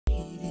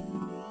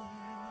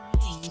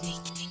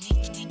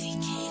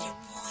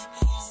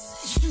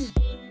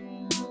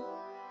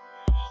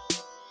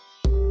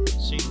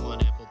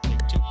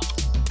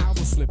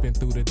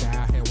flipping through the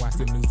dial, had watched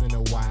the news in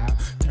a while.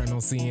 Turn on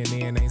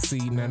CNN, ain't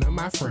see none of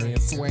my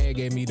friends. Swag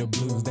gave me the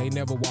blues, they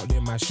never walked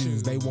in my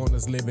shoes. They want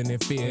us living in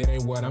fear, it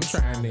ain't what I'm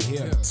trying to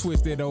hear.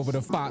 Switched it over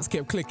to Fox,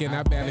 kept clicking,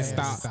 I barely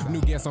stopped.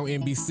 New guest on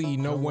NBC,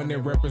 no one that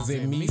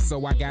represent me,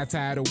 so I got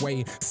tired of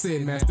waiting.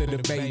 Sit master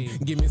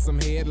debate, give me some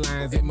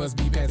headlines, it must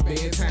be past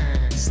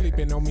bedtime.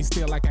 Sleeping on me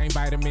still like I ain't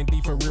vitamin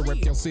D for real. Rep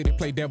your city,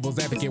 play devil's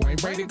advocate. Wayne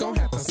Brady gon'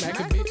 have to smack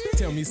a bit.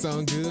 Tell me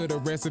something good, a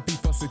recipe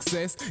for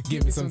success.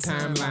 Give me some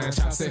timeline,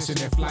 shot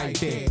session and flight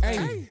deck.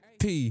 Hey,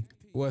 P,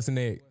 what's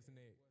next?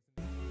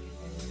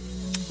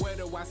 Where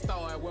do I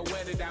start? Well,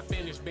 where did I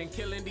finish? Been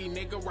killing these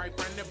niggas right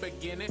from the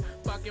beginning.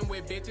 Fucking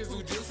with bitches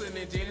who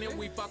juicing and ginning.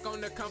 We fuck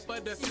on the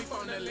comfort, the sleep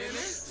on the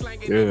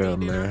linen. Yeah,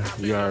 man.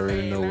 You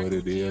already know what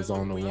it is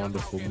on a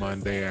wonderful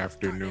Monday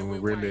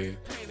afternoon. Really,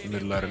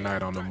 middle of the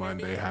night on a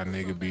Monday. How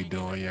nigga be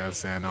doing, you know what I'm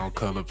saying? On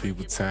Color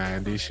People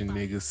Time. This your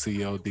nigga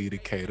C.O.W.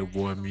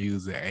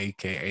 DecaturboyMusic,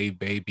 a.k.a.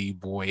 Baby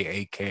Boy,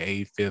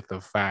 a.k.a. Fifth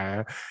of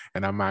Five.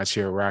 And I'm out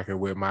here rocking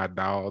with my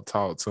dog.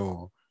 Talk to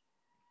him.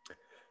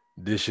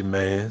 This your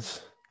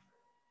man's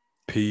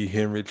P.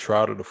 Henry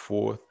Trotter the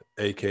Fourth,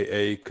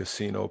 aka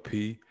Casino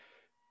P,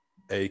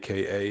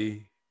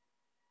 aka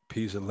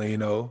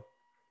Pizzolino,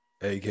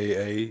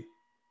 aka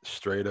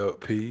Straight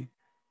Up P.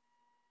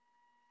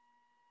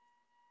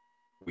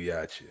 We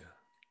out here.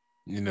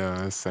 You know what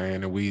I'm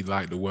saying? And we'd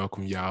like to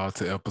welcome y'all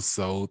to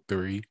episode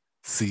 3,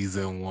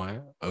 season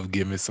 1 of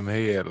Gimme Some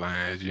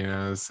Headlines. You know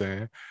what I'm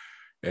saying?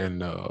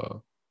 And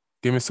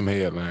Give Me Some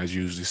Headlines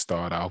usually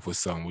start off with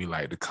something we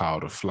like to call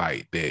the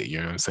flight deck, you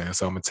know what I'm saying?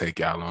 So I'm going to take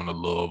y'all on a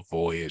little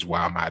voyage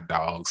while my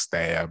dog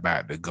Stab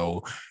about to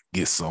go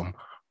get some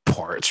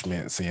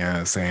parchments, you know what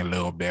I'm saying?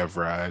 Little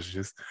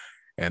beverages.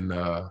 And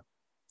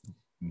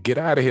get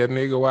out of here,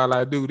 nigga, while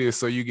I do this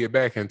so you get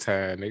back in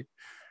time, nigga.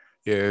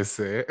 Yes,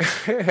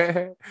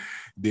 sir.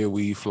 Then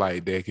we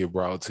flight deck it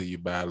brought to you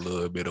by a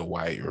little bit of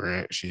White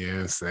Ranch, you know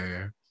what I'm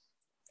saying?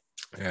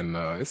 And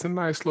it's a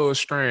nice little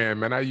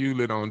strand, man. I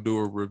usually don't do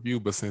a review,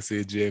 but since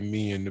it's just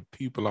me and the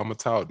people, I'm going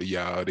to talk to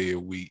y'all every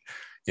week.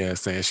 You know what I'm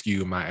saying?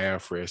 Excuse my air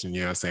freshener, you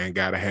know what I'm saying?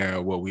 Got to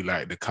have what we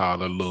like to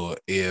call a little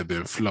ebb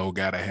and flow.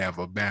 Got to have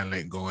a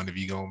balance going if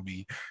you're going to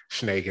be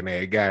snaking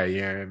that guy,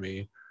 you know what I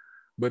mean?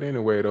 But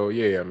anyway, though,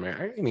 yeah, man,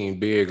 I ain't even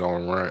big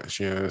on runts,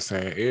 you know what I'm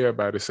saying?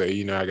 Everybody say,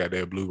 you know, I got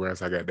that blue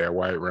runts, I got that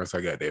white runts,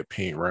 I got that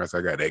pink runts, I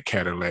got that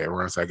Cadillac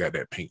runts, I got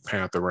that Pink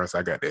Panther runts,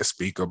 I got that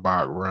speaker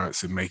box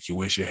runts and make you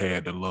wish you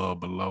had the love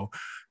below.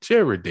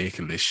 Just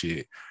ridiculous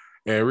shit.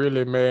 And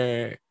really,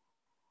 man,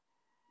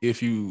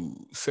 if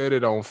you set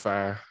it on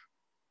fire,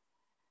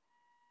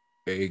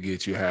 they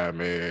get you high,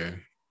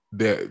 man.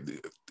 That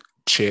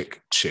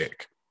check.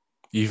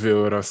 You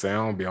feel what I'm saying?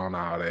 I don't be on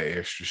all that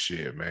extra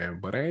shit, man.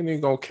 But I ain't even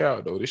gonna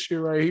count, though. This shit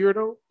right here,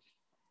 though.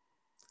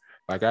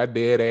 Like, I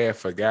dead ass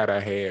forgot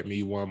I had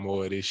me one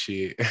more of this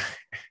shit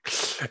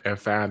and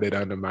found it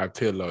under my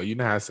pillow. You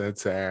know how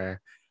sometimes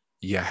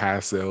your high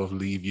self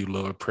leave you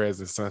little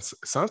presents.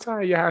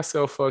 Sometimes your high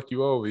self fuck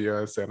you over, you know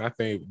what I'm saying? I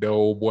think the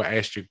old boy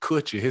Ashton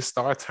Kutcher, his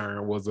star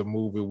turn was a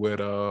movie with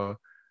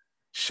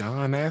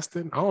Sean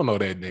Astin. I don't know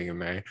that nigga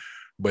name.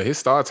 But his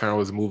star turn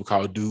was a movie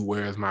called Dude,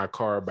 Where's My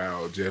Car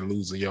about just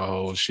losing your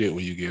whole shit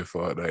when you get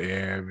fucked up, you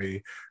know what I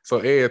mean? So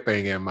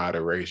everything in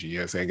moderation, you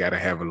know what I'm saying? Got to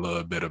have a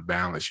little bit of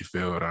balance, you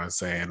feel what I'm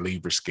saying?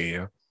 Libra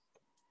scale.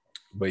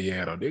 But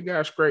yeah, though, this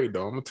guy's great,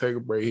 though. I'm going to take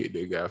a break, hit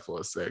this guy for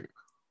a second.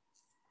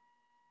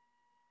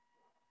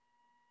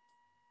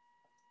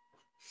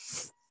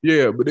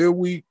 Yeah, but then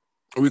we're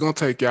going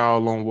to take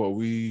y'all on what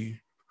we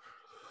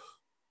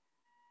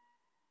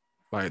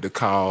like to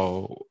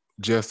call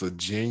just a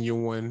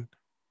genuine,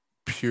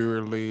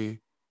 purely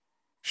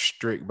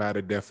strict by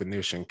the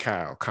definition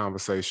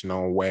conversation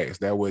on wax.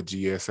 That's what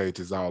GSH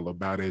is all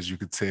about, as you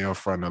can tell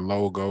from the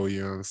logo,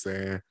 you know what I'm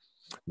saying?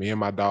 Me and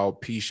my dog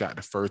P shot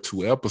the first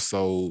 2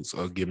 episodes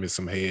of Give Me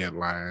Some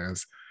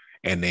Headlines,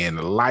 and then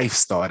life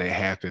started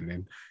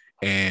happening,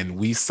 and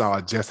we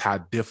saw just how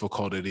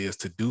difficult it is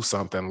to do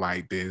something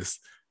like this,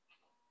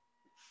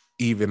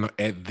 even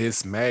at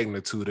this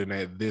magnitude and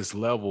at this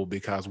level,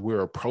 because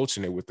we're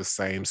approaching it with the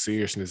same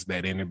seriousness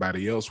that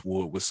anybody else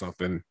would with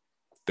something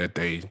that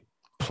they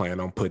plan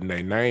on putting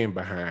their name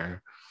behind.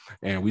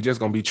 And we just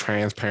going to be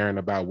transparent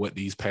about what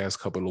these past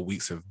couple of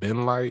weeks have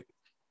been like,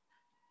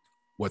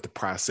 what the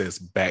process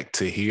back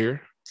to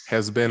here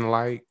has been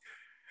like,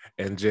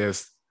 and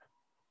just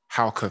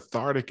how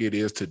cathartic it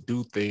is to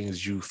do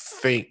things you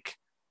think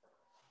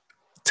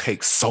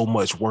take so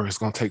much work. It's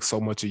going to take so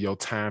much of your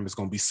time. It's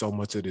going to be so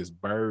much of this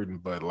burden.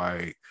 But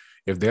like,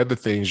 if they're the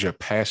things you're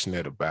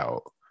passionate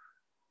about,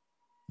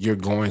 you're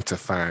going to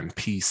find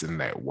peace in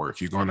that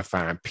work. You're going to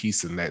find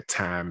peace in that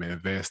time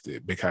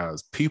invested,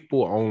 because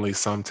people only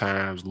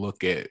sometimes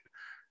look at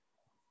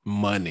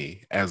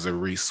money as a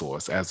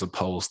resource as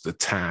opposed to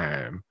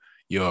time,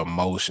 your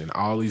emotion,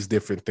 all these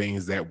different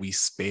things that we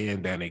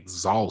spend and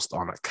exhaust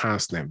on a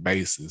constant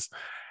basis.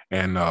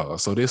 And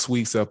so this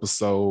week's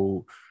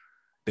episode,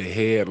 the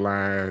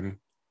headline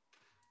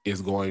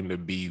is going to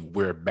be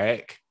 "We're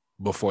Back,"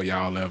 before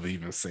y'all ever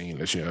even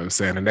seen us, you know what I'm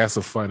saying? And that's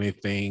a funny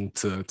thing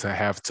to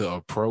have to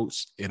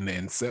approach in the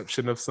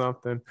inception of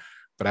something.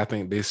 But I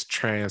think this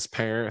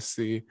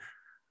transparency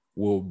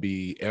will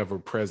be ever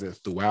present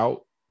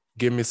throughout.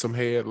 Give me some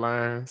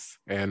headlines,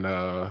 and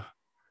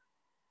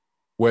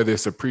whether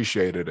it's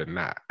appreciated or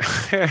not.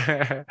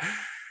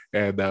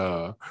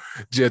 And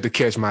just to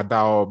catch my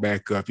dog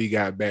back up, he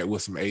got back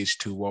with some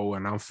H2O,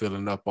 and I'm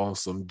filling up on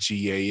some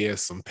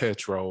GAS, some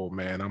petrol,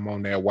 man. I'm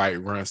on that white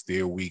run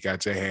still week. I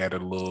just had a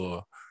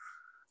little,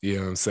 you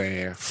know what I'm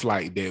saying,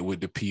 flight deck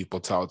with the people,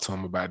 talk to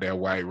them about that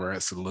white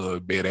runs a little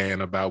bit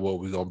and about what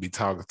we're going to be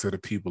talking to the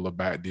people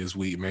about this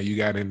week, man. You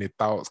got any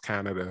thoughts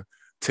kind of to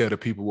tell the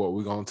people what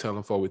we're going to tell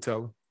them before we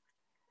tell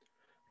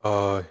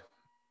them?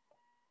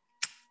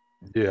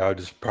 Yeah, I'll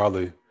just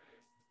probably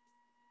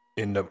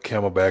end up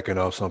camelbacking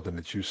off something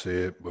that you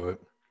said, but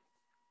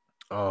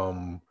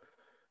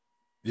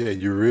yeah,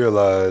 you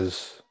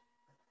realize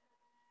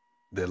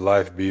that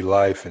life be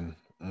life, and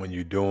when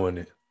you're doing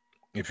it,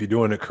 if you're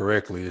doing it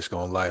correctly, it's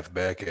gonna life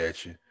back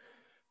at you.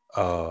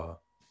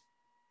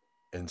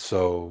 And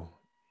so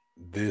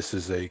this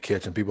is a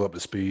catching people up to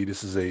speed.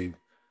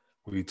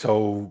 We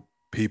told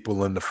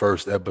people in the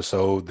first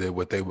episode that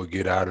what they would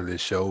get out of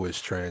this show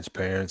is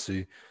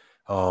transparency,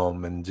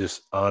 and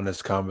just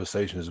honest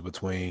conversations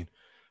between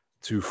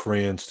two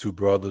friends, two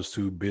brothers,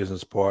 two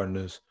business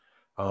partners,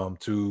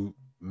 two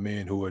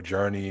men who are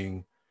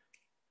journeying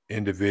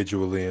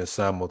individually and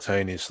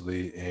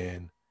simultaneously.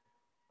 And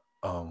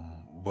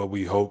what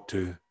we hope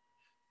to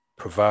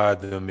provide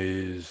them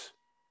is,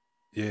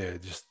 yeah,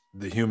 just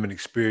the human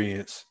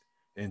experience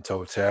in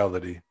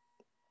totality,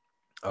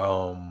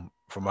 from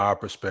our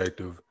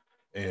perspective.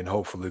 And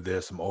hopefully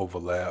there's some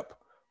overlap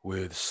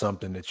with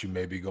something that you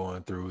may be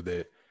going through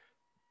that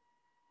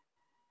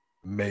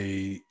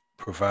may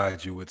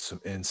provide you with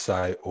some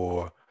insight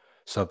or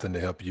something to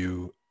help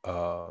you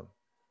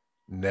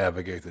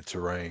navigate the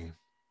terrain.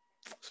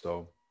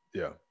 So,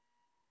 yeah.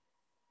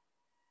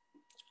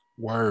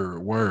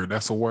 Word.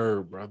 That's a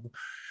word, brother.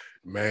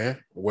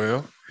 Man,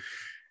 well,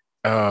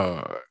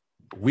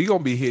 we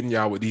gonna be hitting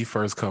y'all with these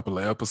first couple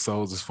of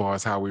episodes as far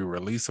as how we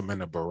release them in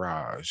the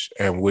barrage.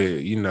 And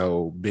with, you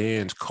know,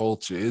 binge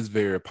culture, it's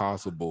very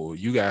possible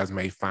you guys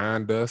may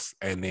find us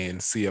and then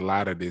see a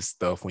lot of this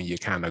stuff when you're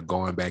kind of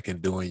going back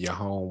and doing your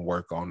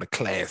homework on the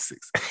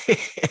classics.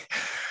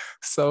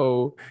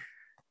 So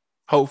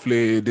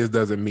hopefully this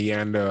doesn't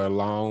meander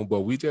along,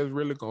 but we just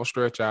really gonna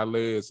stretch our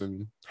legs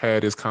and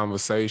have this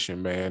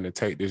conversation, man, and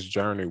take this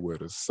journey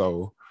with us.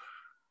 So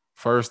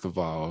first of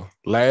all,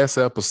 last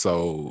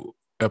episode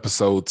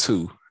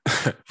 2,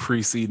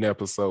 preceding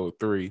episode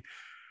 3,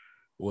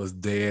 was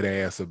dead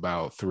ass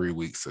about 3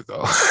 weeks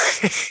ago.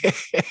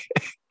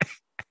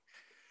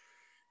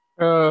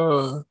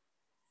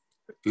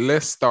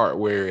 Let's start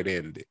where it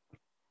ended.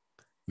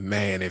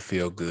 Man, it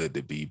feel good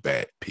to be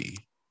back, P.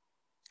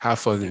 How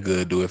fucking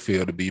good do it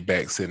feel to be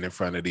back sitting in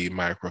front of these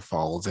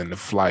microphones in the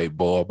flight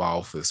bulb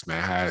office,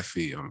 man? How it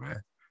feel,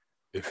 man?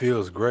 It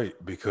feels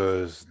great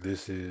because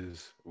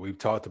we've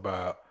talked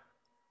about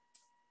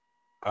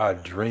our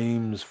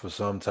dreams for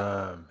some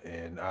time,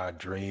 and our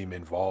dream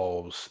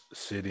involves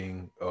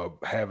sitting,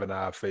 having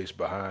our face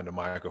behind a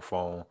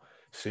microphone,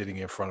 sitting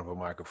in front of a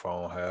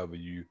microphone, however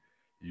you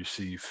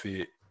see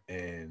fit,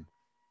 and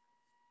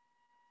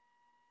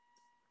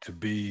to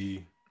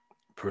be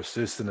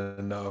persistent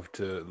enough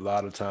to, a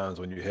lot of times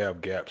when you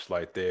have gaps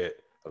like that,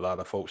 a lot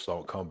of folks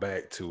don't come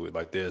back to it.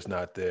 Like there's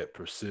not that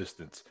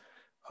persistence.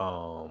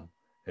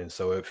 And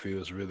so it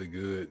feels really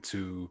good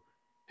to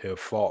have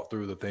fought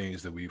through the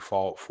things that we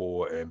fought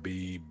for and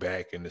be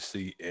back in the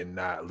seat and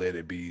not let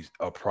it be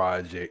a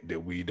project that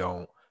we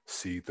don't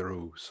see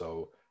through.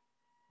 So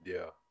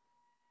yeah,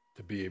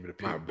 to be able to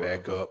pick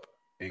back up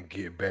and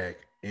get back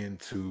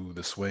into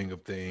the swing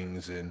of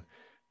things, and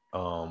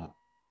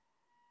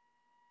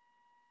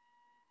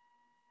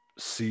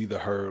see the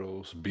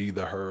hurdles, be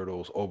the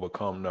hurdles,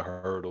 overcome the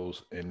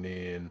hurdles, and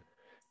then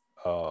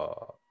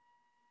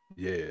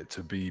yeah,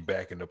 to be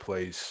back in the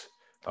place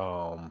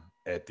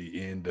at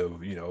the end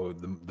of, you know,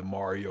 the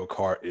Mario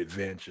Kart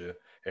adventure,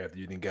 after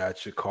you done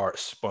got your cart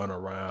spun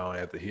around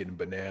after hitting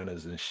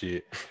bananas and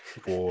shit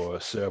for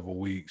several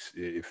weeks.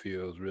 It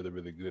feels really,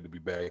 really good to be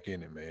back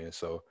in it, man.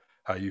 So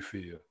how you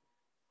feel?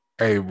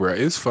 Hey, bro,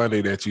 it's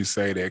funny that you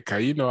say that,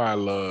 because you know I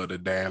love the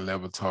Dan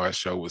Levitar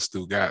show with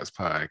Stu Gott's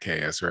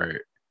podcast,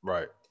 right?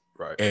 Right.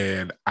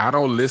 And I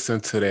don't listen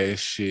to that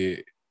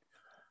shit.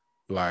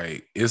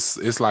 Like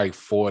it's like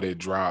 40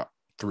 drop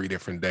 3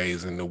 different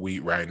days in the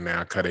week right now,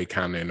 because they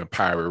kind of in the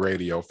pirate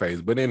radio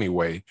phase. But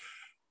anyway,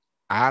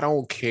 I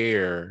don't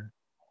care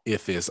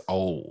if it's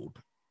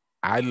old.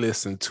 I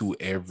listen to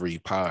every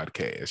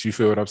podcast. You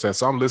feel what I'm saying?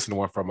 So I'm listening to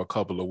one from a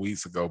couple of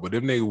weeks ago, but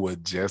them niggas were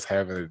just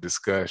having a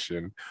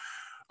discussion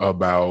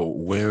about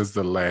when's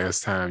the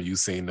last time you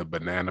seen the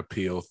banana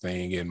peel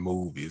thing in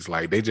movies.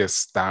 Like they just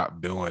stopped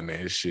doing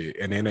that shit.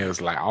 And then it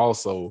was like,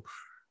 also,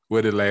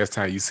 when the last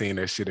time you seen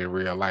that shit in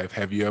real life?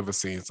 Have you ever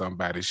seen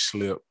somebody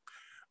slip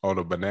on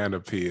a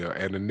banana peel?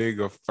 And the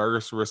nigga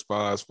first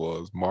response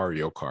was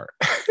Mario Kart.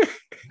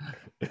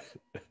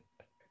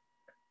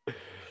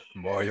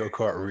 Mario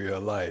Kart real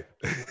life.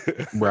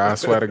 Bro, I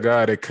swear to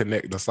God, it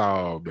connect us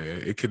all,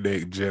 man. It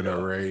connect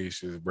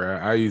generations, bro.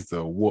 I used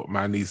to whoop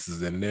my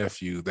nieces and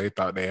nephews. They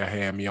thought they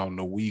had me on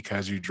the Wii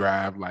because you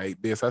drive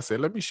like this. I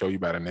said, let me show you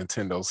about a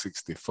Nintendo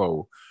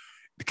 64.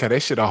 Because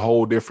that shit a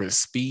whole different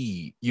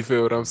speed. You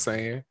feel what I'm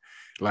saying?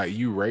 Like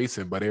you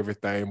racing, but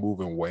everything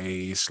moving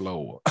way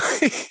slower.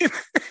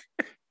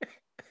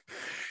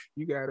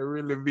 You gotta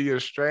really be a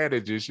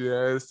strategist, you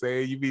know what I'm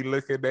saying? You be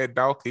looking at that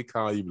Donkey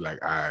Kong, you be like,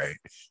 all right,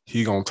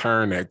 he gonna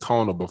turn that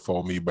corner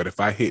before me, but if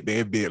I hit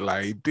that bit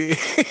like this,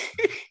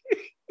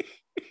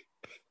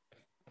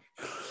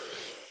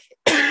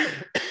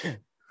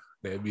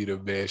 that'd be the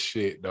best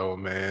shit though,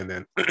 man.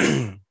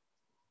 And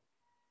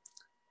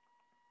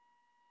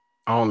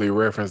I only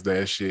reference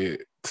that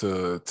shit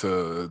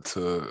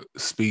to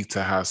speak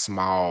to how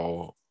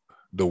small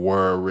the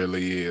world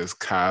really is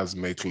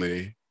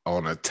cosmically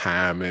on a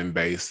timing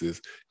basis,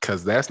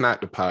 because that's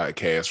not the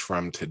podcast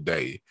from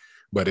today,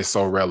 but it's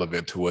so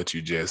relevant to what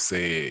you just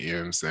said, you know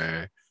what I'm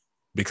saying?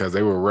 Because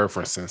they were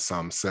referencing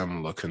something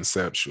similar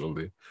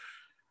conceptually.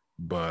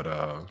 But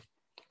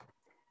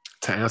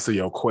to answer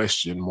your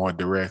question more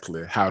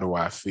directly, how do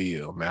I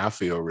feel? Man, I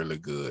feel really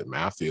good,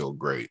 man. I feel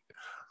great.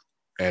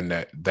 And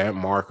that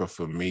marker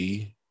for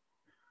me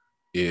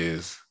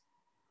is,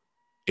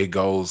 it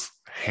goes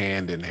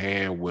hand in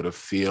hand with a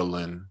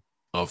feeling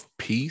of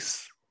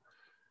peace.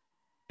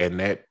 And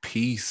that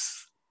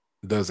peace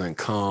doesn't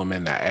come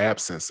in the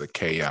absence of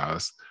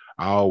chaos.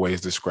 I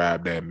always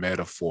describe that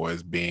metaphor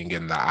as being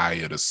in the eye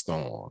of the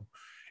storm.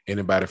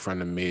 Anybody from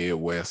the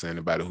Midwest,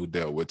 anybody who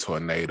dealt with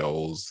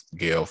tornadoes,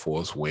 gale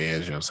force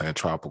winds, you know what I'm saying,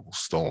 tropical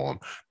storm,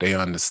 they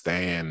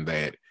understand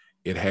that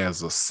it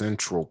has a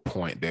central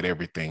point that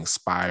everything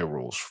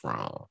spirals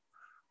from.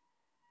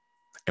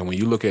 And when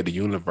you look at the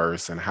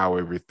universe and how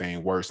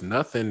everything works,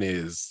 nothing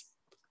is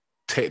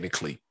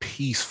technically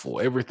peaceful.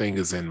 Everything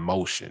is in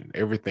motion.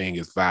 Everything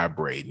is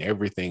vibrating.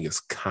 Everything is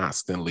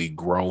constantly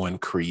growing,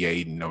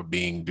 creating, or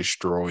being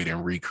destroyed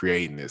and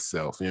recreating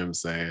itself. You know what I'm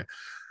saying?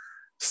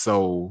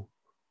 So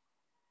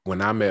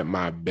when I'm at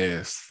my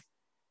best,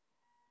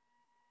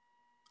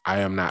 I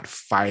am not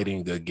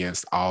fighting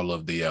against all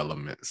of the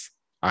elements.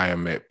 I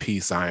am at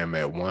peace. I am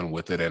at one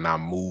with it, and I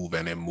move,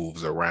 and it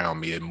moves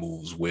around me. It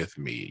moves with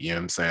me. You know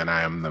what I'm saying?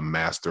 I am the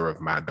master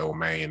of my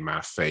domain,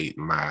 my fate,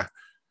 my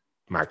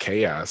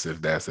chaos,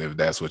 if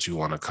that's what you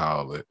want to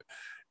call it.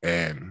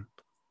 And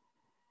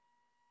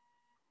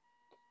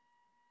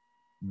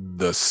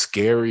the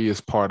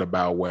scariest part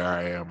about where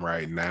I am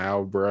right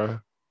now,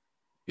 bruh,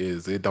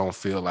 is it don't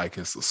feel like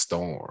it's a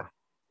storm.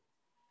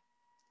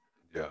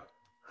 Yeah.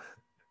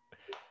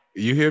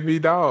 You hear me,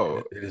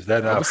 dog? Is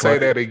that not I'm gonna say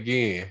that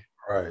again.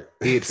 Right.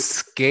 It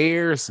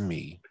scares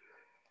me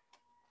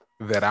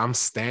that I'm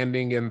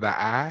standing in the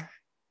eye,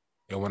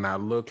 and when I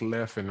look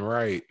left and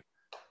right,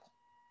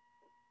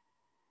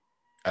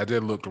 I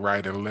just looked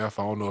right and left.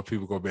 I don't know if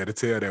people gonna be able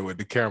to tell that with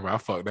the camera. I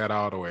fucked that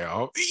all the way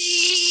off.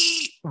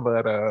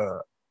 But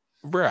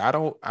bro, I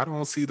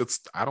don't see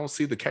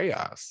the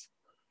chaos.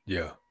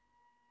 Yeah.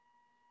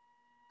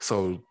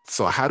 So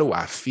how do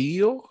I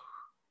feel?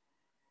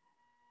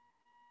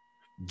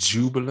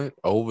 Jubilant,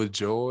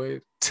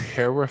 overjoyed,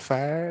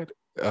 terrified.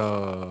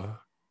 I'm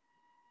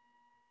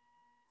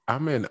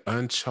in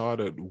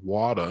uncharted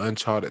water,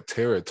 uncharted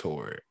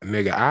territory.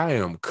 Nigga, I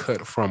am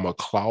cut from a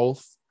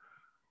cloth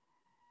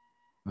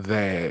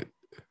that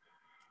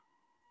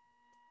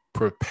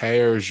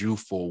prepares you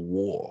for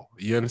war.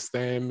 You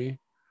understand me?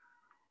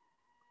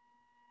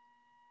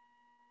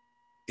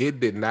 It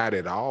did not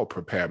at all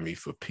prepare me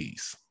for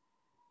peace.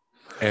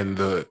 And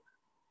the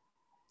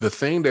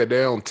thing that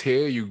they don't tell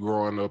you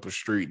growing up a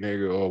street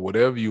nigga, or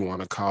whatever you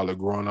want to call it,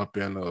 growing up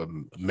in a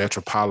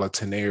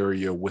metropolitan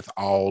area with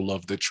all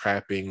of the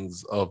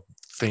trappings of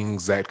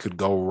things that could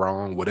go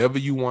wrong, whatever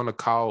you want to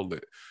call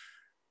it,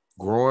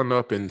 growing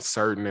up in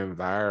certain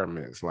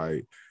environments,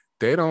 like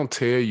they don't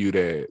tell you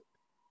that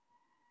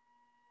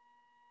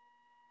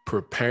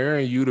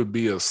preparing you to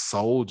be a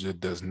soldier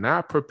does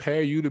not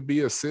prepare you to be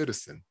a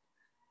citizen.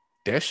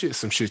 That shit,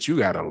 some shit you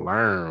gotta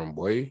learn,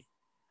 boy.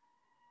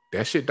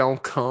 That shit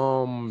don't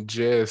come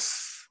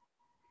just.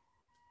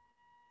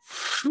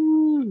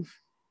 Whew.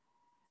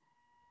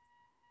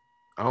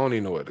 I don't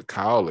even know what to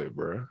call it,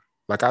 bro.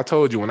 Like I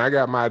told you, when I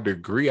got my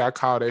degree, I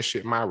call that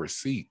shit my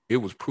receipt. It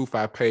was proof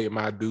I paid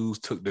my dues,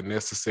 took the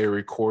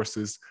necessary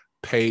courses,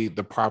 paid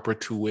the proper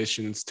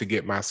tuitions to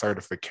get my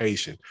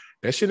certification.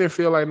 That shit didn't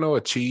feel like no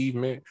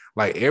achievement.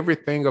 Like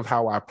everything of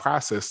how I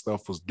processed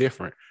stuff was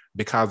different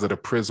because of the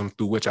prism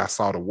through which I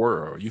saw the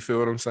world. You feel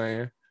what I'm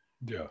saying?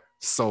 Yeah.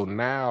 So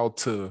now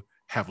to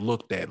have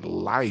looked at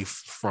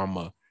life from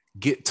a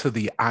get to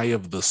the eye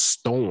of the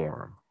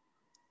storm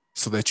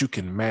so that you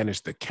can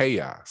manage the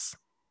chaos,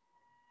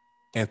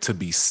 and to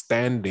be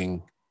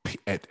standing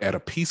at a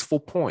peaceful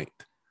point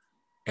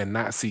and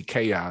not see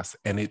chaos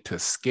and it to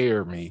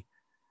scare me.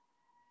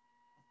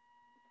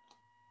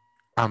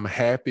 I'm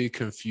happy,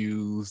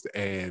 confused,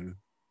 and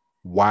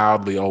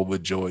wildly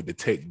overjoyed to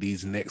take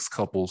these next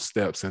couple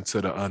steps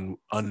into the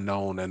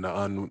unknown and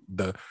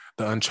the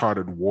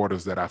uncharted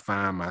waters that I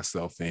find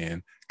myself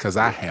in, because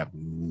I have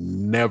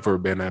never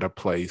been at a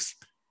place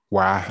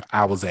where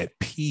I was at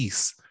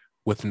peace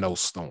with no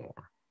storm.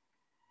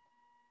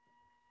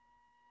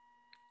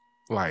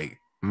 Like,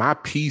 my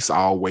peace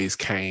always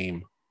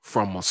came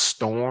from a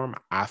storm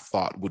I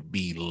thought would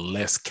be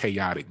less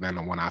chaotic than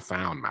the one I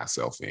found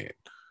myself in,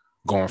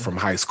 going from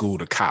high school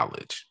to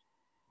college,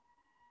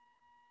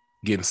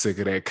 getting sick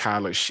of that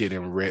college shit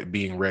and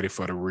being ready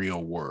for the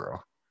real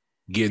world,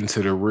 getting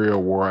to the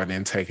real world and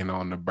then taking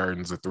on the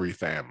burdens of 3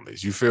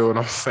 families. You feel what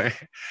I'm saying?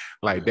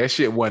 Like, that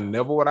shit wasn't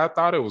never what I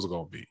thought it was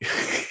going to be.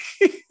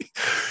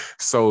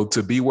 So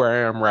to be where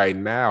I am right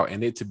now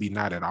and it to be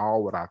not at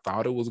all what I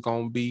thought it was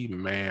going to be,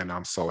 man,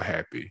 I'm so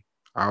happy.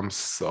 I'm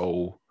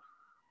so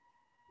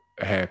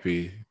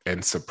happy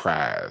and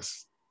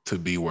surprised to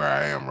be where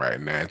I am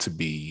right now, to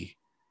be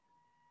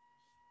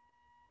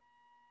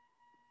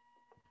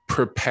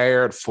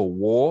prepared for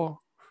war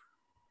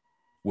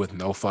with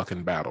no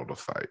fucking battle to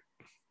fight.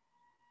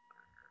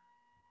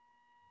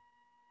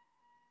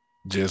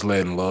 Just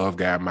letting love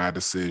guide my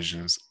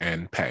decisions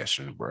and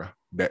passion, bro.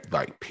 That,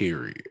 like,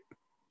 period.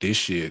 This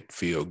shit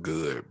feel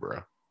good,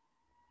 bro.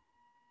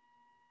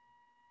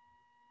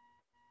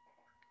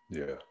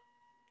 Yeah.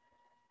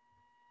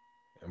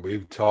 And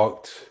we've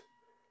talked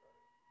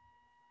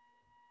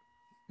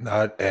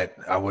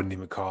I wouldn't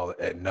even call it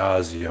ad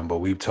nauseum, but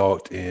we've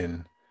talked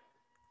in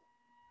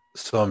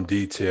some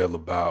detail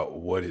about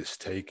what it's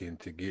taken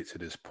to get to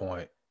this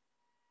point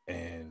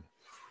and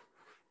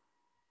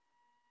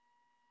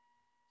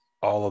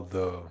all of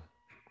the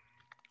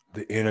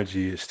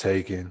energy it's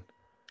taken.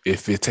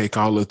 If it take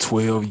all of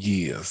 12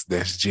 years,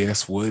 that's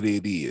just what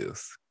it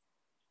is.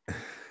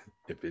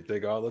 If it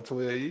take all of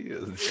 12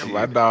 years, Yeah,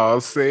 my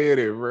dog said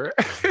it, bro.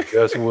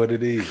 That's what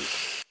it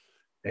is.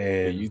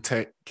 And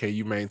can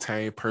you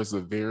maintain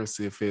perseverance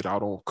if it all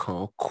don't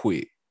come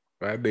quick?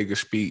 That nigga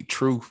speak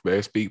truth,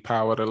 man. Speak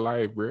power to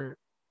life, bro.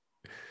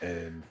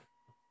 And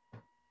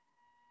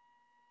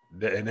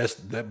I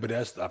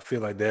feel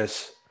like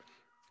that's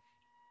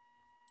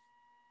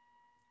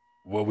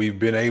what we've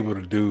been able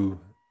to do,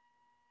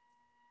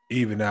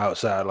 even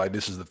outside. Like,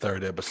 this is the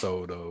 3rd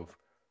episode of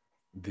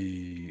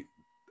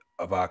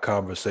our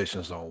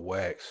conversations on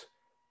wax.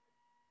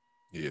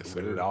 Yes,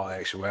 but in all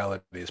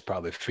actuality, it's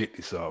probably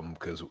 50 something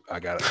because I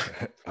got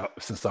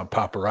since I'm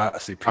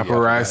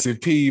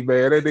paparazzi P,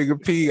 man. That nigga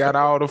P got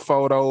all the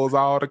photos,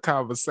 all the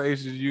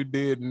conversations you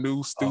did,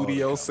 new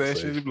studio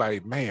sessions.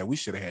 Like, man, we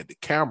should have had the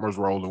cameras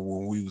rolling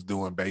when we was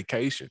doing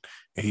vacation,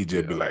 and he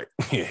just be like,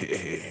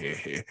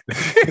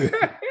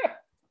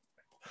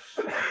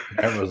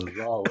 cameras is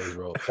always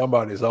rolling.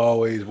 Somebody's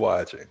always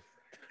watching.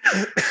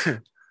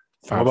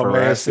 What my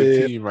man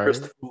said,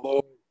 Christopher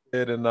Lloyd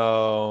said,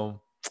 and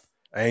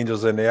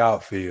Angels in the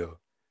Outfield.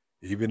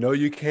 Even though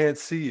you can't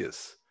see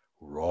us,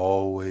 we're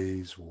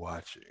always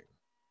watching.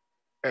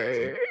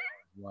 Hey.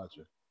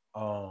 Watching.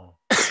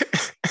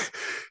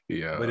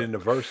 Yeah. But in the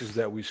verses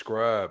that we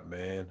scribe,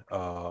 man,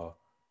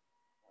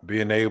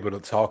 being able to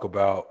talk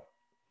about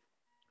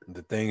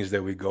the things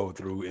that we go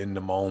through in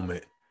the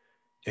moment,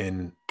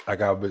 and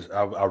like I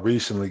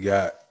recently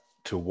got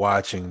to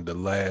watching The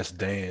Last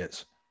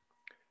Dance,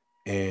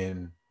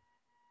 and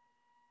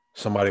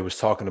somebody was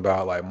talking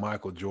about like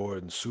Michael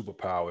Jordan's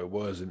superpower. It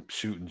wasn't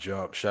shooting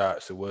jump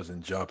shots. It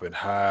wasn't jumping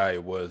high.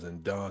 It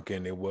wasn't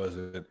dunking. It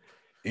wasn't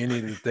any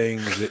of the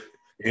things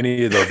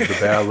any of the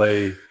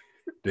ballet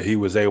that he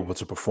was able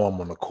to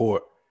perform on the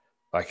court.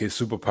 Like, his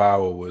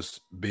superpower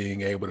was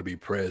being able to be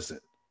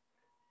present.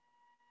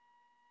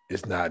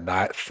 It's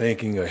not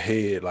thinking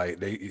ahead.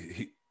 Like,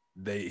 he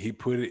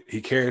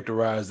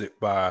characterized it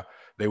by,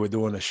 they were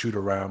doing a shoot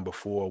around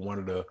before one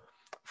of the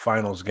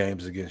finals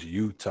games against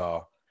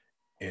Utah,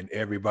 and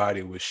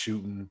everybody was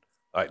shooting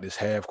like this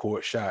half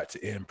court shot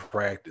to end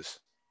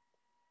practice,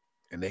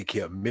 and they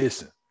kept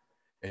missing.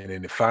 And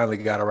then it finally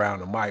got around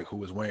to Mike, he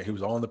was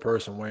the only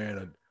person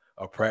wearing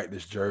a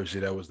practice jersey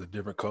that was the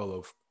different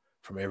color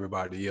from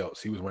everybody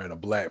else. He was wearing a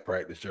black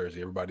practice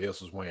jersey. Everybody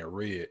else was wearing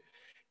red.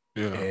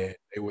 Yeah. And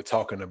they were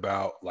talking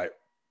about, like,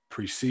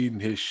 preceding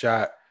his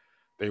shot,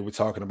 they were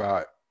talking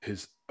about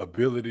his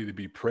ability to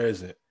be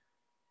present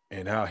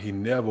and how he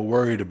never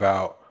worried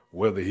about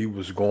whether he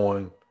was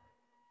going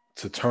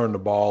to turn the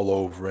ball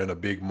over in a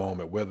big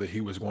moment, whether he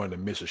was going to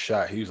miss a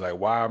shot. He's like,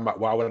 why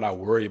would I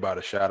worry about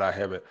a shot I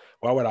haven't?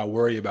 Why would I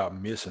worry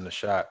about missing a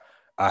shot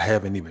I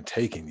haven't even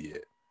taken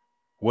yet?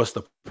 What's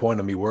the point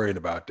of me worrying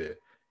about that?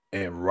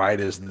 And right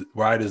as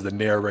the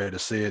narrator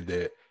said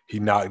that, he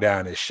knocked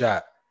down his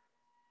shot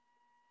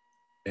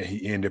and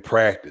he ended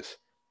practice.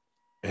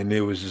 And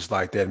it was just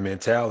like that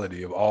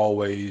mentality of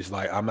always,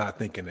 like, I'm not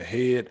thinking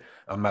ahead.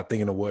 I'm not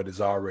thinking of what has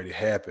already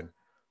happened.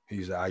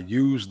 I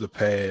use the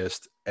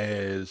past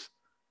as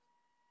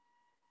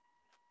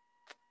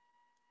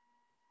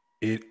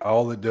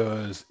all it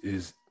does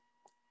is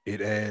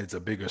it adds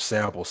a bigger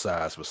sample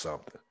size for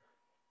something.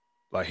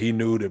 Like he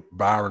knew that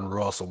Byron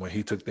Russell, when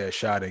he took that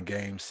shot in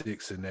Game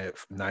 6 in that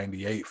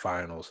 '98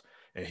 finals,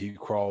 and he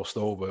crossed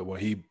over when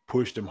he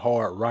pushed him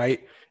hard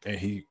right, and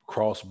he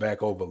crossed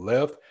back over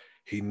left.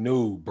 He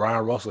knew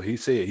Brian Russell. He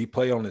said he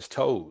played on his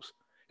toes.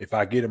 If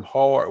I get him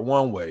hard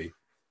one way,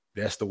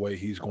 that's the way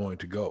he's going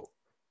to go.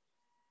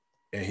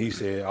 And he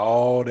said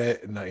all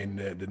that, and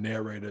the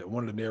narrator,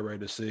 one of the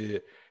narrators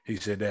said, he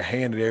said that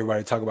hand that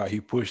everybody talk about,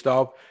 he pushed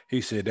off.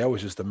 He said that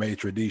was just the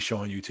maitre d'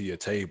 showing you to your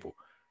table.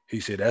 He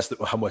said that's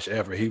how much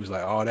effort. He was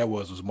like, all that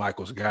was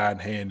Michael's guiding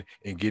hand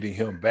and getting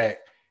him back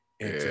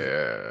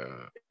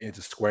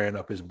into squaring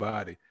up his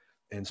body.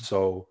 And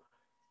so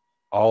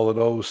all of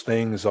those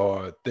things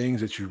are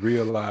things that you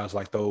realize,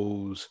 like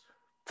those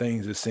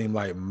things that seem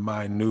like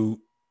minute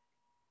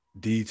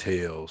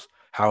details,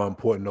 how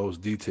important those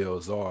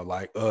details are,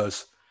 like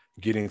us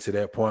getting to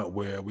that point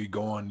where we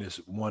go in this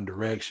one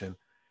direction,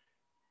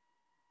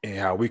 and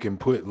how we can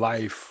put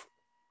life,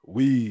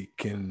 we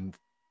can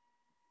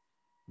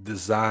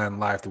design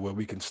life to where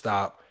we can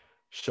stop,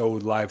 show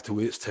life to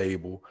its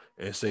table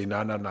and say,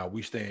 no,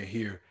 we stand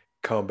here,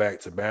 come back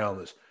to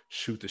balance,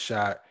 shoot the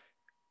shot,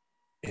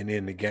 and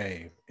end the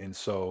game. And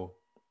so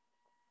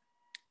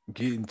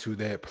getting to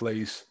that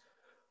place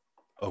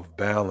of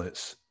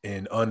balance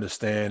and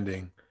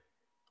understanding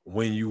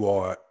when you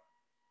are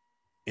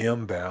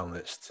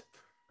imbalanced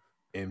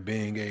and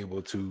being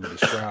able to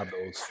describe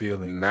those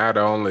feelings. Not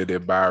only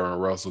did Byron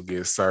Russell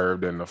get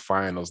served in the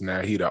finals,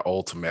 now he the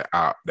ultimate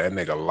op. That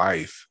nigga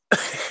life.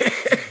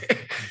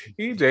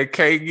 He just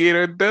can't get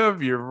a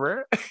W,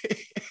 bro.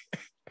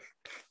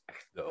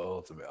 The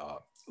ultimate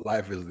op.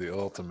 Life is the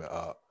ultimate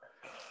op.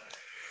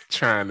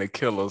 Trying to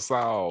kill us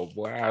all,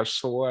 boy, I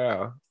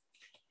swear.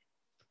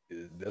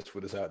 That's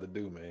what it's out to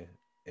do, man.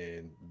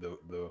 And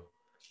the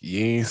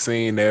You ain't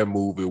seen that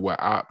movie with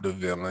Op the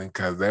villain,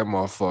 because that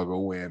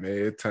motherfucker win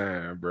every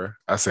time, bro.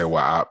 I said,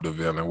 well, Op the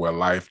villain, well,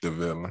 Life the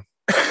villain.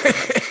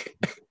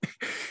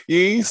 You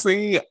ain't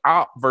seen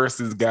Op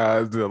versus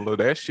Godzilla.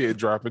 That shit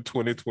dropping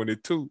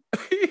 2022.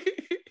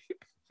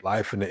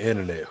 Life and the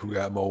internet, who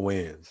got more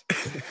wins?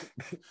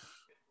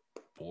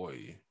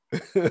 Boy.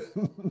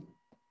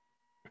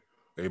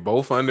 They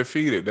both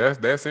undefeated.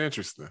 That's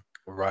interesting.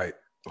 Right.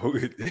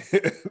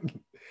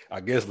 I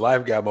guess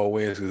Life got more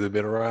wins because it's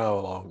been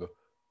around longer.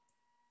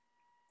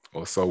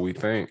 Or so we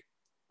think.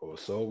 Or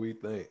so we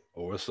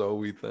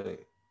think.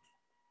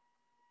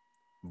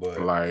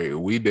 But like,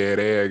 we dead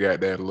air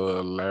got that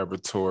little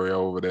laboratory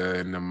over there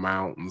in the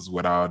mountains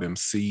with all them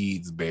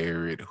seeds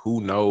buried.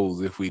 Who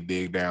knows if we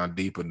dig down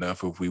deep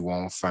enough if we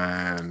won't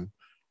find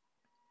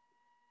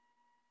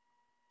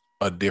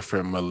a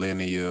different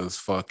millennia's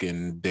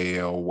fucking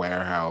Dell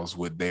warehouse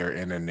with their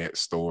internet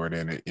stored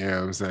in it. You know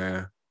what I'm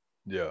saying?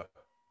 Yeah.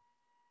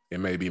 It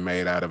may be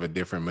made out of a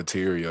different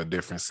material,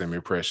 different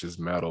semi-precious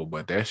metal,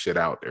 but that shit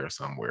out there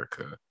somewhere,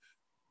 cuz.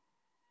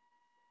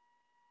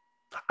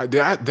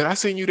 Did I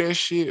send you that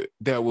shit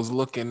that was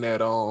looking at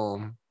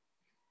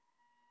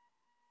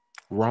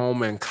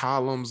Roman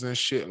columns and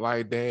shit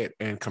like that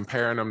and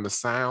comparing them to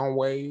sound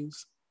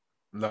waves?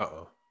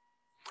 No.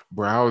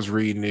 Bro, I was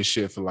reading this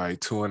shit for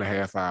like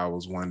 2.5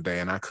 hours one day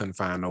and I couldn't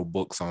find no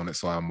books on it,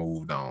 so I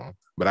moved on.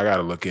 But I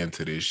gotta look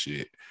into this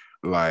shit.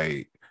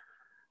 Like,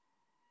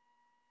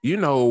 you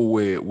know,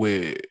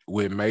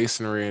 with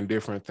masonry and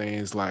different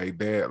things like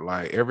that,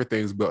 like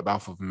everything's built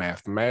off of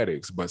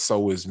mathematics, but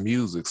so is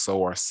music,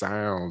 so are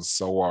sounds,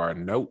 so are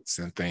notes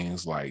and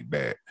things like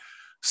that.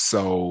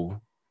 So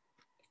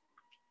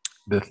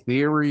the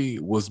theory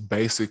was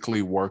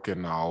basically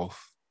working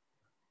off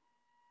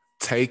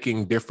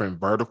taking different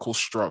vertical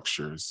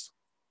structures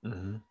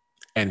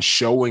and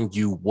showing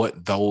you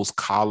what those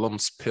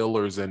columns,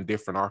 pillars, and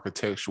different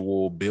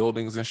architectural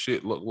buildings and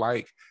shit look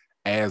like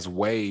as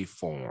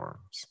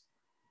waveforms.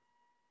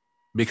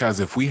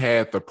 Because if we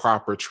had the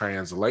proper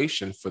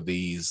translation for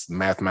these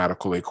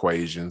mathematical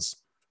equations,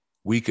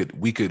 we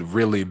could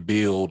really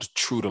build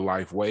true to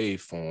life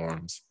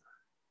waveforms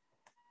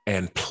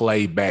and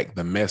play back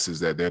the message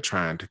that they're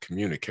trying to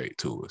communicate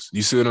to us.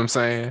 You see what I'm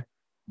saying?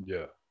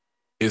 Yeah.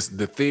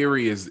 The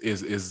theory is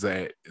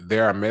that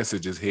there are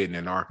messages hidden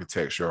in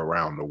architecture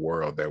around the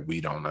world that we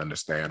don't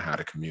understand how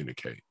to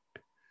communicate.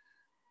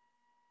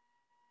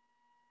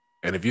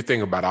 And if you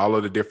think about all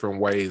of the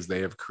different ways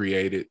they have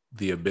created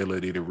the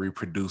ability to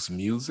reproduce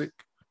music,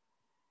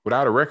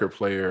 without a record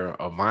player,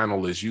 a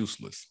vinyl is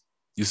useless.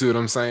 You see what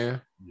I'm saying?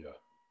 Yeah.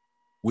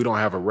 We don't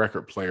have a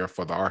record player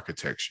for the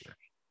architecture.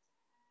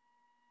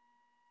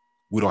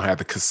 We don't have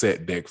the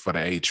cassette deck for the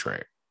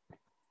 8-track.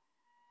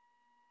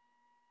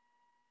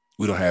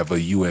 We don't have a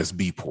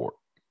USB port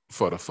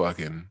for the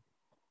fucking...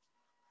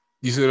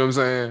 You see what I'm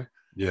saying?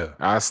 Yeah.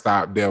 I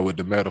stopped there with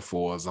the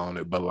metaphors on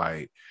it, but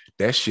like,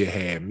 that shit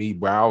had me,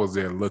 bro. I was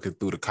there looking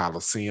through the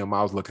Coliseum.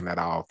 I was looking at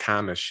all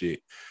kind of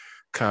shit.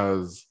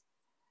 Because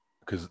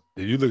if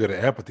you look at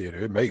the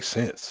amphitheater, it makes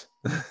sense.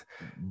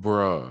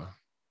 Bruh.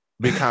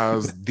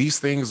 Because these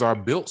things are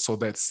built so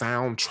that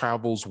sound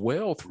travels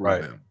well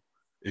through them.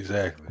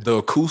 Exactly. The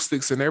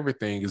acoustics and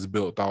everything is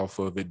built off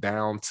of it,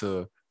 down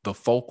to the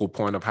focal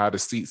point of how the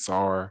seats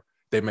are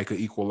they make an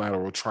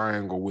equilateral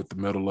triangle with the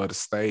middle of the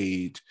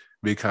stage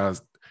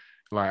because,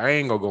 like, I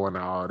ain't gonna go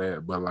into all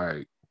that, but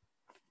like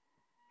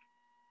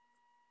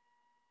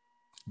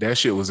that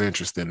shit was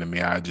interesting to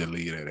me. I just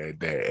leave it at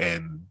that.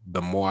 And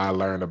the more I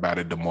learn about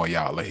it, the more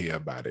y'all will hear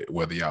about it,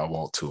 whether y'all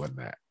want to or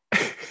not.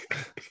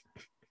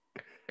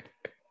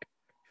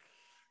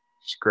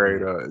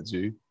 Straight up,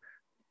 G.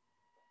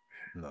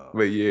 No.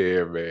 But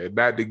yeah, man,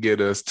 not to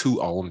get us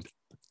too on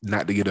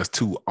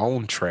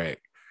track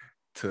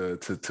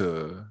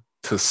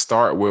to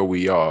start where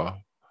we are.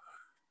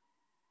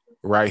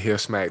 Right here,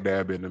 smack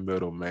dab in the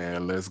middle,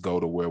 man. Let's go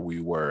to where we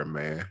were,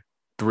 man.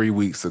 3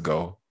 weeks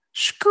ago.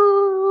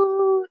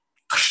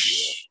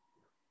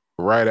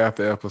 Right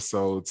after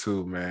episode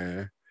 2,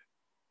 man.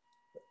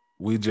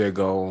 We just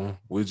gon'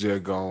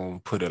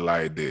 put it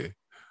like this.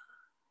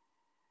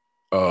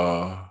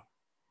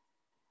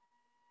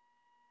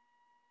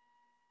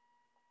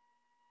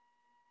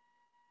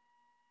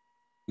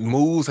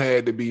 Moves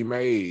had to be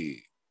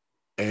made,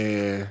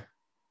 and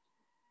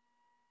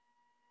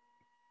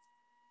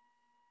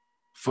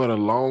for the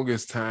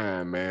longest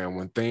time, man,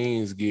 when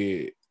things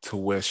get to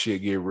where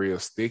shit get real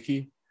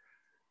sticky,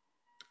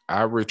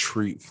 I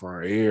retreat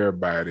from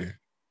everybody,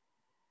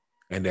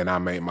 and then I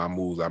make my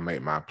moves, I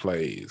make my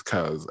plays.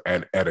 Cause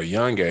at a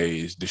young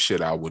age, the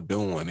shit I was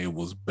doing, it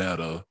was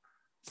better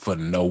for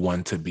no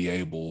one to be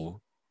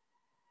able,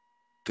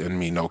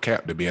 no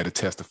cap, to be able to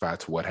testify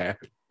to what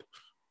happened.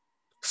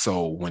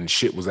 So when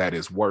shit was at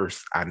its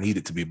worst, I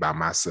needed to be by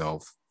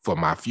myself for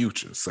my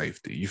future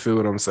safety. You feel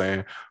what I'm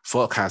saying?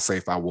 Fuck how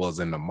safe I was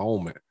in the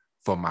moment.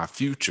 For my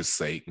future's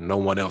sake, no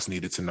one else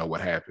needed to know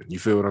what happened. You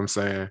feel what I'm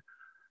saying?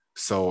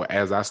 So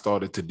as I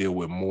started to deal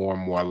with more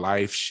and more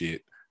life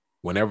shit,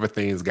 whenever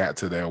things got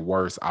to their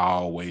worst, I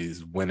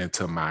always went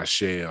into my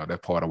shell.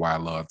 That's part of why I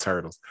love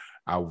turtles.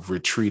 I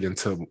retreat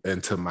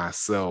into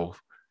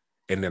myself,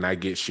 and then I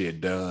get shit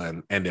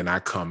done, and then I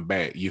come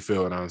back. You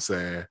feel what I'm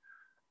saying?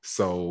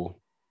 So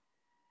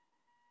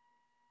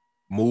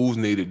moves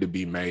needed to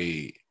be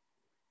made,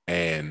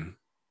 and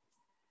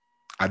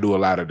I do a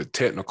lot of the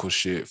technical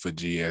shit for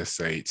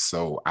GSH,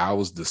 so I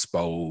was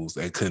disposed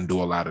and couldn't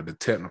do a lot of the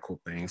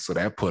technical things, so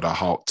that put a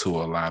halt to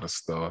a lot of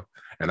stuff,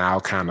 and I'll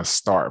kind of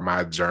start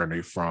my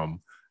journey from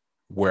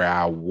where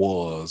I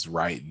was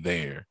right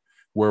there.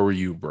 Where were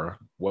you, bro?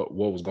 What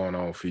was going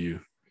on for you?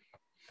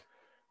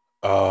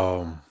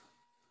 For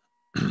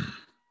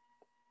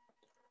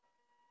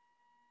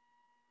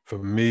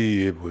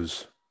me, it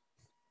was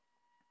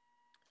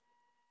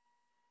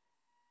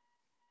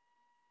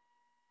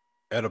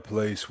at a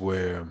place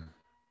where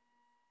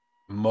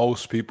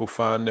most people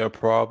find their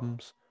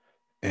problems,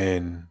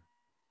 and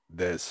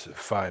that's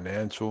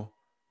financial.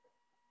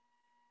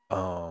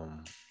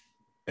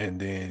 And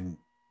then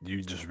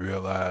you just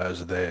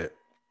realize that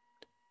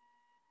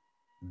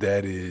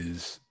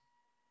is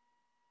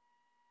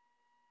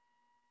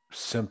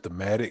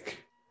symptomatic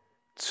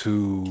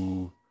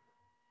to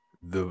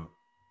the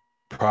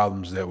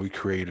problems that we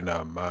create in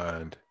our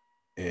mind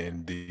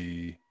and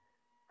the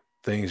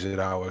things that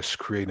I was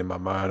creating in my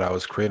mind. I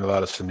was creating a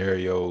lot of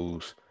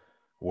scenarios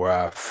where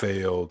I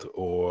failed,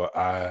 or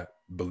I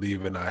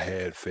believing I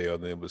had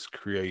failed, and it was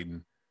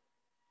creating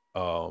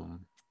a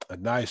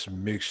nice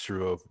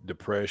mixture of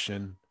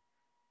depression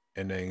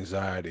and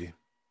anxiety.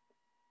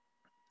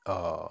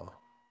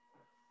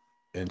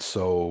 And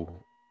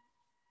so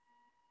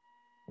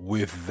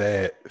with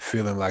that,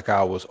 feeling like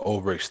I was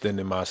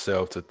overextending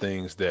myself to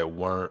things that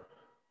weren't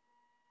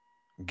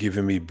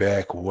giving me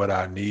back what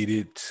I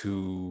needed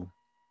to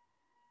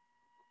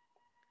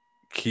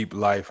keep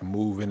life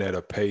moving at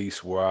a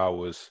pace where I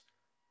was,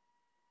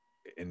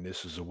 and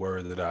this is a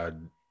word that I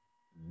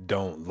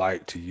don't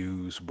like to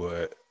use,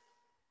 but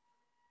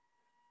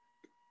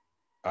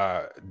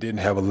I didn't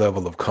have a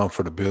level of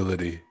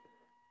comfortability.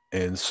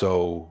 And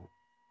so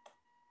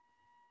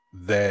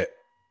that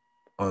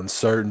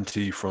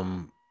uncertainty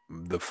from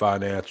the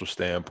financial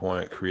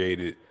standpoint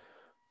created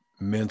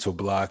mental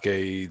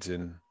blockades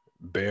and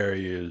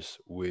barriers,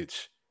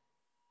 which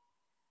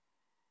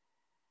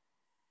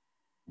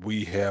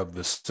we have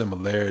the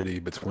similarity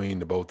between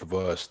the both of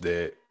us,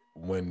 that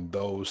when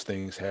those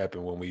things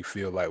happen, when we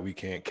feel like we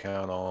can't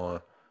count on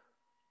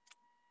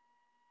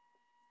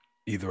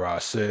either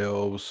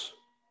ourselves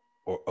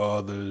or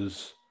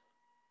others,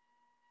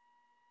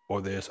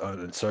 or there's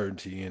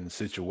uncertainty in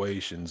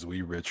situations,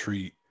 we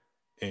retreat.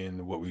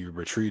 And what we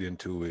retreat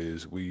into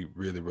is we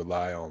really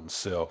rely on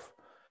self.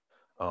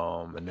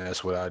 And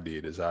that's what I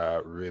did, is I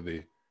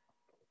really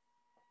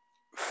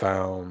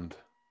found,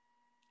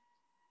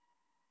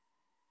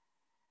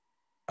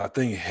 I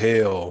think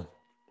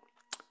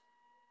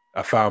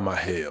I found my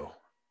hell.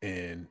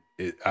 And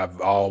I've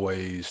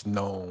always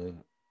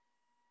known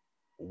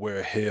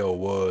where hell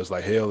was.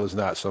 Like, hell is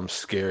not some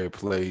scary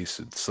place,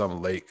 it's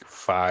some lake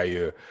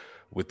fire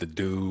with the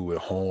dude with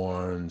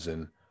horns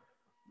and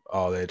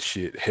all that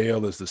shit.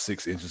 Hell is the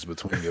 6 inches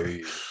between your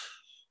ears.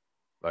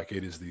 Like,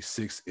 it is the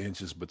 6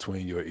 inches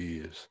between your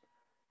ears.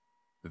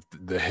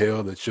 The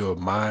hell that your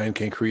mind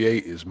can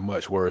create is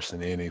much worse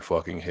than any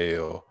fucking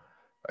hell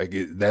Like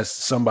that's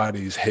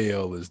somebody's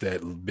hell is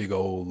that big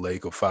old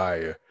lake of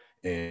fire,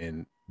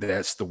 and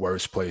that's the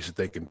worst place that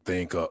they can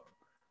think of.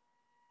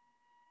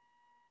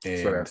 So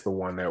And that's the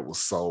one that was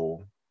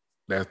sold.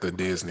 That's the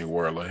Disney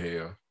World of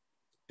Hell.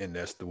 and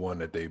that's the one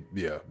that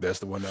that's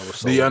the one that was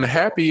sold. The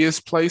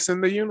unhappiest place in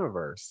the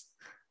universe,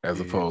 as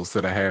Yeah. opposed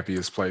to the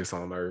happiest place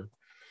on earth.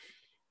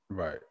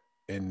 Right.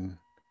 And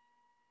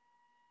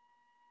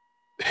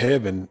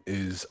heaven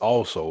is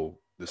also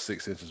the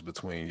 6 inches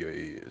between your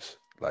ears.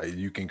 Like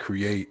you can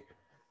create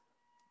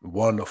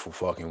wonderful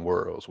fucking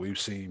worlds. We've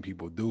seen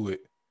people do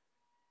it,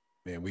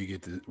 and we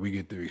get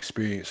to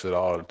experience it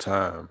all the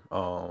time.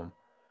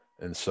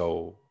 And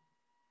so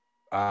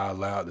I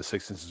allowed the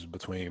 6 inches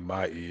between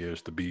my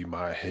ears to be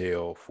my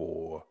hell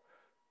for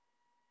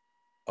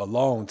a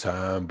long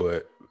time,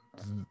 but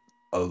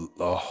a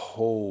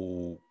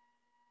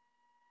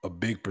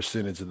big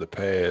percentage of the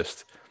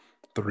past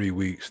 3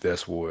 weeks,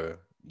 that's where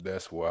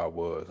I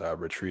was. I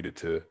retreated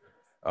to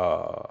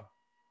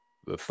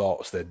the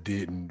thoughts that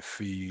didn't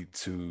feed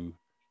to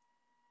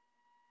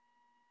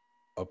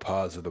a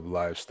positive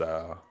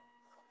lifestyle,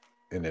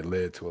 and it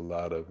led to a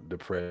lot of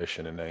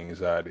depression and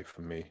anxiety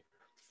for me.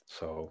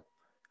 So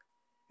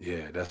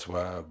yeah, that's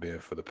why I've been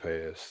for the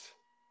past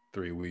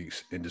 3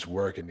 weeks, and just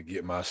working to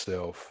get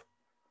myself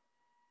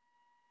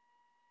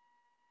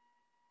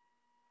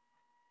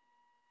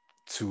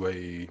to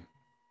a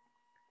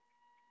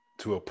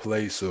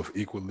place of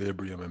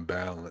equilibrium and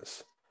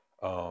balance,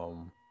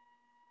 um,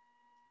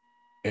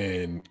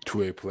 and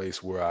to a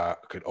place where I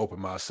could open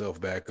myself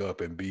back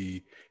up and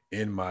be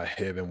in my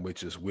heaven,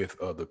 which is with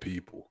other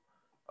people.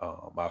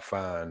 I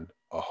find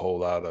a whole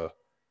lot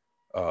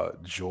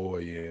of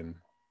joy and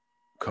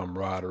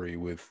camaraderie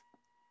with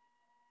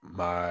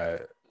my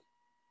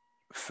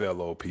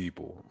fellow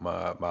people,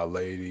 my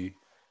lady,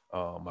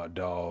 my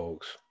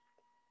dogs,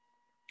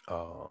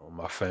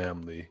 my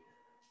family,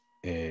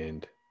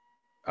 and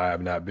I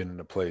have not been in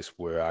a place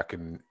where I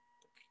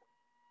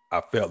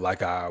felt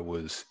like I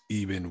was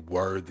even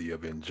worthy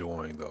of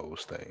enjoying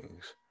those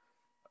things.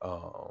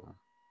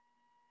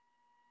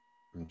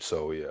 And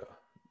so yeah,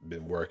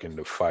 been working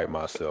to fight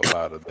myself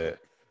out of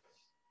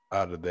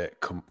that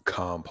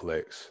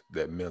complex,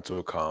 that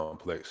mental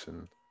complex,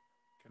 and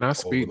Can I over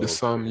speak to those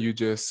something years. you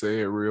just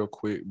said real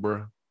quick,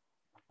 bro?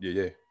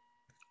 Yeah.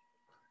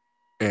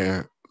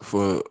 And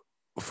for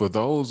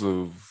those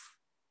of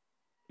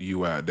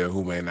you out there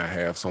who may not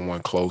have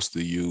someone close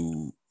to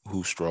you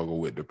who struggle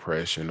with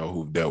depression or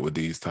who've dealt with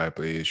these type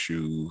of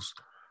issues,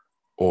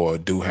 or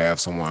do have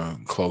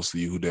someone close to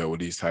you who dealt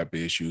with these type of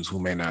issues who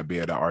may not be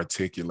able to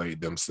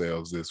articulate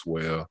themselves as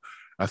well,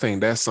 I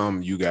think that's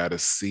something you got to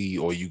see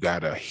or you got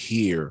to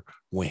hear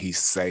when he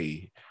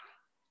say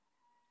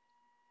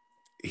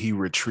he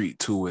retreat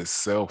to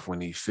himself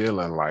when he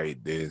feeling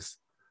like this,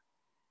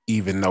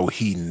 even though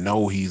he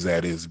know he's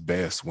at his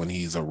best when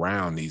he's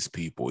around these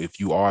people. If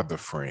you are the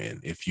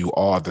friend, if you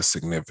are the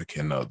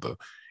significant other,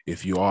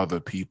 if you are the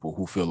people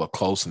who feel a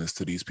closeness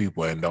to these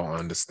people and don't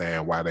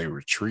understand why they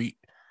retreat,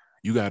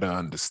 you got to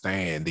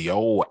understand the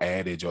old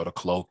adage or the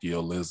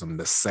colloquialism,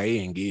 the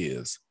saying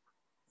is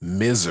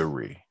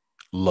misery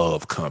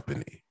love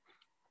company.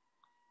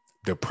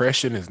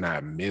 Depression is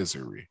not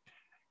misery.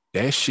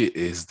 That shit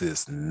is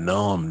this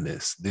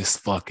numbness, this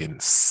fucking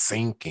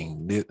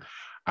sinking.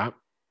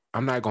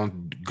 I'm not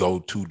going to go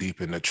too deep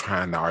into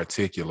trying to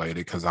articulate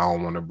it because I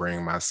don't want to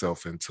bring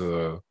myself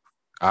into,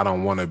 I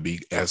don't want to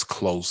be as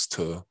close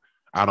to,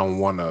 I don't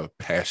want to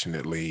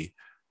passionately,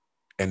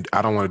 and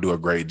I don't want to do a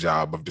great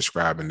job of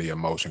describing the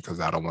emotion because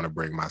I don't want to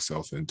bring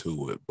myself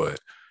into it. But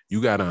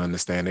you got to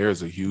understand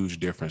there's a huge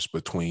difference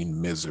between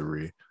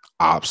misery,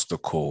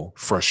 obstacle,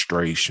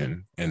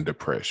 frustration, and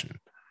depression.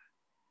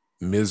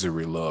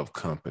 Misery love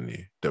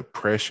company.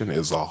 Depression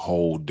is a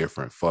whole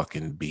different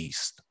fucking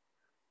beast.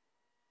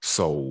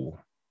 So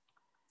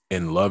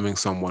in loving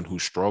someone who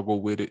struggle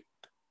with it,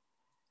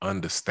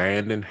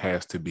 understanding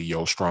has to be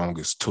your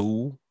strongest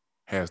tool,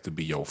 has to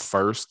be your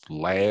first,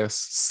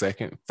 last,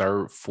 second,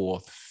 third,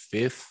 fourth,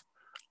 fifth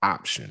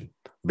option,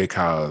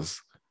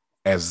 because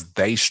as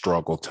they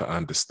struggle to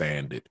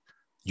understand it,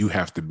 you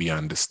have to be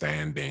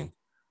understanding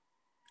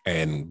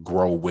and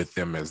grow with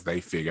them as they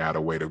figure out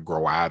a way to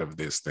grow out of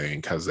this thing,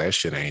 because that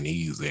shit ain't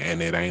easy.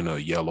 And it ain't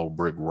a yellow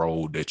brick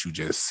road that you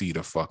just see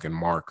the fucking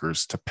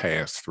markers to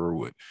pass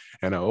through it.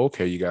 And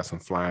okay, you got some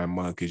flying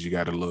monkeys, you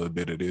got a little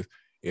bit of this.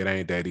 It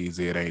ain't that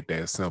easy. It ain't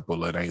that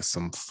simple. It ain't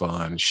some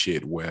fun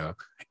shit where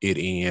it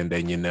end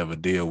and you never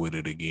deal with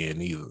it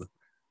again either.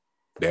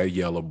 That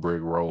yellow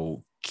brick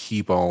road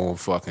keep on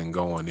fucking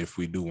going if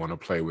we do want to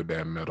play with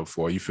that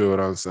metaphor. You feel what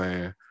I'm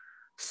saying?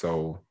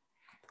 So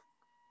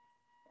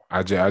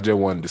I just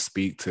wanted to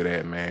speak to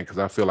that, man, because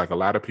I feel like a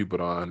lot of people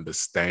don't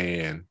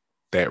understand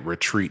that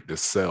retreat to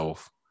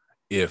self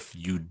if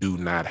you do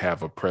not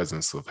have a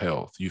presence of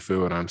health. You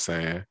feel what I'm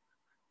saying?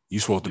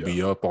 You're supposed to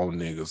be up on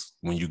niggas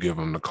when you give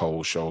them the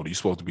cold shoulder. You're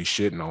supposed to be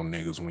shitting on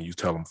niggas when you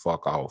tell them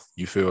fuck off.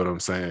 You feel what I'm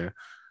saying?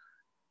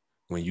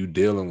 When you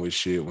dealing with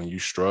shit, when you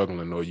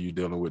struggling or you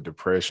dealing with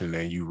depression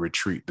and you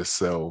retreat to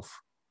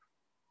self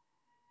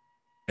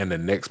And the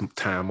next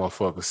time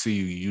motherfuckers see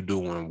you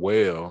doing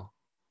well,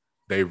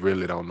 they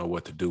really don't know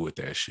what to do with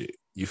that shit.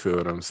 You feel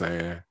what I'm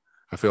saying?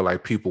 I feel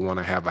like people want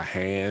to have a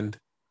hand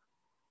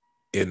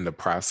in the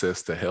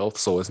process to health.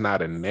 So it's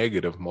not a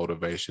negative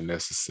motivation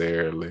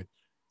necessarily,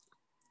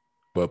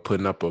 but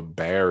putting up a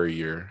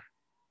barrier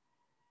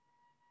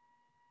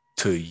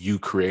to you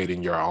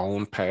creating your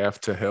own path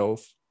to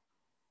health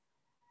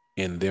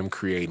and them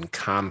creating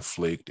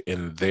conflict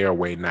in their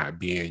way not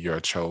being your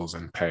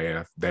chosen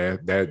path.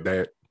 That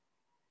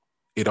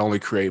it only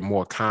create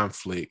more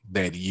conflict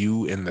that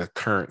you in the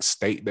current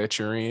state that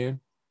you're in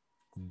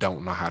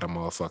don't know how to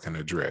motherfucking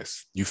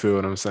address. You feel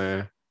what I'm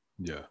saying?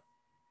 Yeah.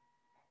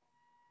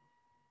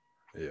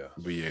 Yeah.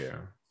 But yeah,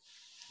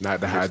 not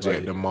to And it's hijack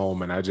like, the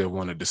moment. I just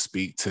wanted to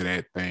speak to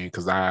that thing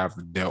because I've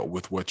dealt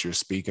with what you're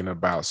speaking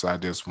about. So I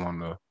just want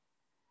to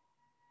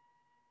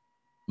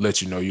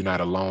let you know you're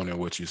not alone in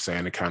what you're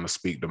saying and kind of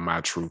speak to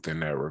my truth in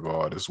that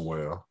regard as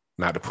well.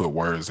 Not to put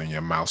words in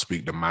your mouth,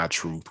 speak to my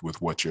truth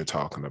with what you're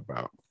talking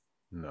about.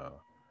 no.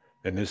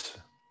 And this,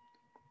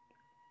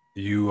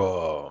 you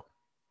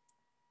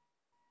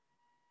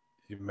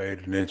you made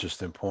an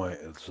interesting point.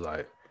 It's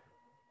like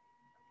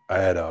I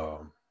had a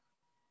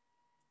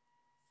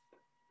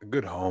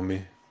good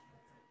homie.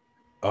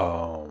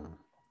 Um,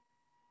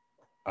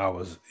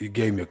 he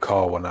gave me a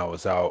call when I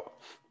was out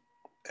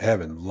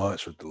having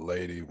lunch with the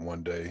lady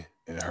one day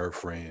and her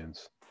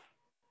friends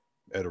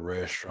at a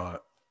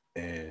restaurant,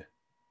 and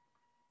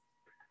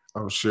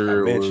I'm I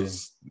sure it mentioned,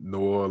 was New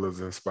Orleans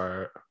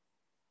inspired.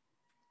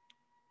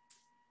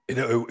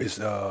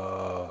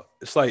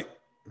 it's like,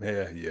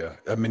 yeah.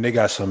 I mean, they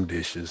got some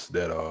dishes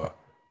that are,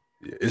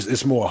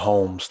 it's more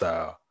home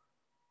style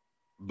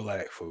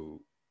black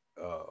food,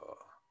 uh,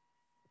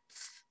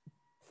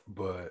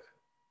 but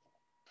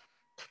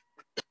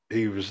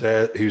he was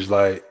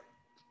like,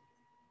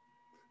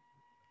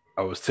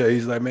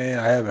 he's like, man,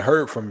 I haven't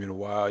heard from you in a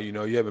while. You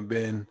know, you haven't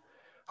been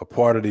a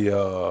part of the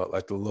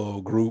like the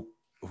little group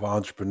of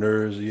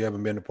entrepreneurs. You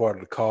haven't been a part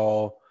of the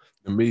call.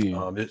 To me,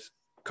 Just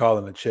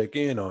calling to check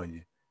in on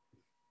you.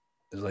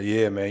 It's like,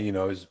 yeah, man, you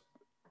know, it's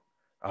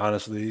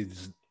honestly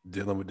just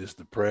dealing with this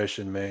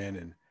depression, man,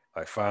 and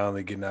like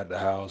finally getting out the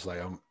house.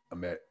 Like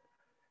I'm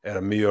at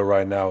a meal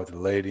right now with the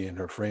lady and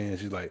her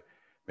friends. She's like,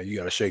 man, you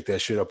gotta shake that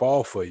shit up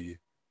off for you.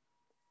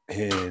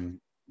 And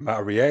my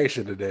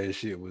reaction to that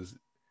shit was,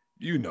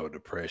 you know,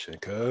 depression,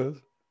 cuz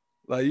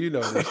like, you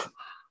know,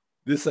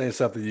 this ain't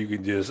something you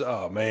can just,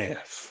 oh man,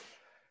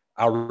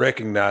 I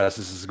recognize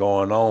this is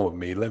going on with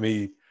me. Let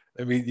me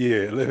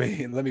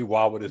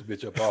wobble this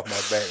bitch up off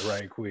my back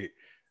right quick.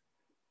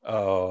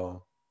 Uh,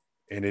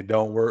 and it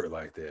don't work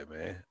like that,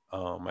 man.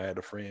 I had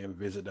a friend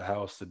visit the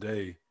house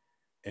today,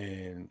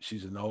 and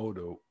she's an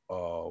older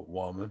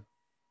woman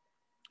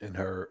in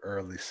her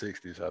early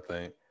 60s, I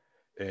think.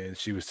 And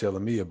she was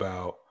telling me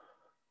about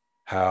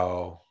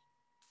how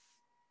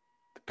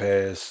the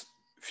past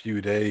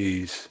few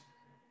days,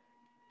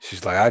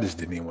 she's like, I just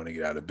didn't even want to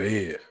get out of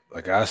bed.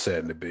 Like I sat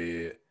in the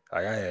bed,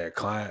 like I had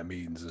client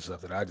meetings and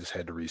stuff that I just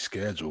had to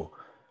reschedule.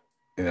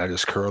 And I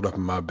just curled up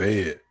in my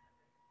bed.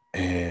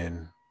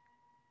 And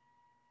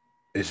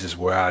it's just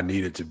where I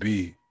needed to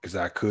be because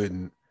I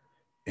couldn't.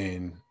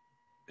 And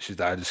she's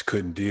like, I just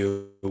couldn't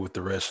deal with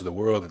the rest of the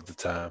world at the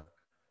time.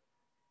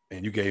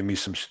 And you gave me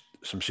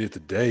some shit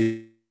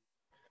today,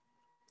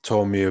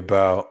 told me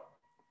about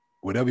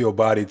whatever your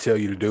body tell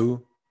you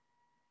to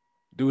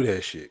do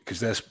that shit because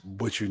that's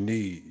what you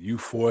need. You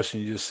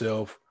forcing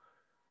yourself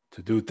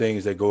to do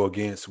things that go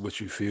against what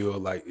you feel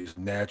like is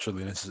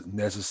naturally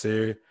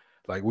necessary.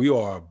 Like we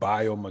are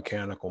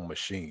biomechanical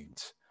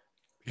machines.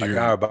 Like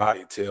period. our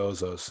body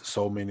tells us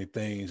so many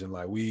things, and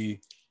like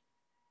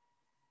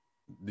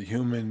the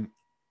human,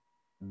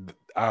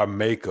 our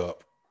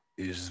makeup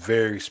is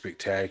very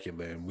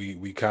spectacular, and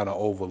we kind of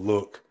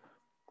overlook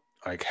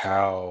like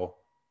how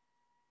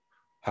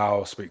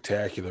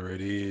spectacular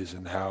it is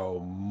and how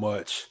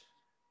much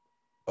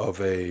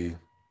of a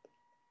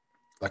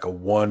like a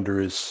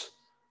wondrous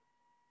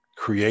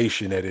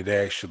creation that it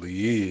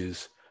actually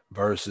is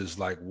versus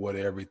like what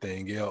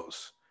everything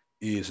else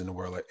is in the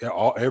world.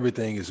 Like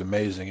everything is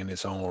amazing in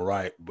its own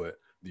right, but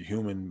the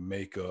human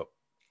makeup,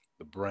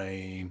 the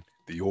brain,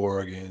 the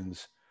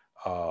organs,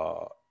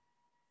 uh,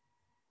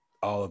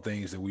 all the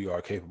things that we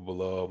are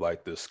capable of,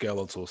 like the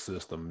skeletal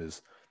system,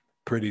 is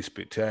pretty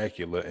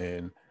spectacular.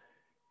 And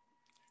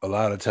a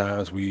lot of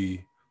times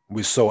we're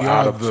so We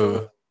out are of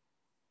the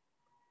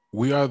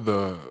we are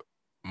the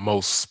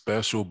most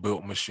special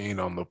built machine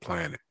on the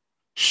planet.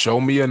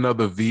 Show me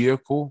another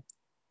vehicle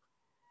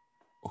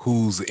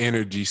whose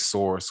energy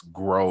source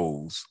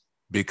grows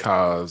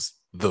because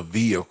the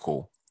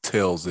vehicle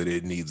tells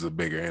it needs a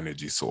bigger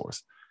energy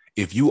source.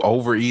 If you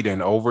overeat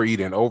and overeat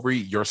and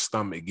overeat, your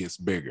stomach gets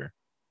bigger.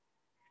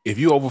 If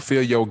you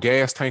overfill your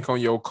gas tank on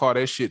your car,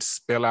 that shit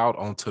spill out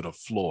onto the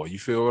floor. You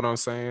feel what I'm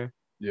saying?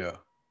 yeah,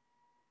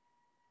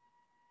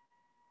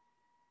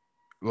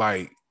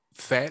 Like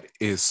fat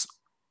is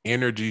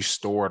energy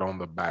stored on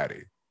the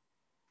body.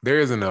 There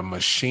isn't a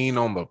machine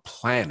on the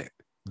planet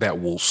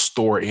that will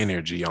store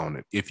energy on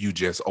it if you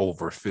just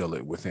overfill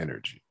it with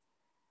energy.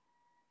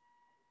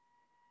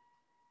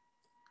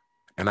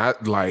 And I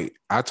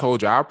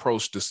told you, I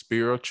approach the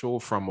spiritual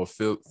from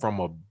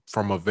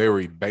a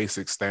very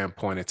basic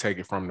standpoint and take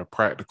it from the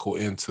practical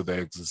into the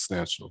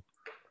existential.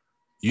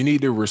 You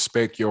need to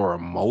respect your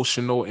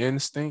emotional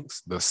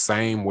instincts the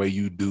same way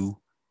you do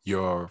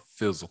your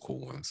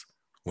physical ones.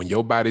 When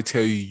your body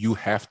tell you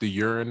have to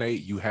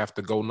urinate, you have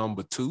to go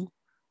number 2.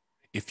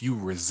 If you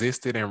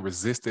resist it and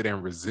resist it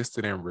and resist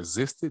it and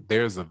resist it,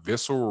 there's a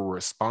visceral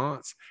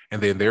response. And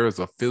then there is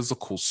a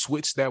physical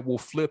switch that will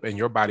flip, and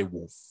your body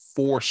will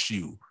force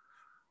you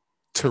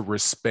to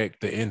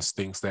respect the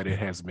instincts that it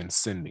has been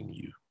sending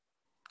you.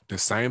 The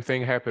same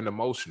thing happened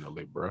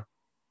emotionally, bro.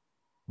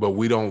 But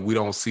we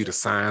don't see the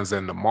signs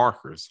and the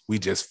markers. We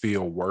just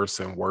feel worse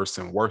and worse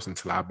and worse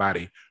until our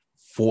body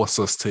force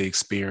us to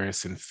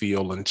experience and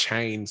feel and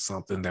change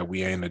something that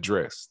we ain't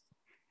addressed.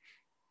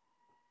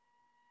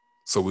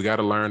 So we got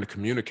to learn to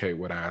communicate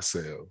with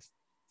ourselves.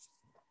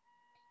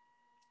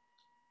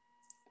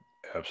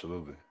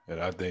 Absolutely.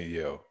 And I think,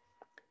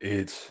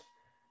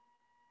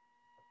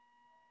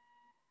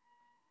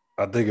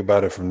 I think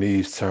about it from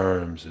these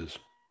terms is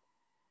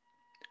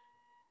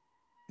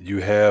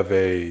we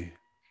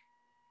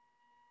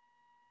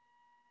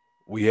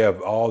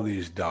have all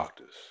these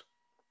doctors.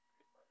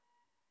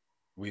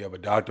 We have a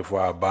doctor for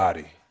our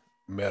body,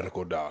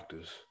 medical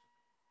doctors.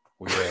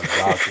 We have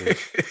doctors.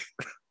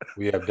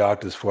 We have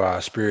doctors for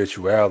our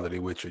spirituality,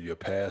 which are your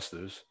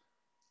pastors.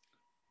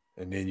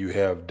 And then you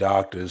have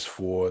doctors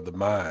for the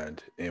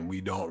mind. And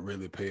we don't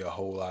really pay a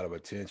whole lot of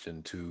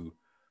attention to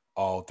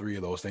all 3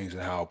 of those things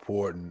and how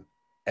important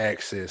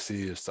access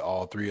is to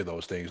all 3 of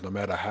those things. No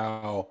matter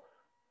how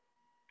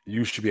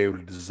you should be able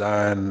to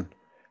design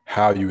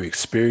how you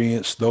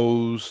experience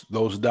those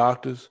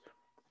doctors,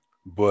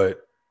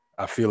 but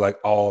I feel like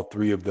all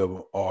 3 of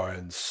them are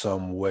in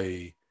some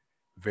way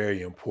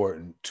very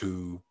important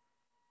to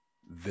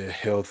the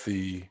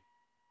healthy,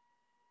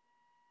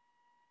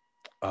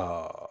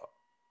 the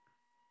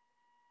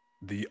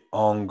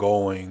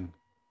ongoing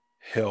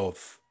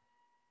health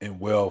and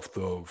wealth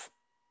of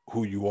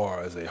who you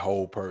are as a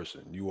whole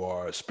person. You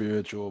are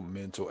spiritual,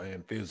 mental,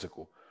 and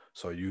physical.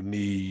 So you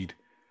need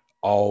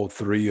all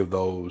 3 of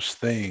those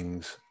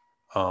things,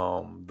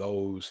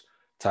 those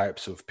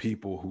types of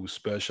people who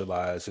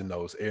specialize in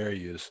those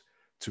areas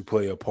to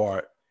play a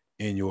part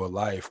in your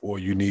life, or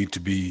you need to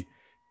be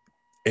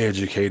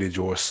educated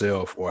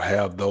yourself or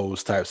have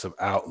those types of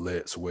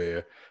outlets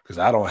where, because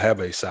I don't have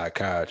a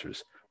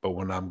psychiatrist, but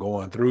when I'm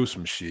going through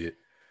some shit,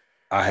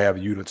 I have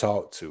you to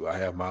talk to. I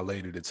have my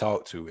lady to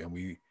talk to, and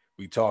we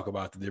talk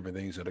about the different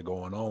things that are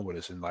going on with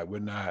us. And like, we're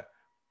not,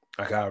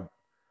 like, I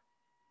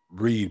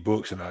read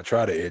books and I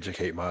try to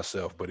educate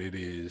myself, but it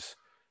is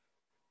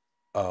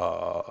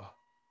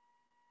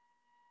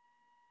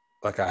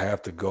like I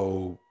have to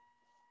go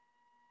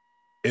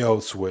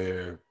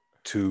elsewhere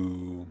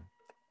to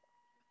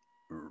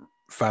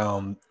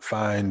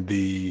find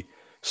the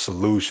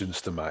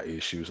solutions to my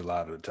issues a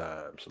lot of the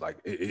times. Like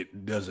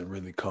it doesn't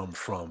really come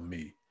from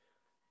me.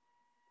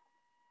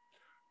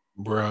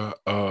 Bruh,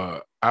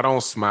 I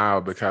don't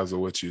smile because of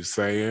what you're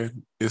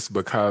saying. It's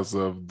because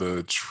of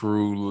the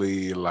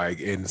truly like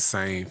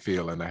insane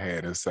feeling I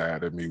had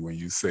inside of me when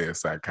you said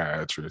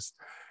psychiatrist.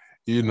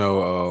 You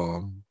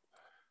know,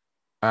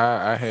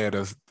 I had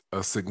a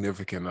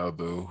significant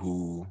other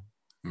who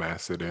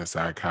mastered in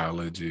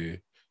psychology,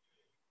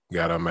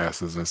 got a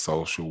master's in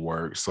social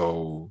work.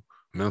 So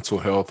mental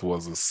health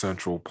was a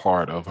central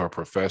part of her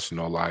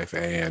professional life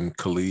and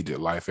collegiate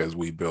life as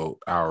we built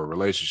our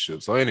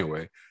relationship. So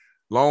anyway,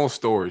 long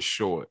story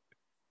short,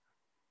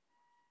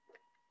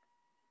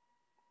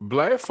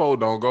 black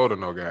folk don't go to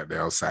no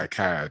goddamn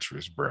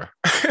psychiatrist, bruh.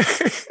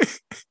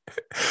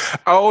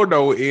 I don't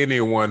know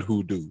anyone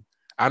who do.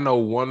 I know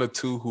 1 or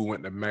 2 who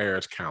went to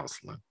marriage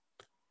counseling,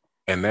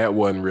 and that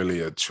wasn't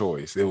really a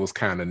choice. It was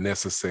kind of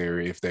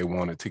necessary if they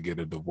wanted to get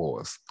a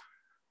divorce.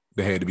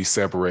 They had to be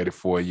separated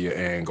for a year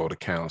and go to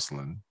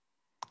counseling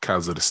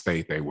because of the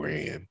state they were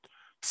in.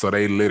 So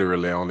they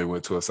literally only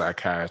went to a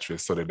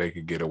psychiatrist so that they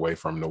could get away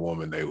from the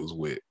woman they was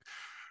with.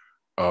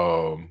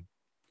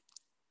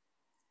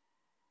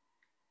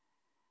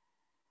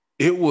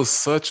 It was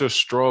such a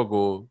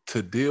struggle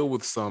to deal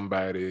with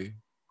somebody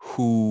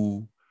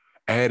who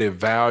added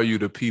value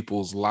to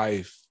people's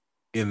life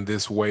in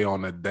this way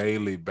on a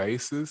daily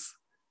basis,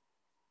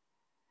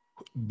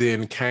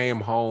 then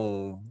came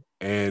home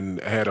and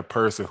had a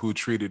person who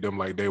treated them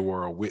like they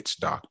were a witch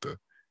doctor,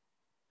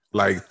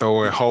 like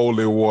throwing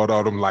holy water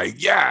on them,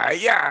 like,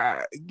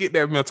 yeah, get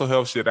that mental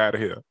health shit out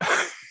of here.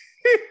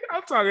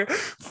 I'm talking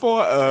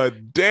for a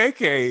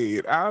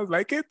decade. I was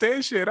like, get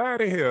that shit out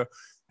of here.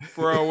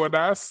 Bro, when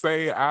I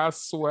say, I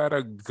swear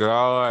to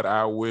God,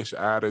 I wish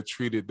I'd have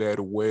treated that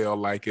well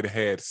like it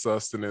had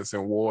sustenance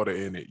and water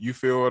in it. You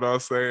feel what I'm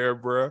saying,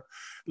 bro?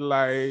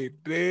 Like,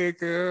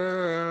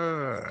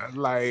 nigga,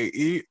 like,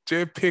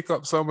 just pick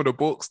up some of the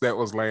books that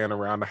was laying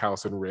around the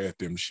house and read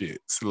them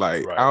shits.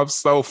 Like, Right. I'm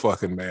so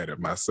fucking mad at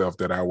myself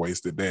that I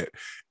wasted that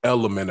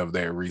element of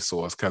that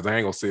resource, because I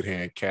ain't gonna sit here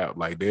and cap.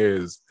 Like,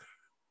 there's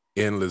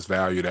endless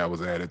value that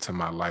was added to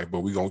my life, but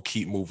we're gonna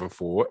keep moving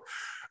forward.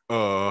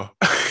 We're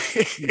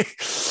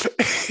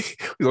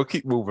gonna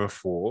keep moving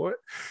forward.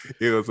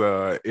 It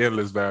was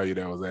endless value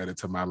that was added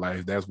to my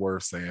life. That's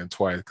worth saying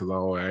twice, because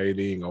I ain't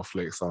even gonna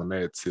flex on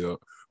that tip.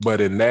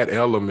 But in that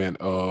element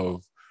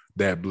of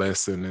that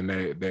blessing and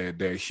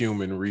that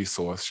human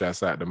resource,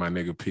 shouts out to my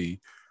nigga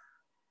P.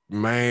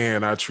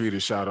 Man, I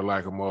treated Shawty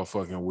like a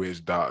motherfucking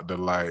witch doctor.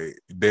 Like,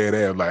 dead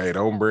ass, like, hey,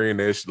 don't bring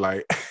that shit.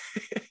 Like,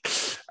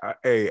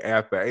 hey,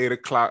 after 8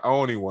 o'clock, I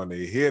don't even want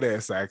to hear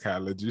that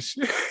psychologist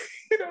shit.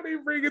 You don't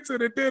even bring it to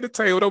the dinner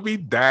table. Don't be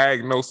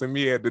diagnosing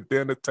me at the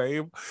dinner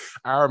table.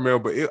 I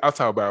remember I'm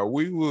talking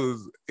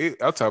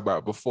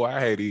about before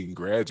I had even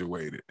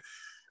graduated.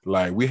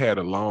 Like, we had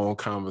a long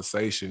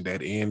conversation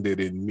that ended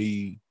in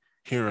me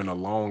hearing a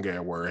long ass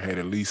word had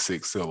at least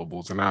 6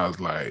 syllables. And I was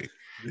like,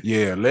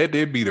 yeah, let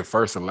it be the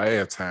first and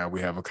last time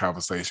we have a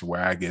conversation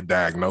where I get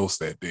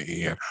diagnosed at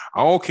the end. I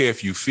don't care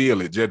if you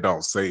feel it, just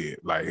don't say it.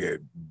 Like,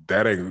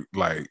 that ain't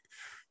like,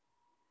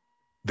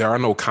 there are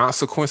no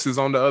consequences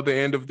on the other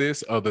end of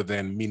this other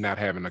than me not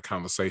having a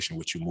conversation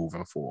with you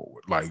moving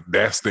forward. Like,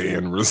 that's the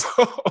end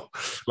result.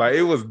 Like,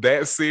 it was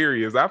that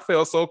serious. I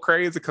felt so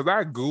crazy because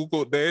I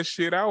Googled that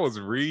shit. I was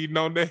reading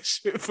on that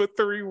shit for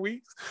 3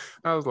 weeks.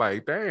 I was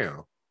like,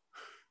 damn,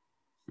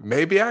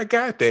 maybe I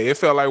got that. It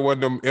felt like one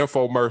of them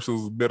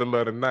infomercials middle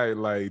of the night.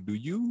 Like, do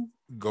you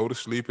go to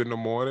sleep in the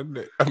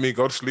morning? I mean,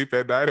 go to sleep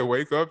at night and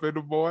wake up in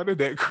the morning?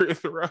 That Chris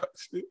Rock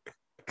shit.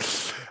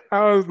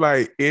 I was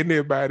like,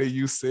 anybody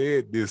you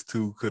said this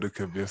to could have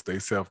convinced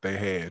themselves they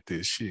had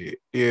this shit.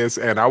 Yes,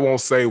 and I won't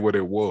say what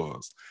it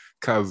was,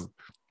 because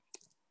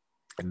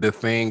the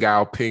thing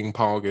I'll ping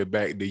pong it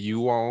back to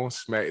you on,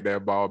 smack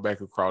that ball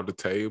back across the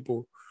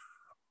table.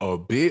 A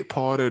big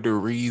part of the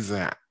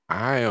reason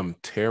I am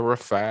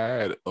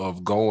terrified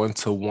of going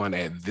to one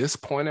at this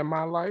point in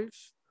my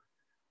life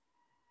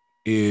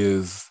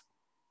is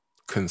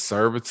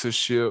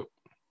conservatorship,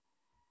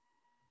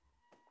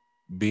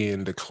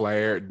 being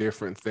declared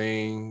different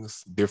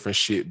things, different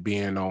shit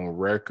being on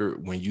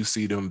record. When you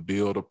see them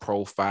build a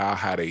profile,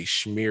 how they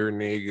smear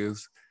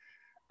niggas,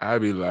 I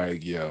be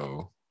like,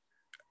 yo,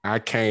 I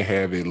can't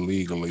have it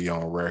legally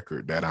on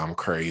record that I'm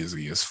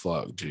crazy as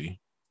fuck, G.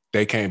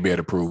 They can't be able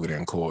to prove it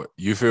in court.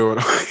 You feel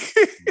what I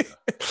mean?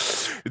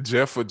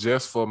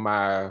 just for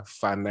my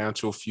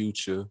financial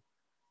future,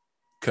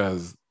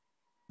 because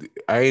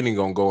I ain't even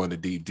gonna go into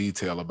deep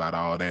detail about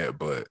all that,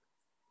 but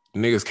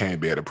niggas can't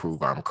be able to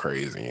prove I'm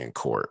crazy in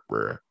court,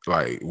 bro.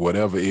 Like,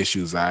 whatever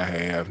issues I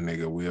have,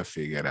 nigga, we'll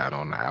figure it out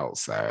on the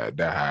outside.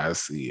 That's how I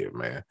see it,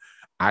 man.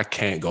 I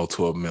can't go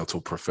to a mental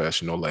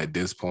professional at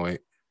this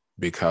point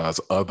because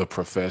other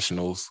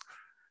professionals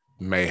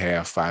may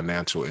have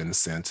financial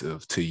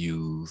incentive to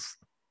use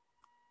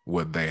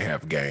what they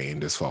have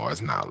gained as far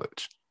as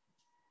knowledge.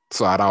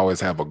 So I'd always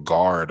have a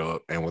guard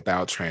up, and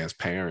without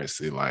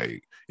transparency,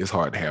 like, it's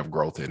hard to have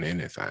growth in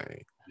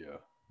anything. Yeah.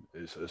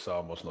 It's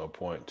almost no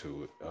point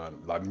to it.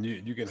 Like,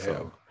 you can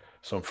have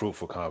some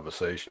fruitful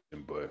conversation,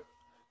 but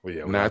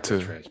yeah, without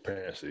that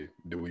transparency,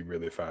 do we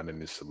really find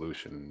any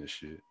solution in this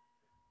shit?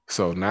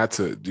 So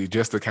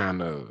just to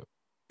kind of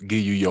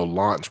give you your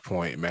launch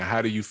point, man,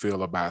 how do you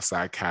feel about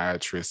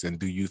psychiatrists, and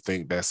do you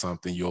think that's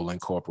something you'll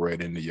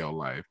incorporate into your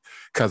life?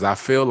 Because I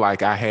feel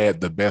like I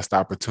had the best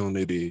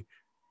opportunity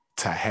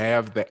to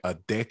have a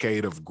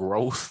decade of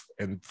growth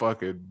and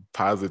fucking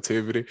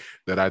positivity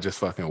that I just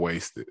fucking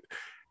wasted.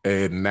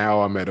 And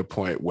now I'm at a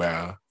point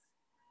where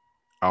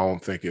I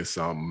don't think it's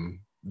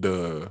something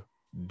the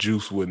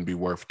juice wouldn't be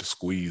worth the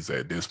squeeze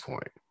at this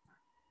point.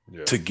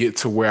 Yeah. To get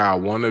to where I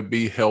want to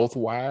be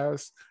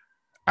health-wise,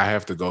 I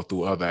have to go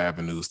through other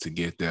avenues to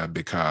get there,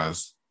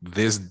 because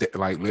this,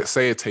 like, let's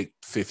say it take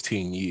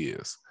 15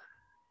 years.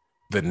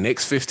 The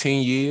next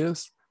 15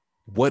 years,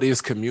 what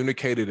is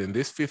communicated in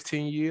this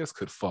 15 years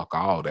could fuck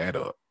all that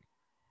up.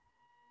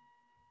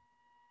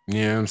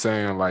 You know what I'm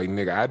saying? Like,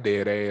 nigga, I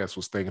dead ass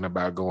was thinking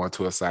about going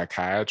to a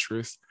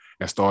psychiatrist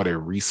and started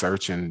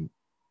researching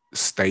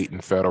state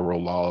and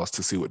federal laws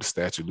to see what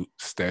the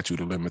statute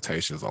of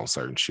limitations on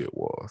certain shit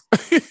was.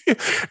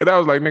 And I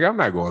was like, nigga, I'm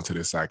not going to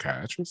this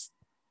psychiatrist,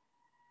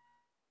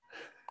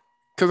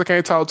 because I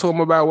can't talk to him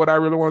about what I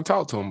really want to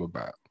talk to him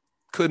about.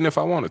 Couldn't if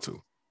I wanted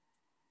to.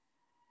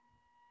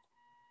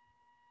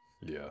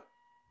 Yeah.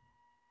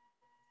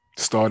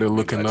 Started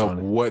looking up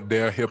what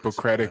their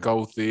Hippocratic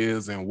oath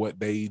is and what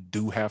they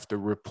do have to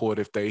report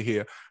if they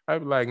hear. I'd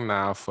be like,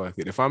 nah, fuck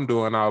it. If I'm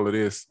doing all of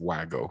this,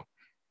 why go?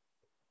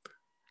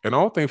 And I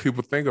don't think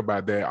people think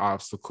about that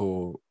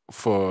obstacle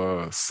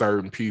for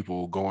certain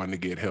people going to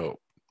get help.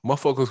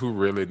 Motherfuckers who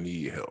really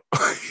need help.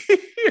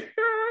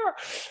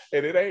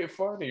 And it ain't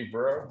funny,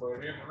 bro,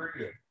 but it's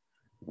real.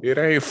 It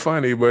ain't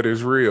funny, but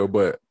it's real.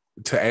 But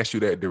to ask you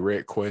that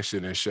direct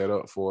question and shut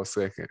up for a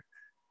second,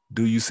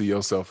 do you see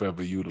yourself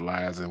ever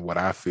utilizing what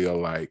I feel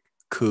like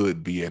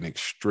could be an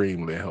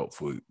extremely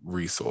helpful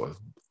resource?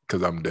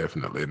 Because I'm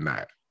definitely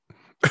not.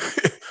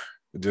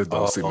 Just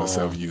don't see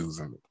myself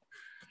using it.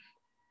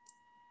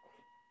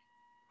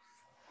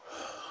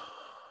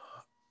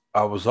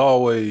 I was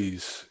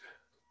always,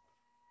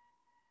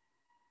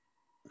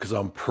 because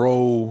I'm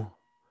pro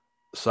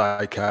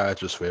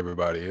psychiatrist for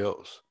everybody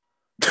else.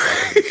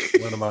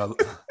 One of my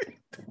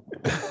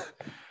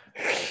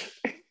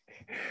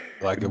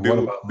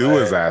do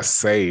as I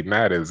say,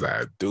 not as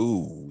I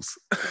do.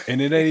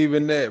 And it ain't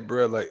even that,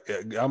 bro. Like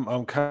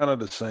I'm kind of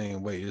the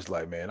same way. It's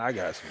like, man, I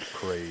got some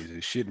crazy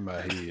shit in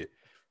my head.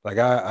 Like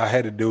I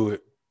had to do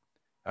it.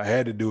 I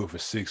had to do it for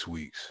 6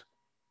 weeks.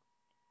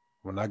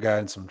 When I got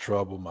in some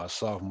trouble my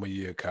sophomore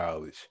year of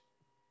college,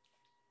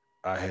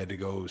 I had to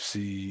go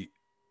see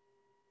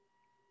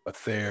a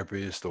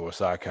therapist or a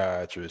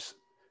psychiatrist.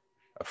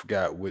 I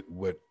forgot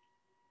what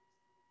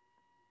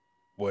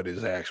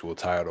his actual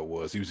title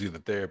was. He was either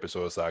a therapist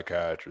or a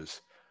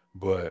psychiatrist,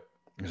 but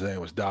his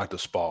name was Dr.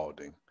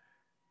 Spalding.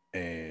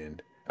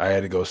 And I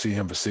had to go see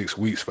him for 6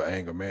 weeks for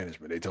anger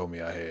management. They told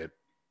me I had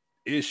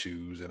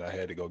issues and I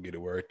had to go get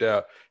it worked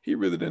out. He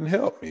really didn't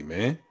help me,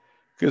 man,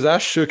 because I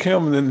shook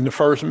him in the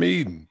first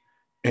meeting.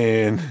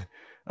 And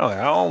I'm like,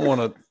 I don't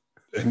want to.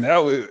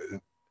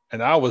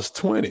 And I was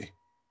 20.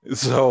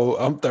 So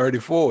I'm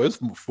 34. It's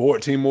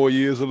 14 more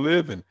years of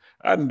living.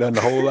 I done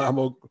a whole lot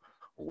more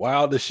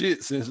wilder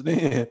shit since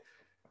then.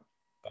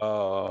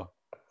 So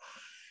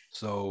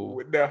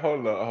now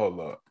hold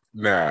up.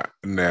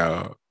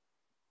 Now,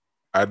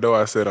 I know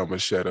I said I'm gonna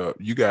shut up.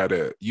 You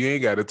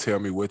ain't gotta tell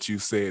me what you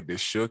said that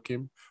shook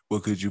him,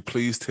 but could you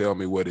please tell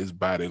me what his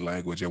body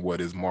language and what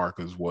his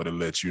markers were to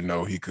let you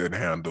know he couldn't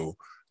handle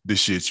the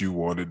shit you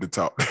wanted to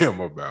talk to him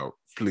about,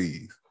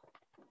 please?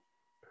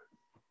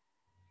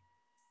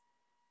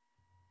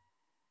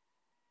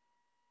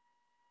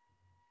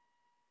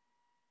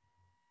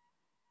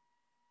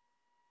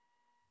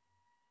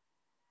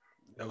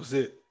 That was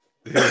it.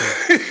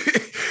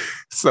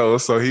 So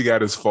he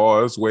got as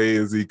far away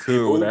as he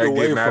could without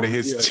getting out of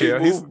his chair.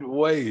 He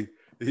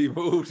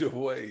moved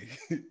away.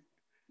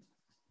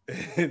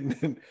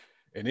 And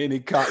then he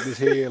cocked his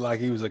head like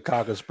he was a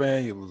cocker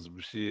spaniel or some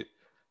shit.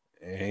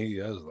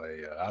 And I was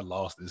like, I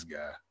lost this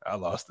guy. I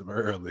lost him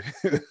early.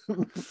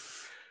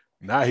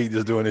 Now he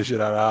just doing this shit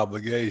out of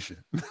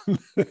obligation.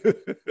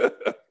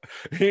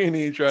 He ain't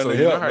even trying to help.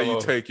 So you know how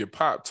you take your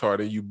Pop-Tart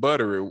and you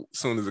butter it as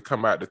soon as it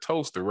come out the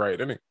toaster, right?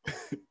 Isn't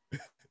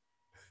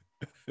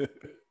it?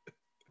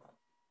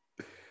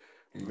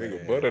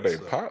 Nigga, butter they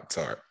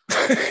Pop-Tart.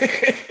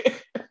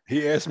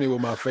 He asked me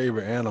what my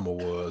favorite animal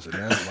was, and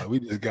that's like we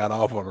just got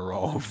off on the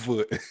wrong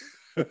foot.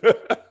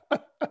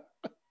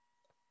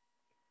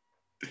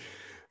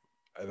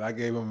 And I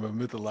gave him a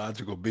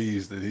mythological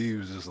beast, and he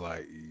was just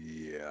like,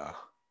 yeah,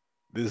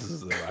 this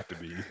is about to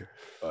be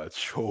a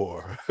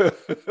chore.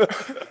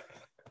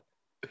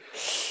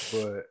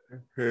 But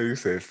you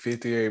said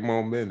 58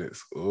 more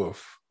minutes.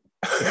 Oof.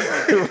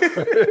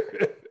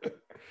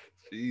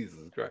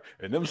 Jesus Christ.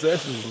 And them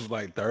sessions was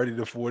like 30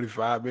 to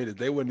 45 minutes.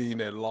 They wasn't even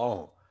that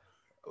long.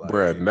 Like,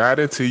 bruh, not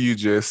until you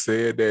just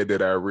said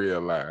that I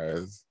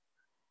realized,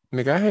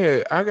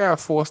 nigga, I got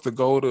forced to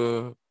go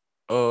to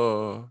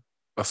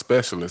a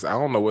specialist. I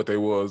don't know what they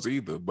was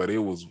either, but it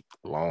was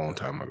a long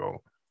time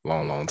ago.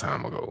 Long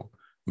time ago.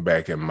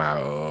 Back in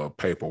my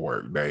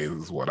paperwork days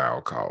is what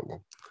I'll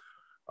call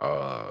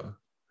them.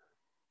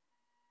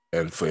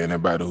 And for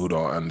anybody who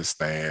don't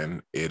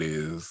understand, it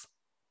is,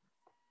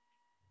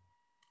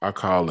 I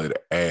call it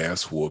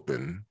ass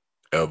whooping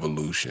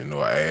evolution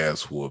or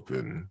ass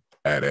whooping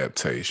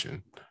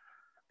adaptation.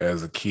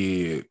 As a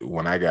kid,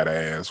 when I got an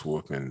ass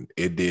whooping,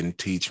 it didn't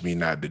teach me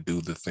not to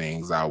do the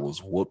things I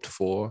was whooped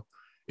for.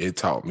 It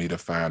taught me to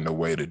find a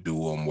way to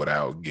do them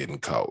without getting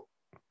caught.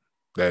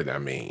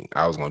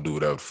 I was going to do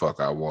whatever the fuck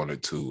I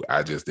wanted to.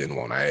 I just didn't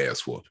want an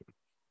ass whooping.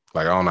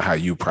 Like, I don't know how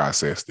you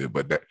processed it,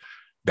 but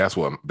that's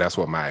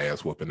what my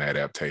ass whooping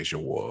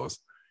adaptation was.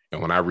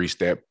 And when I reached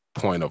that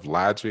point of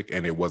logic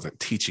and it wasn't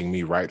teaching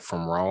me right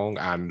from wrong,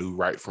 I knew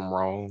right from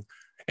wrong,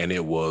 and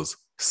it was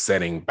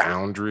setting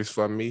boundaries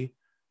for me,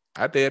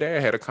 I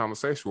had a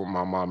conversation with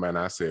my mom and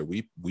I said,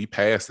 we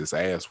passed this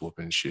ass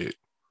whooping shit.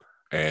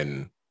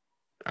 And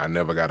I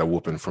never got a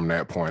whooping from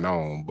that point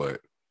on,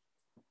 but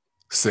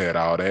said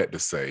all that to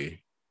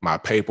say my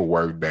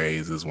paperwork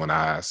days is when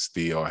I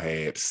still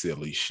had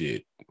silly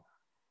shit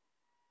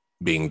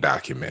being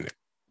documented.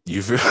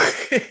 You feel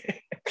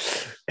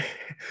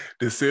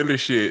the silly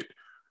shit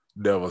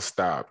never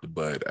stopped,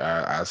 but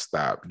I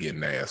stopped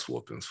getting ass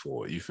whoopings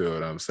for it. You feel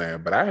what I'm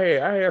saying? But I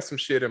had some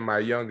shit in my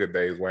younger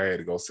days where I had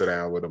to go sit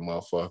down with a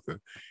motherfucker,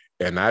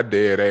 and I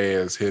dead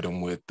ass hit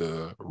him with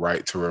the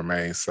right to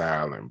remain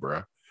silent,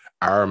 bro.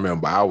 I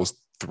remember I was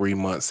 3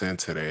 months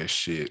into that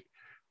shit,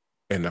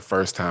 and the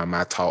first time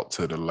I talked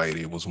to the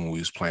lady was when we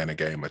was playing a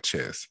game of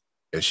chess,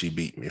 and she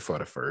beat me for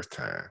the first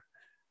time.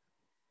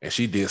 and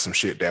she did some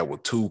shit that was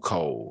too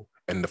cold.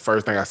 And the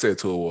first thing I said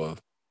to her was,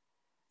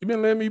 "You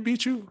been letting me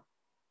beat you?"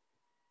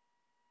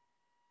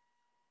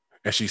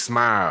 And she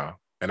smiled,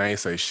 and I ain't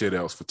say shit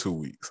else for 2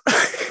 weeks.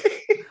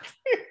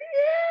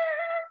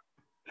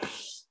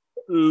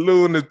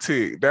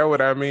 Lunatic. That's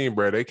what I mean,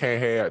 bro. They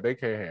can't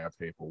have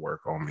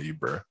paperwork on me,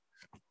 bro.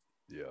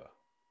 Yeah.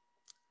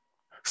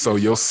 So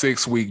your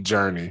 6-week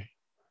journey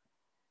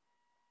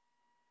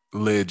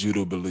led you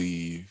to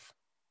believe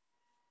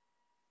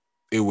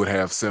it would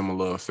have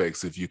similar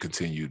effects if you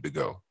continued to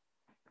go.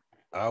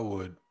 I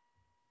would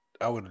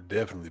have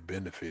definitely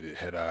benefited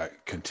had I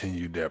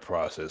continued that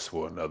process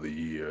for another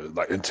year,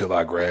 like until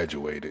I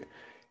graduated.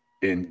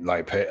 And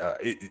like,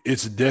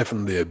 it's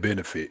definitely a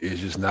benefit. It's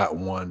just not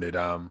one that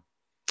I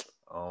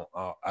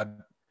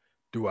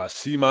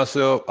see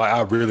myself.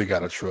 I really got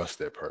to trust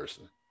that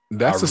person.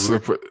 That's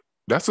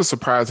a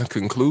surprising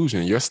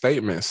conclusion. Your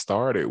statement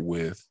started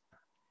with,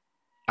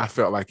 "I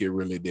felt like it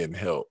really didn't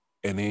help,"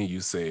 and then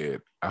you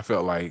said, "I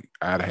felt like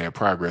I'd had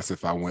progress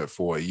if I went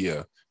for a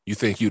year." You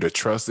think you'd have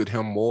trusted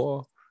him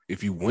more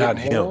if you went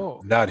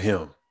more? Not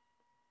him.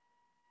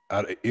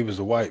 It was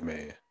a white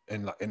man,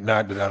 and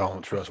not that I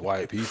don't trust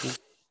white people,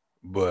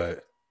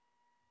 but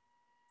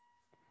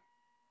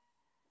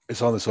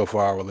it's only so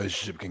far our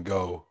relationship can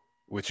go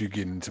with you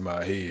getting into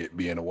my head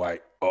being a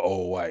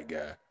old white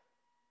guy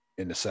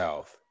in the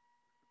South.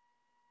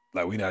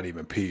 Like, we're not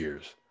even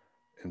peers.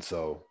 And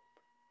so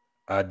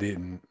I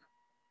didn't.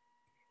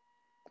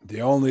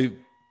 The only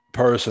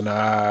person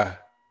and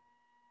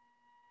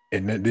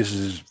this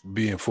is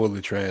being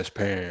fully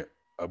transparent,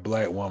 a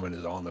black woman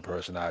is the only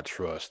person I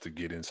trust to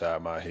get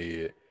inside my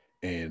head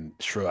and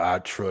I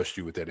trust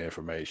you with that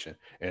information.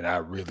 And I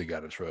really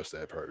got to trust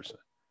that person.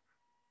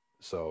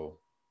 So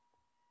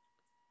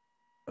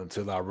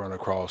until I run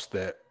across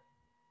that,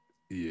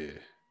 yeah,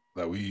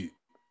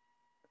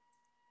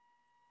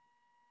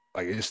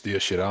 it's still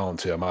shit I don't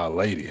tell my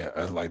lady.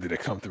 Like, did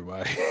it come through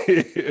my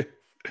head?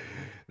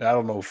 I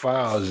don't know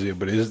files yet,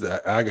 but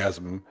I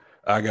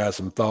got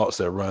some thoughts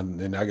that run,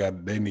 and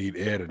they need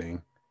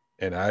editing,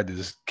 and I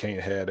just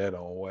can't have that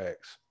on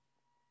wax.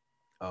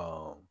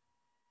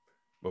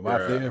 But my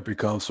therapy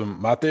comes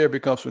from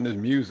this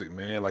music,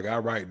 man. Like, I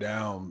write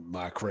down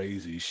my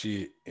crazy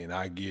shit and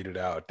I get it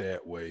out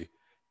that way,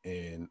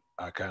 and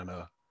I kind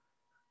of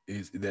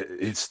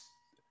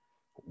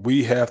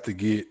we have to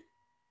get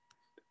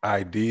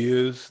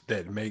ideas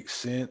that make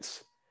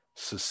sense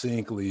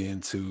succinctly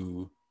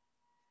into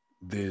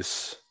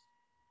this.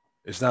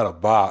 It's not a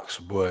box,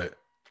 but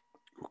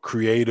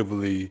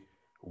creatively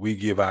we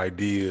give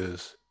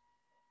ideas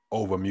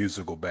over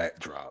musical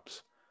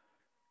backdrops.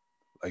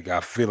 Like, I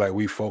feel like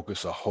we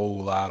focus a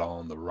whole lot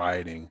on the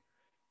writing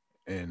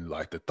and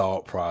like the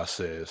thought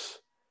process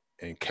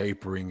and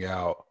capering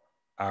out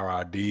our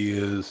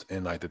ideas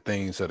and like the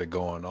things that are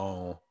going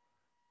on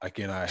like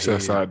in our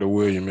Shouts head. out to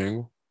William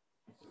Engle.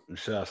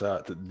 Shouts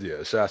out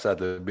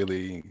to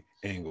Billy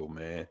Engle,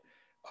 man.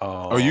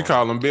 Oh, you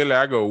call him Billy?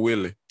 I go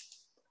Willie.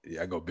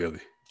 Yeah, I go Billy.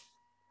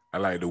 I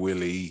like the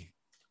Willie E.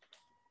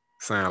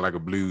 Sound like a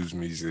blues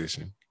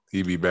musician.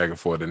 He be back and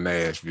forth to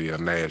Nashville,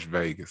 Nash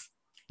Vegas.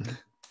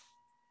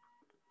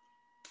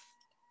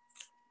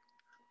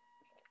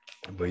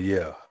 But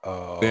yeah,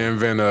 the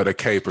inventor of the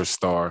caper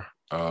star.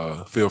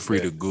 Feel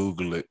free to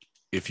Google it.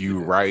 If you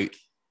write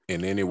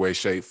in any way,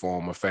 shape,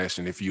 form, or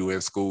fashion, if you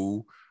in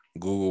school,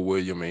 Google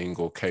William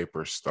Engle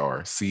caper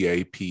star.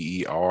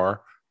 CAPERSTAR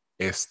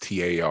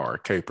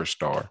caper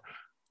star.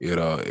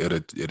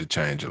 It'll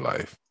change your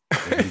life.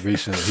 He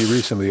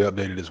recently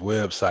updated his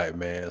website,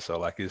 man. So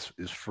like it's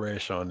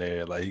fresh on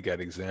there. Like, he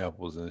got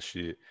examples and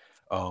shit.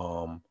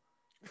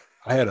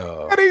 I had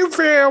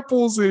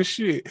examples and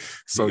shit.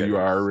 So you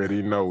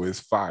already know it's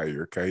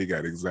fire. Okay, he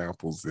got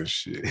examples and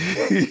shit.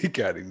 He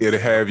got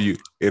examples.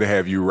 It'll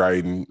have you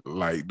writing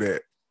like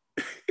that.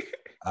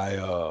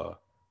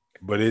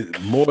 But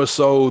it more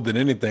so than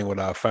anything, what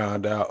I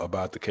found out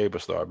about the caper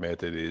star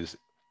method is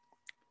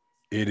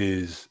it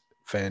is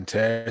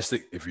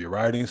fantastic if you're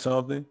writing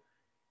something.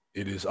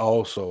 It is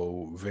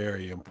also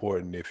very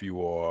important if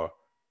you are,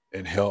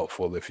 and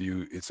helpful if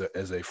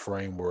as a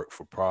framework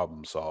for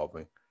problem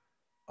solving.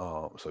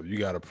 So if you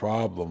got a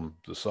problem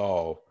to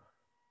solve,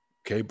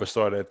 caper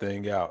star that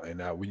thing out. And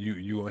now when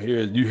you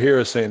hear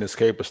us saying this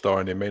caper star,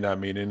 and it may not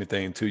mean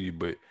anything to you,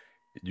 but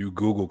you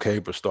Google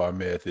caper star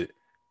method,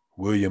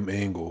 William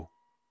Engle,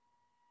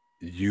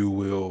 you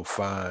will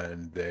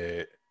find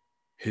that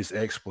his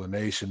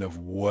explanation of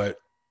what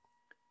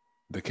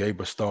the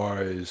caper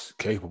star is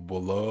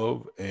capable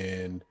of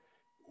and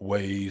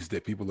ways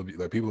that people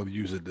have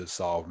used it to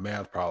solve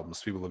math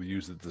problems. People have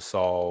used it to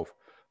solve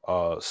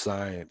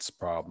science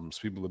problems.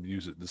 People have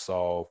used it to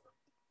solve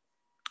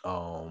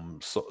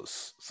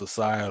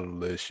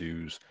societal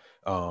issues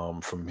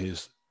from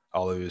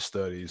all of his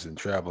studies and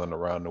traveling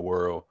around the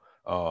world.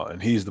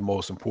 And he's the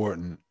most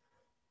important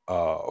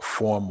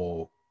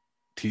formal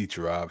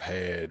teacher I've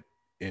had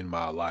in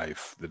my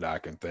life that I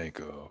can think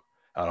of.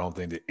 I don't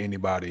think that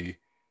anybody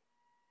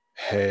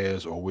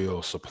has or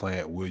will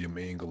supplant William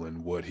Engle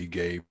and what he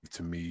gave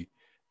to me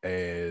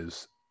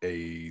as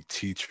a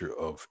teacher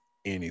of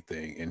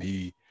anything. And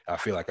I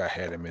feel like I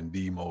had him in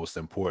the most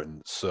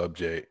important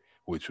subject,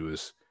 which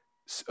was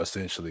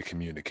essentially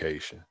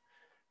communication.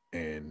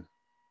 And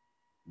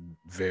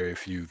very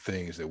few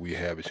things that we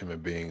have as human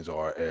beings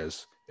are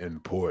as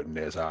important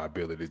as our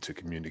ability to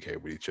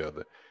communicate with each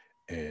other.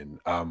 And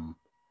I'm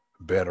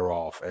better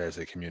off as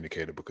a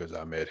communicator because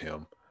I met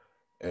him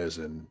as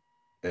an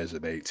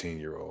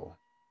 18-year-old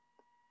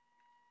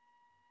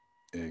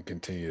and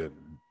continue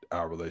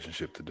our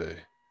relationship today.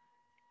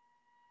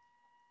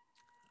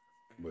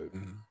 But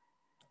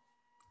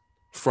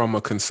from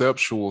a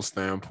conceptual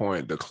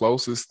standpoint, the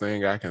closest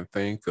thing I can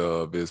think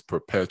of is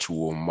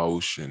perpetual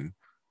motion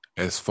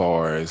as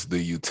far as the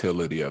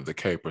utility of the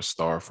caper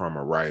star from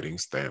a writing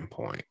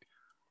standpoint.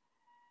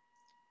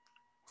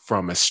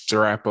 From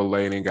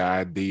extrapolating an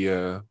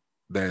idea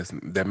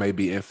that may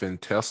be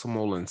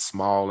infinitesimal and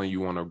small and you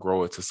want to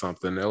grow it to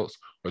something else,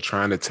 or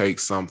trying to take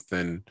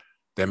something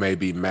that may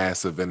be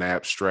massive and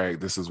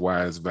abstract, this is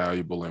why it's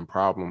valuable in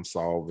problem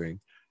solving,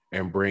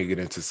 and bring it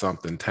into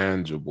something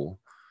tangible.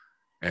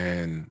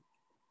 And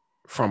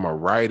from a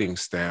writing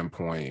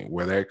standpoint,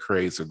 where that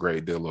creates a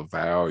great deal of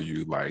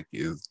value, like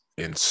is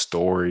in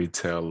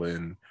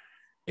storytelling,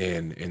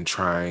 in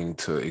trying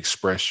to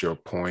express your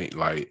point.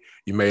 Like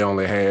you may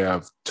only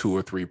have 2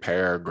 or 3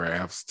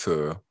 paragraphs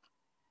to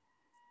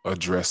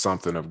address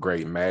something of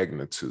great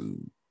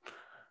magnitude.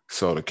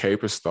 So the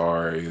caper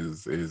star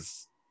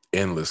is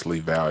endlessly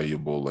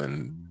valuable,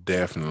 and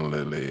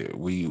definitely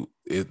we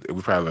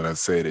probably done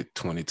said it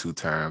 22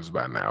 times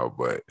by now,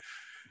 but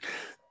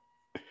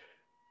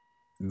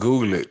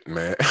Google it,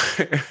 man.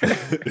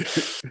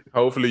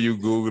 Hopefully you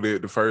Googled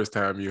it the first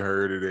time you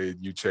heard it and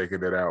you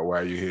checking it out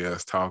while you hear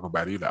us talk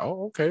about it. You're like,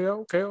 oh, okay.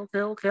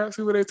 I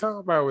see what they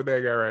talking about with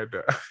that guy right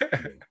there.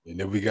 And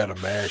then we got to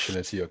mash it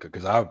into your,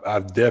 because I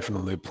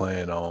definitely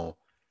plan on,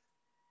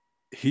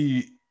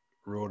 he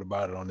wrote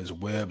about it on his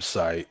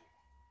website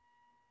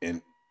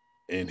in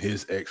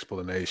his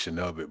explanation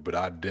of it, but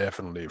I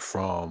definitely,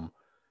 from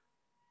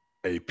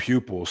a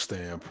pupil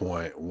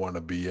standpoint, want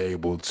to be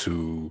able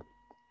to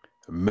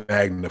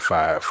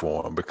magnify it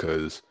for him,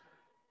 because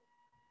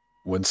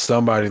when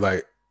somebody,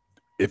 like,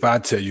 if I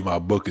tell you my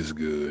book is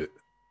good,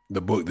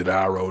 the book that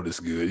I wrote is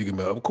good, you can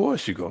be, of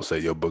course you're gonna say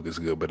your book is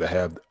good, but to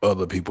have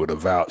other people to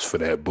vouch for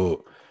that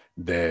book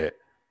that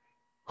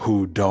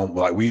who don't,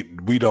 like, we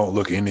don't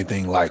look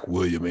anything like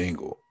William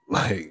Ingle.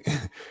 Like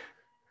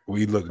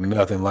we look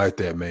nothing like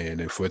that man.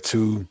 And for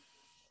 2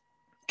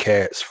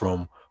 cats,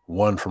 from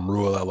one from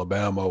rural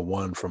Alabama,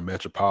 one from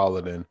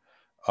metropolitan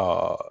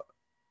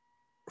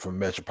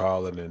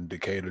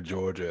Decatur,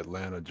 Georgia,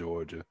 Atlanta,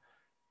 Georgia,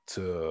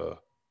 to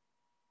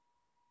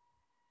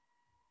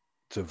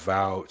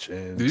vouch.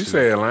 And Did you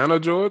say Atlanta,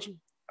 Georgia?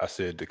 I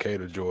said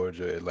Decatur,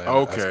 Georgia, Atlanta.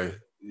 Okay.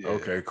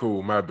 Okay,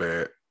 cool. My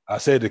bad. I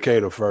said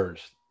Decatur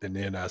first, and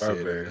then I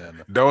said bad.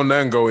 Atlanta. Don't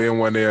nothing go in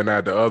one ear and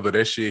out the other.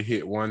 That shit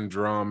hit one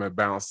drum and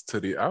bounced to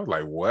the. I was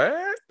like,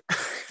 what?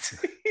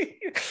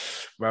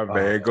 My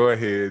bad. Go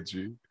ahead,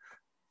 G.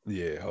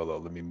 Yeah, hold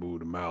on. Let me move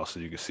the mouse so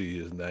you can see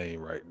his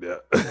name right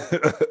there.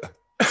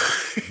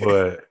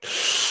 But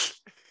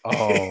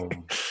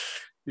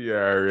yeah,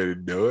 I already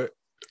do it.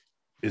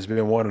 It's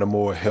been one of the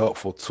more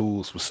helpful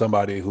tools for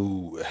somebody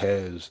who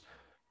has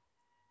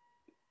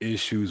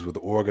issues with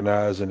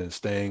organizing and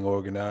staying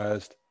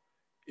organized.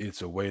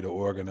 It's a way to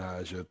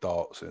organize your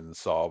thoughts and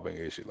solving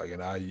issues. Like,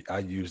 and I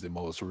used it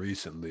most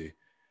recently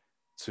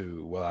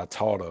to, well,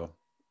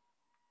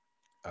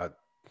 I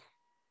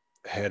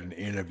had an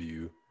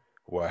interview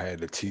where I had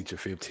to teach a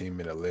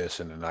 15-minute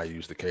lesson, and I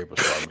used the caper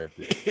star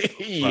method.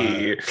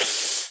 Yeah.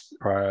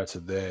 Prior to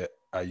that,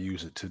 I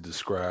used it to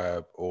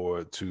describe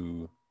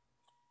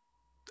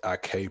I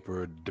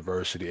caper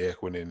diversity,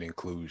 equity, and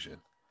inclusion.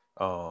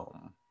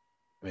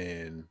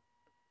 And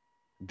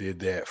did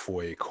that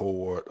for a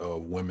cohort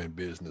of women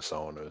business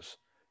owners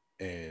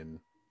and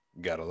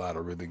got a lot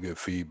of really good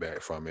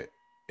feedback from it.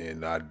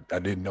 And I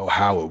didn't know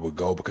how it would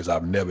go because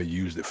I've never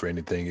used it for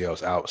anything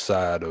else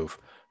outside of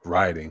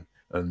writing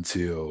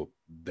until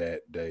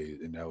that day.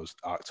 And that was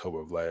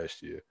October of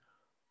last year.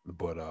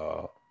 But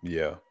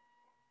yeah,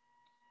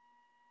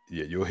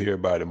 you'll hear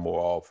about it more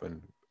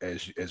often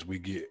as we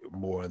get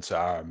more into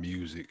our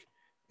music.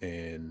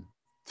 And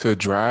to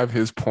drive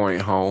his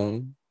point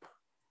home,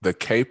 the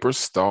caper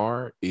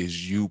star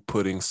is you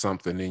putting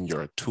something in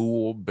your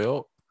tool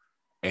belt,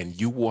 and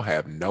you will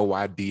have no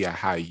idea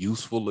how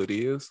useful it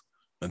is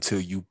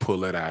until you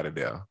pull it out of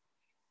there.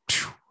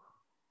 Pew,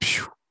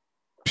 pew,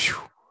 pew,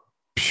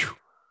 pew.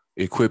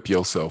 Equip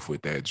yourself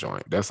with that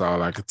joint. That's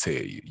all I can tell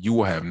you. You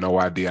will have no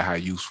idea how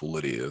useful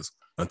it is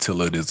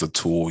until it is a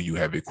tool you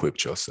have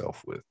equipped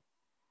yourself with.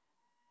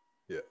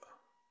 Yeah.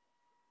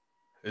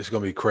 It's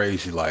going to be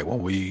crazy. Like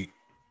when we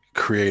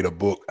create a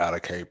book out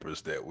of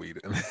capers that we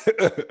did,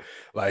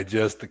 like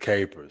just the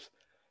capers.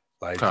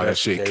 Like call that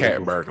shit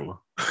cat burglar.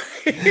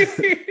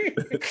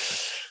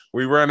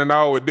 We running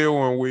all with this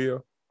one,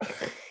 Will.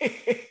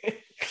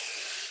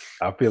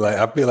 I feel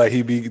like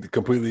he'd be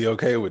completely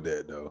okay with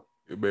that though.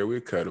 Man,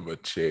 we cut him a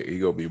check. He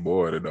gonna be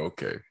more than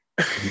okay.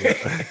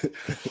 Yeah.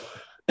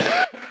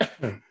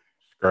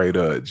 Straight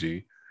up,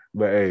 G.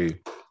 But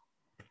hey,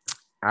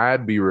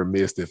 I'd be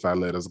remiss if I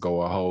let us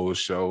go a whole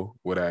show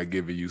without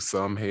giving you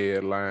some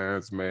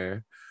headlines,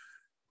 man.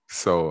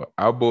 So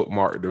I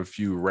bookmarked a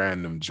few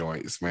random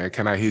joints, man.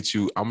 Can I hit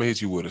you? I'm gonna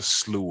hit you with a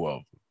slew of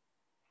them.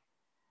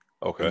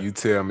 Okay. And you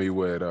tell me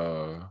what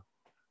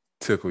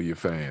tickle your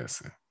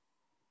fancy.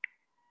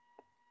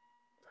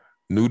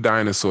 New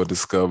dinosaur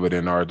discovered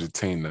in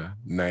Argentina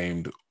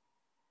named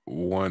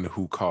One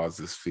Who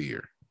Causes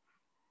Fear.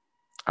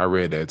 I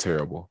read that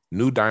terrible.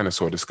 New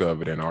dinosaur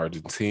discovered in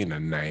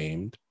Argentina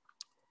named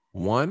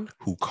One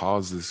Who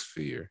Causes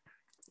Fear.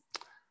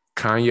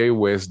 Kanye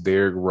West,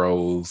 Derrick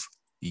Rose,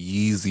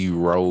 Yeezy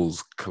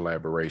Rose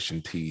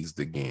collaboration teased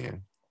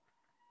again.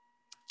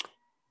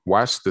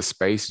 Watch the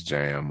Space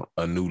Jam,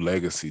 a new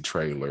Legacy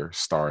trailer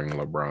starring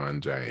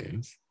LeBron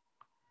James.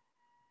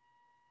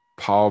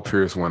 Paul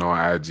Pierce went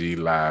on IG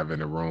live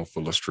in a room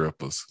full of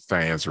strippers.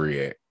 Fans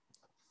react.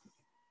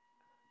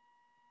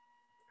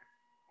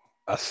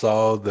 I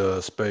saw the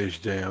Space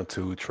Jam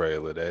 2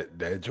 trailer.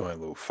 That joint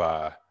looked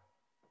fire.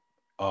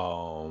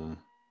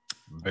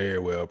 Very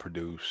well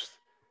produced.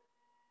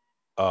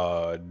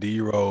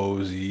 D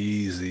Rose,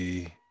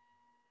 Yeezy,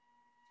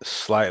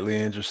 slightly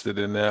interested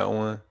in that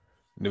one.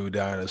 New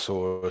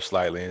dinosaur,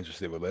 slightly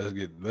interested, but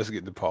let's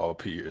get to Paul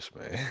Pierce,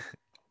 man.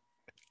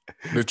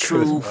 The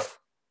truth.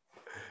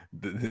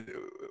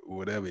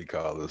 Whatever he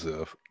calls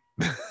himself.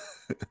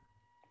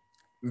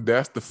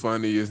 That's the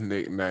funniest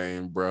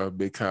nickname, bro,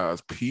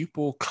 because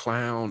people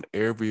clown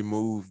every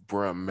move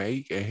bro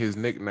make, and his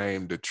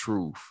nickname the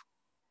truth.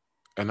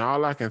 And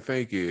all I can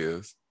think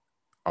is,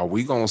 are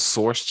we gonna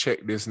source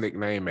check this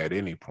nickname at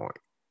any point?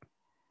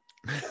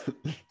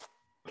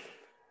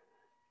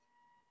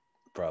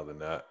 Probably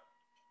not.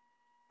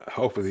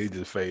 Hopefully he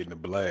just fade to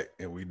black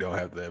and we don't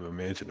have to ever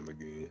mention him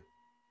again.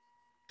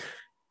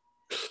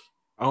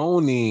 I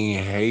don't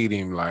even hate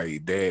him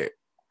like that.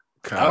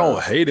 I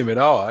don't hate him at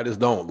all. I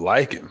just don't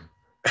like him.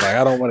 Like,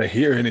 I don't want to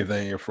hear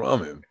anything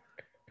from him.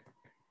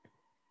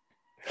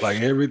 Like,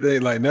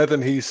 everything, like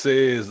nothing he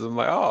says, I'm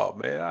like, oh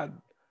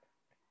man,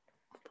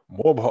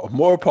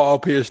 more Paul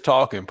Pierce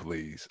talking,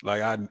 please.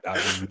 Like, I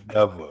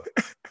never.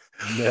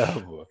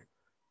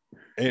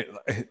 And,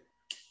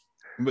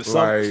 but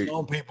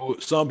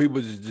some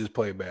people just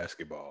play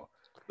basketball.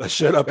 Like,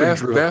 shut up and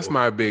dribble. That's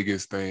my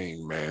biggest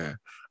thing, man.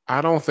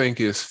 I don't think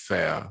it's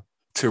fair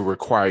to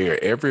require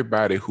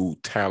everybody who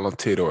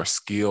talented or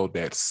skilled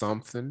at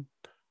something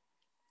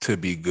to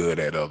be good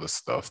at other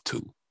stuff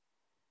too.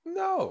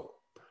 No.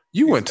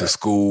 You went to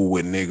school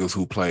with niggas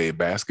who played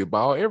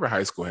basketball. Every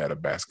high school had a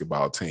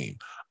basketball team.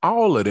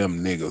 All of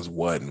them niggas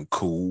wasn't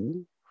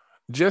cool.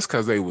 Just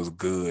because they was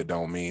good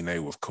don't mean they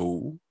was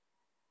cool.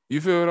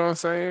 You feel what I'm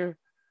saying?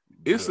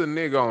 It's a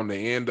nigga on the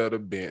end of the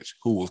bench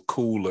who was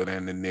cooler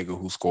than the nigga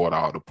who scored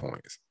all the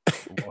points.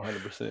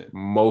 100%.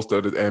 most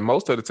of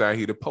the time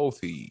he the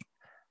post heat.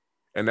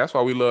 And that's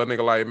why we love a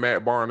nigga like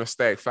Matt Barnes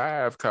stack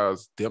 5,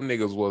 because them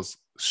niggas was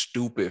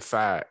stupid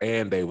 5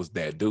 and they was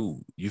that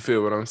dude. You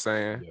feel what I'm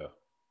saying? Yeah.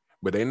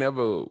 But they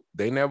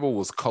never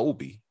was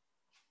Kobe.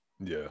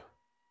 Yeah.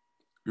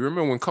 You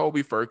remember when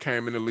Kobe first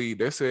came in the league,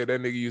 they said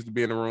that nigga used to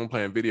be in the room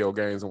playing video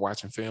games and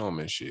watching film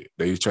and shit.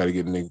 They used to try to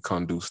get a nigga to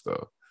come do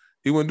stuff.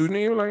 He wouldn't do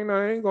anything. Like, no,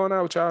 I ain't going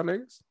out with y'all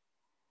niggas.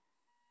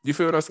 You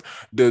feel what I'm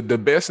saying? The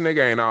best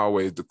nigga ain't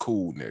always the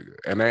cool nigga.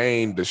 And that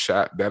ain't the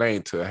shot. That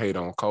ain't to hate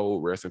on Cole.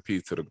 Rest in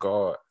peace to the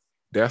guard.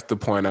 That's to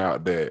point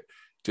out that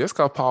just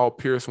because Paul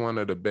Pierce one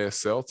of the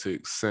best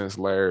Celtics since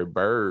Larry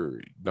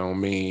Bird don't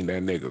mean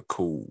that nigga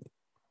cool.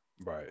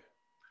 Right.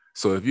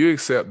 So if you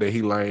accept that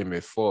he lame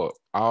as fuck,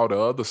 all the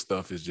other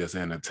stuff is just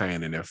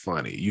entertaining and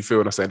funny. You feel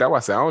what I'm saying? That's why I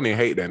say I don't even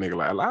hate that nigga.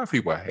 Like, a lot of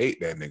people hate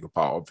that nigga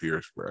Paul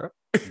Pierce, bro.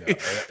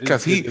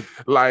 Because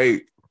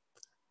like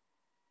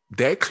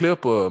that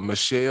clip of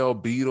Michelle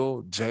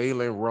Beadle,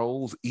 Jalen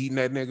Rose eating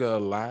that nigga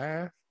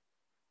alive,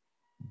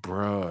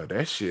 bruh,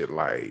 that shit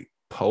like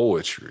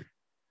poetry.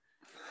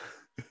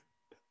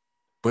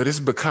 But it's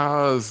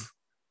because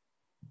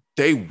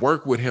they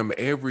work with him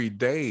every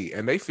day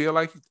and they feel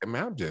like,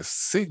 man, I'm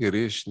just sick of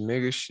this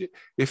nigga shit.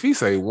 If he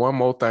say one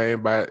more thing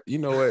about, you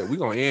know what, we're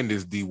going to end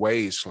this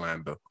D-Wade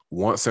slander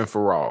once and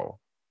for all.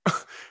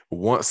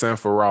 Once and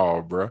for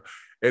all, bro.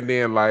 And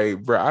then,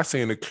 like, bro, I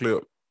seen a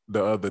clip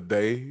the other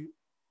day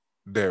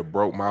that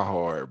broke my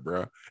heart,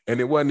 bro. And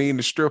it wasn't even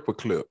the stripper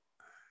clip.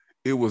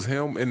 It was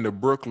him in the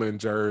Brooklyn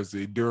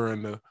jersey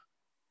during the,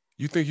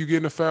 you think you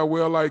getting a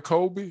farewell like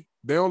Kobe?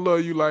 They don't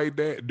love you like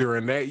that.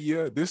 During that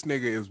year, this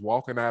nigga is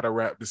walking out of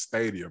Raptor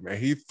Stadium and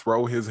he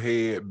throw his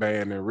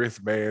headband and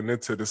wristband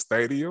into the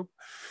stadium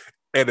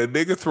and the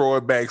nigga throw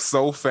it back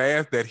so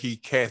fast that he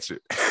catch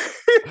it.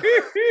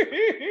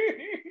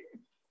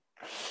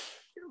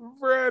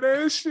 Bro,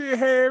 that shit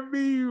had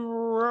me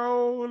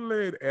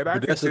rolling. And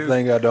but that's the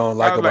thing I don't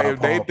like about if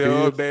Paul they dub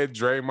Pierce. that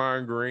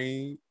Draymond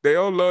Green, they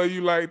don't love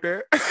you like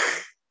that.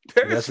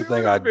 That's the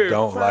thing I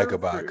don't like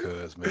about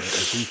Cuz, man.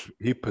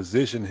 He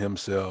positioned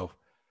himself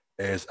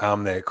as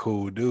I'm that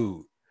cool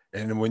dude.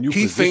 And when you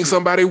he position, thinks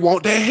somebody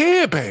want that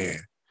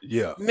headband.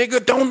 yeah,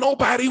 Nigga, don't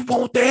nobody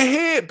want that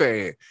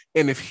headband.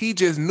 And if he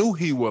just knew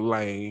he was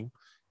lame,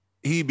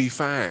 he'd be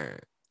fine.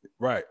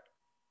 right.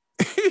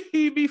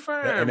 He'd be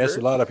fine, And that's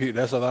bro. a lot of people.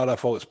 That's a lot of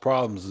folks'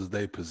 problems is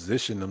they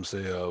position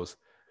themselves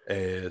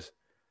as.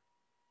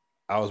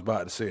 I was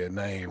about to say a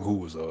name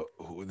who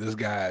this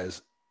guy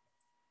is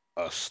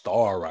a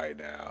star right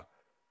now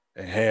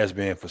and has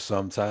been for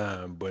some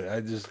time, but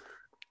I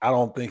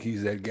don't think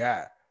he's that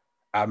guy.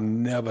 I've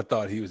never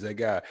thought he was that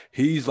guy.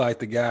 He's like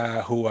the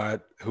guy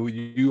who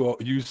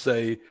you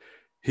say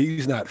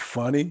he's not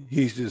funny.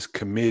 He's just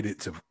committed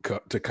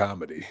to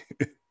comedy.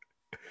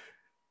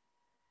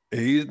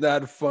 He's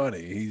not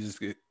funny.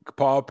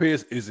 Paul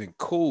Pierce isn't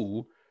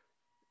cool.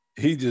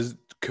 He just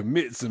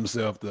commits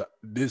himself to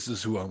this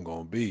is who I'm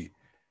gonna be.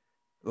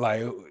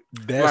 Like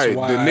that's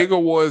Like the why. nigga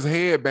wore his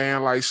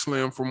headband like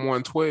Slim from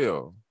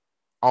 112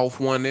 off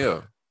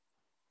 1L.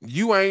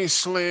 You ain't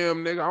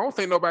Slim, nigga. I don't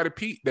think nobody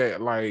peeped that.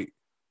 Like,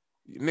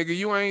 nigga,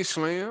 you ain't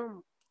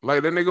Slim.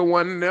 Like that nigga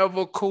wasn't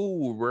never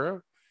cool,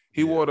 bro.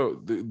 He wore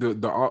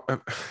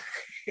the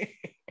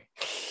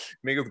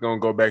niggas gonna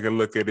go back and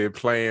look at it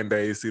playing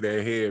days, see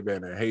that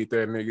headband and hate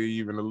that nigga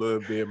even a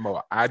little bit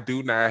more. I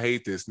do not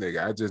hate this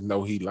nigga. I just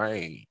know he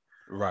lame.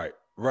 Right.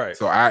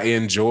 So I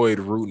enjoyed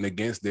rooting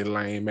against that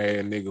lame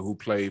ass nigga who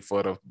played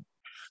for the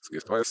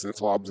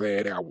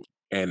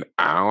and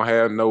I don't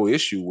have no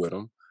issue with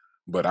him,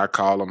 but I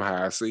call him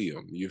how I see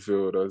him. You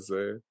feel what I'm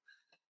saying?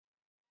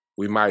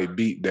 We might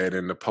beat that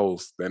in the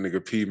post. That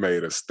nigga P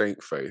made a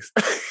stink face.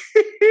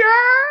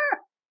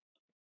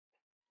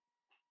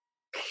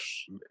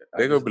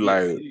 They gonna be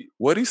like,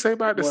 "What he say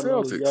about the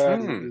Celtics?"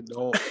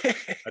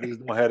 I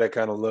just don't have that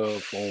kind of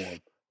love for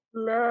him.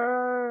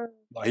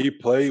 Like he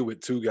played with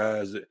two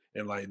guys,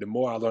 and like the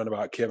more I learned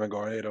about Kevin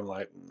Garnett, I'm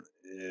like,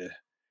 yeah,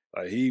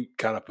 like he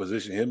kind of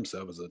positioned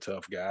himself as a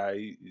tough guy.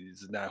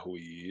 He's not who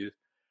he is.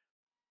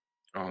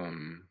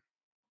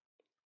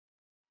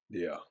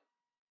 Yeah,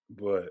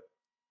 but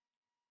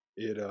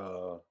it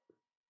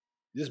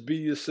just be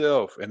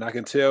yourself, and I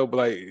can tell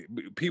like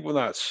people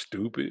not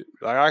stupid.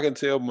 Like I can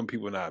tell when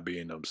people not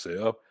being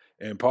themselves.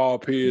 And Paul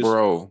Pierce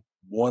bro,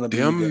 want to be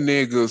them that.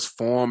 niggas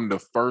formed the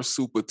first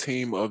super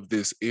team of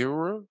this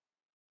era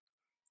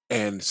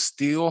and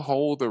still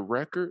hold the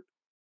record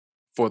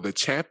for the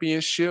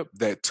championship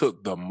that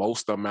took the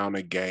most amount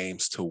of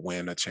games to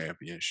win a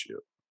championship.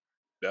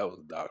 That was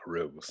Doc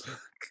Rivers.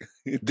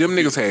 Them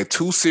niggas had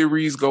 2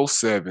 series go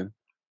 7,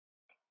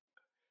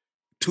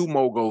 2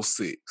 more go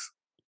 6.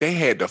 They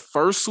had the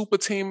first super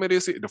team of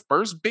this, the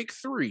first big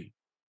 3,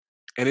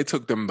 and it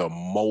took them the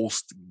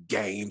most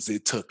games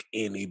it took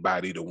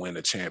anybody to win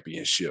a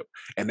championship.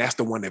 And that's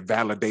the one that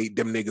validate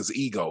them niggas'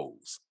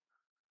 egos.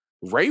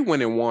 Ray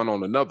went and won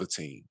on another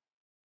team.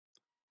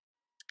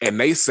 And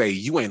they say,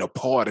 you ain't a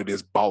part of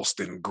this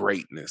Boston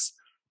greatness.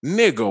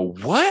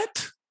 Nigga,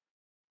 what?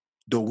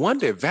 The one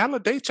that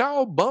validates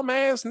y'all bum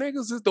ass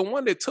niggas is the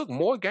one that took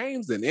more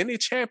games than any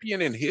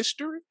champion in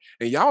history?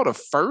 And y'all the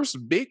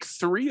first big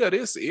 3 of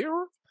this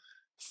era?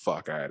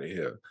 Fuck out of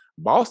here.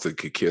 Boston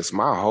could kiss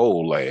my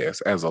whole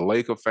ass as a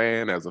Laker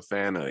fan, as a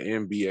fan of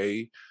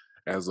NBA,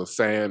 as a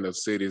fan of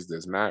cities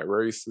that's not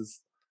racist.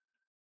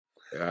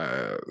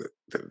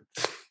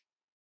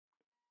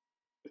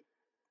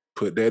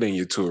 Put that in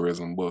your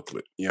tourism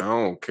booklet. I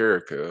don't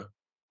care, cuz.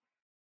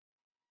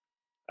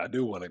 I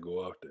do want to go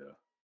up there.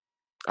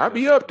 I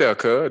be up there,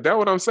 cuz. That's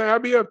what I'm saying. I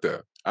be up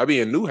there. I be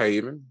in New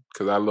Haven,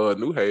 because I love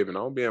New Haven. I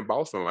don't be in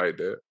Boston like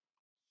that.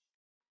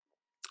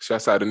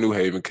 Shouts out to New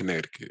Haven,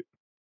 Connecticut.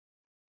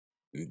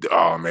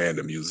 Oh man,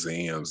 the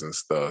museums and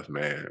stuff,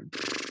 man.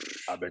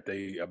 I bet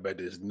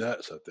it's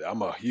nuts up there.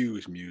 I'm a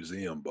huge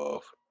museum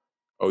buff.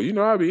 Oh,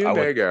 I be in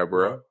that guy,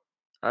 bro.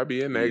 I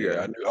be in that guy.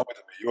 I went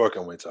to New York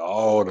and went to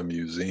all the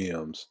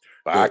museums.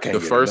 But I can't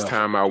the get first enough.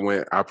 time I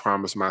went, I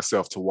promised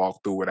myself to walk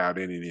through without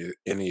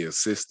any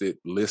assisted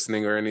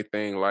listening or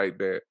anything like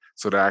that,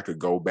 so that I could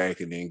go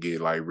back and then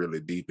get like really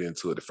deep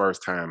into it. The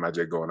first time I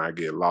just go and I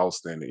get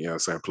lost in it, you know what I'm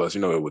saying? Plus,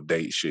 it would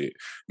date shit.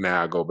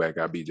 Now I go back,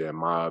 I be just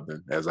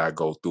mobbing as I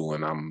go through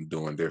and I'm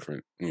doing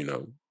different,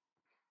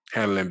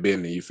 handling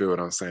business, you feel what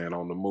I'm saying,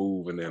 on the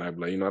move. And then I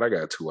be like, I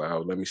got 2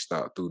 hours. Let me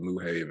stop through New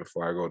Haven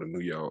before I go to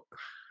New York.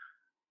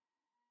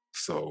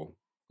 So,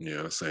 you know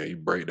what I'm saying? You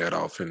break that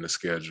off in the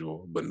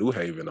schedule. But New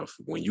Haven,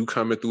 when you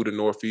coming through the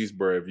Northeast,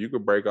 bro, if you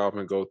could break off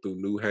and go through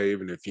New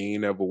Haven, if you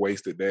ain't ever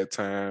wasted that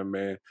time,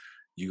 man,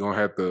 you're going to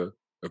have to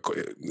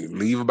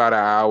leave about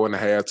 1.5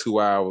 hours, 2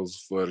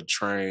 hours for the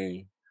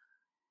train.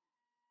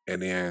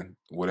 And then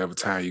whatever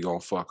time you're going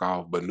to fuck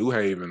off. But New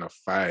Haven, a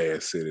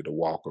fire-ass city to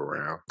walk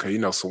around. Because,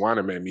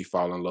 Sewanee made me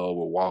fall in love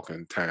with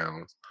walking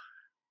towns.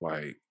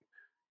 Like,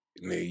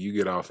 nigga, you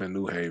get off in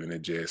New Haven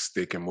and just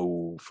stick and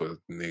move for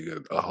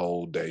nigga a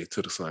whole day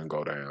till the sun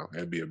go down.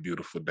 It'd be a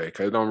beautiful day.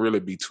 Cause it don't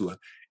really be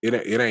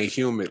it ain't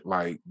humid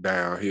like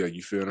down here.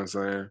 You feel what I'm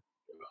saying?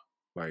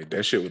 Like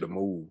that shit with the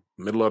move.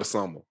 Middle of the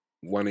summer.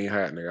 Wasn't even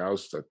hot, nigga. I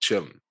was just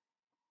chilling.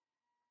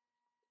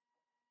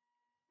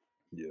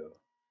 Yeah.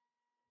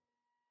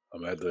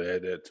 I'm gonna have to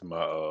add that to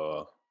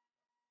my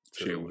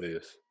to the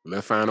list.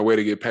 Let's find a way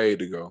to get paid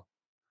to go.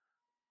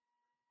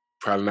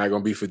 Probably not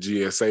gonna be for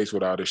GSH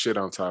with all the shit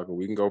I'm talking.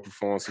 We can go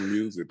perform some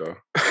music though.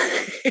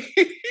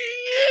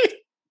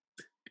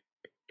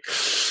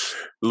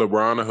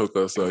 LeBron will hook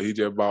us up. He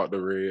just bought the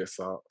Red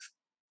Sox.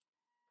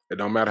 It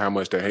don't matter how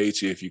much they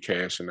hate you if you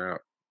cashing out.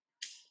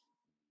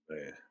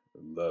 Man,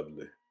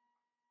 lovely.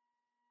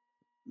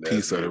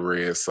 Piece of the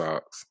Red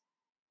Sox.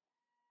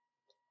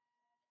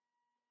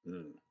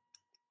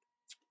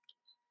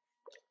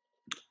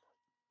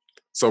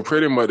 So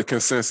pretty much the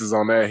consensus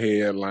on that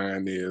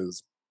headline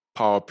is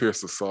Paul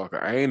Pierce a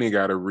sucker. I ain't even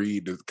got to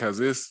read it because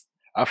it's.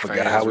 I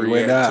forgot how we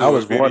went down. I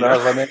was wondering. I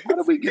was like, man, how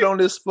did we get on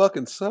this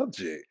fucking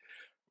subject?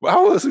 Why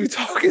was we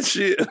talking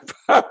shit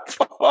about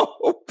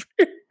Paul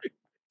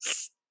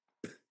Pierce?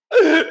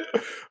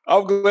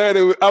 I'm glad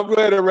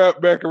it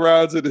wrapped back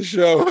around to the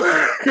show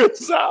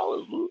because I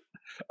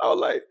was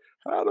like,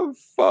 how the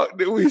fuck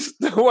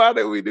why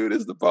did we do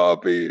this to Paul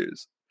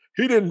Pierce?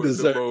 He didn't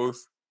deserve it.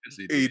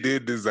 Yes, he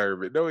did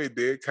deserve it. No, he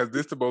did, because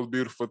this is the most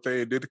beautiful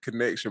thing. Did the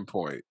connection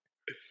point.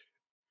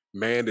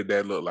 Man, did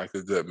that look like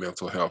a good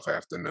mental health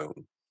afternoon.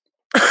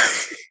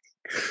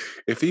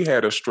 If he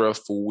had a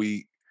stressful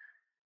week,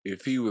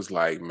 if he was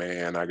like,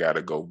 man, I got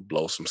to go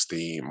blow some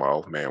steam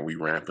off, man, we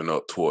ramping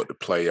up toward the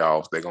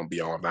playoffs. They're going to be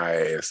on my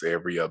ass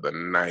every other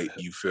night.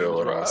 You feel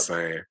what I'm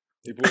saying?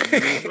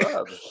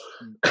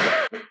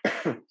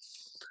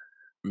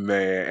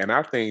 Man, and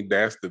I think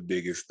that's the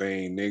biggest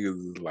thing.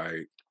 Niggas is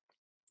like,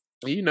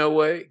 you know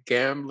what?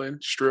 Gambling,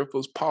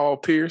 strippers, Paul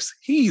Pierce,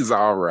 he's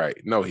all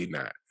right. No, he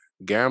not.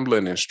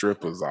 Gambling and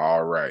strippers are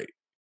all right.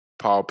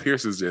 Paul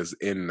Pierce is just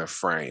in the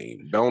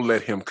frame. Don't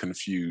let him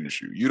confuse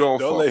you. You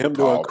don't let him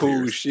doing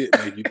cool Pierce. Shit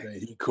make you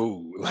think he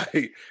cool.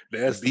 Like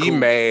that's be cool.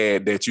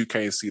 Mad that you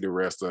can't see the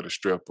rest of the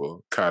stripper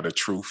kind of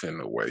truth in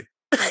the way.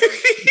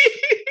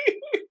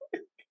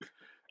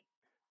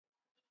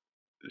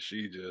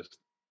 She just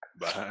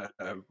behind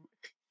him.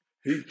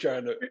 He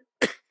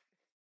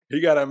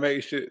gotta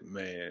make shit,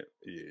 man.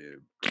 Yeah,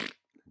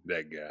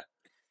 that guy.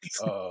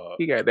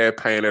 He got that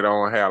painted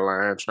on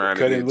hairline trying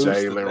to get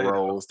Jalen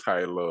Rose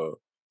tight love.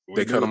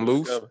 They cut him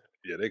loose?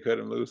 Yeah, they cut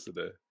him loose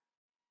today.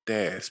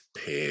 That's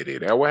petty.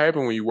 That what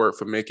happened when you work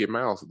for Mickey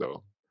Mouse,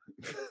 though.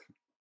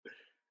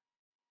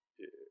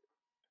 Yeah.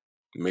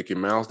 Mickey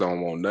Mouse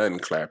don't want nothing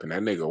clapping.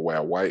 That nigga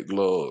wear white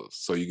gloves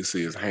so you can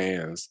see his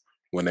hands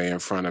when they in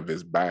front of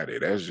his body.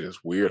 That's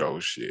just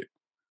weirdo shit.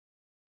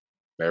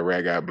 That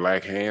rat got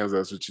black hands,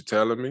 that's what you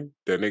telling me?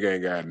 That nigga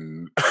ain't got...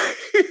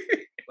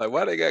 Like,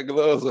 why they got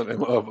gloves on that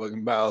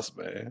motherfucking mouse,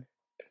 man?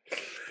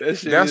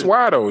 That's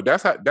why, though.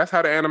 That's how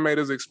the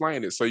animators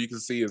explain it, so you can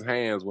see his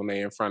hands when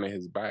they in front of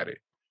his body.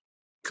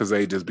 Because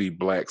they just be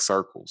black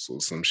circles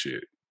or some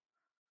shit.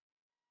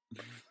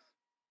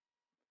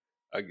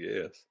 I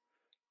guess.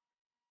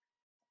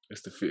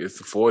 It's the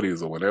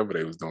 40s or whenever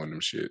they was doing them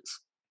shits.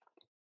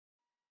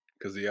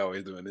 Because he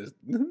always doing this.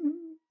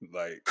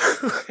 Like...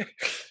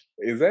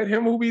 Is that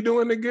him who be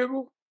doing the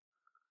giggle?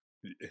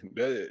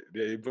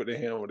 They put their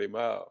hand on their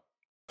mouth.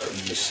 Let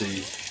me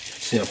see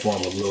him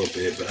form a little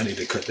bit, but I need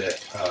to cut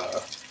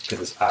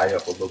his eye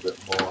up a little bit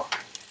more.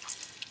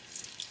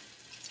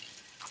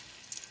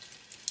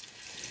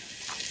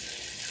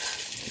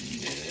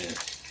 Yeah.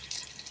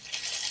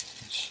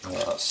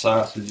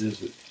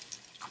 Sausages,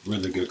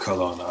 really good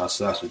color on our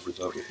sausages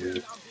over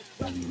here.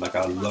 And like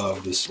I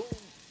love this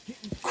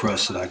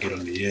crust that I get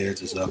on the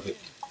edges of it.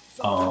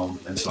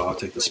 And so I'll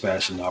take the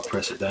spatula and I'll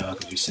press it down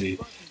because you see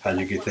how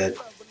you get that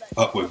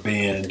upward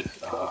bend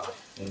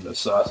in the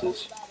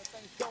sausage.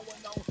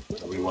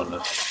 So we want to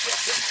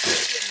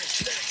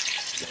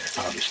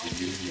obviously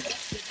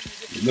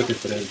you're looking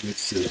for that good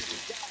sizzle.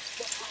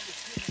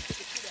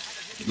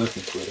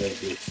 Looking for that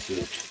good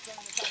sizzle.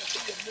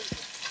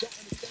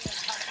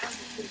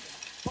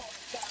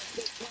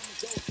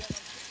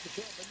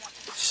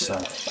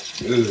 Sounds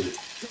good.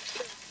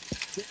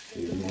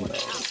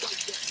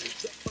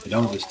 It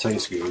don't just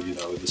taste good,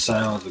 the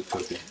sounds of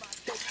cooking.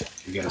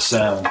 You gotta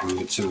sound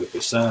good too. If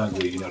it sounds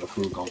good, the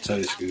food gonna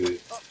taste good.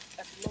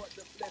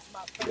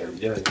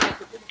 Yeah.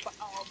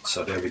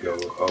 So there we go.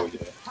 Oh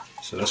yeah.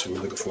 So that's what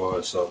we're looking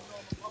for. So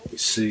we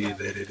see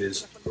that it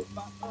is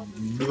a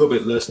little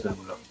bit less than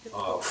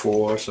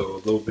 4, so a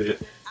little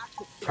bit,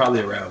 probably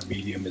around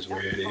medium is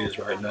where it is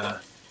right now.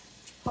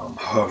 I'm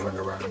hovering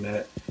around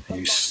that. And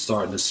you're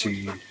starting to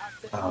see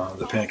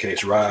the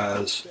pancakes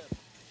rise.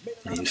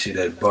 And you see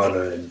that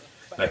butter and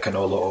that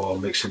canola oil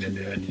mixing in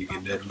there, and you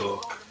get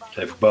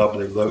that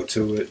bubbly look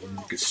to it, and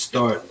you can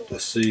start to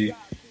see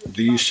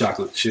these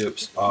chocolate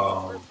chips.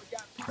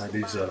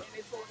 These are a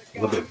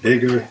little bit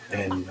bigger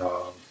and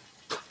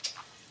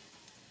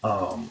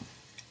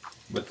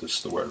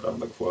what's the word I'm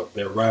looking for?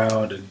 They're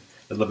round and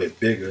a little bit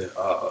bigger.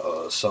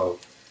 So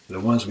the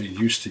ones we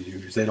used to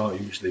use, they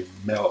don't usually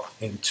melt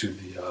into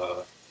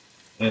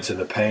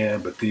the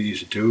pan, but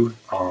these do.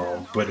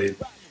 But it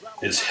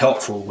is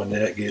helpful when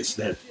that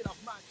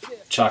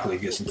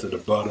chocolate gets into the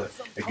butter,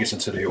 it gets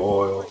into the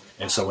oil,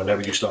 and so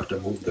whenever you start to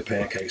move the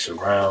pancakes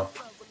around,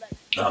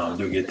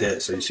 you'll get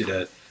that. So you see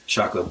that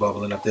chocolate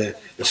bubbling up there,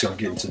 it's gonna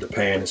get into the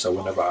pan. And so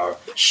whenever I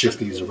shift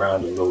these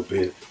around a little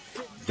bit,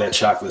 that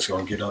chocolate's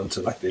gonna get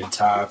onto like the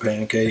entire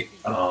pancake.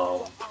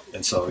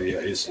 And so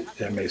yeah,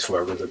 that makes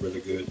for a really,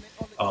 really good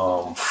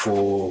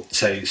full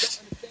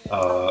taste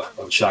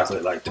of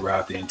chocolate like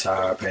throughout the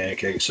entire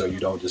pancake. So you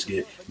don't just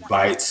get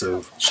bites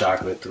of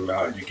chocolate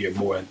throughout, you get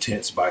more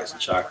intense bites of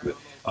chocolate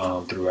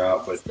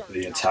throughout, but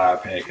the entire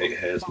pancake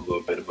has a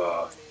little bit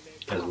of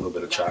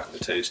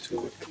chocolate taste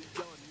to it.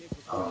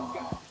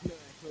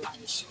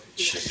 So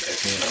check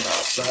back in on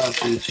our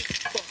sausage.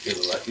 It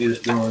looks like it's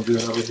doing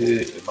good over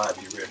here. It might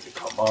be ready to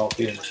come off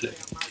here in a second.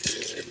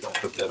 Yeah, we're gonna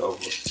put that over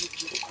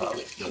for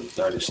probably another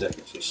 30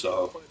 seconds or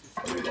so.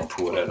 And we're gonna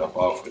pull that up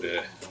off of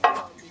there.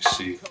 You can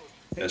see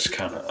that's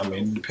kind of, I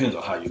mean, it depends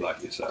on how you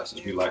like your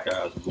sausage. We like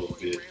ours a little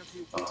bit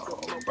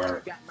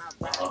burnt,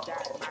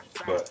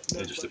 but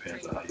it just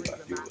depends on how you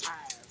like yours.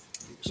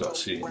 So I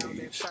see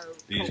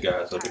these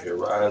guys over here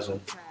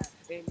rising.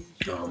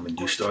 And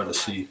you're starting to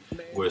see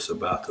where it's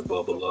about to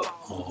bubble up.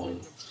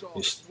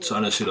 You're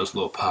starting to see those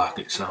little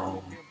pockets.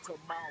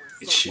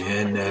 It's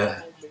in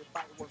there.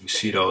 You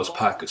see those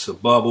pockets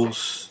of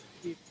bubbles.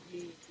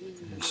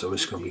 And so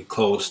it's going to be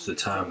close to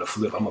time to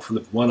flip. I'm going to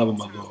flip one of them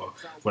a little,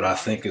 what I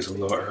think is a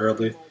little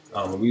early.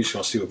 We're just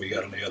going to see what we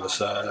got on the other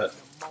side.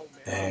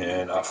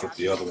 And I'll flip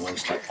the other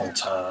ones like on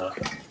time.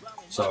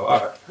 So,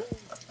 all right.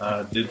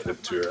 I did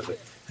flip too early.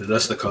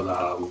 That's the color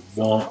I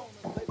want.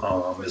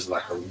 It's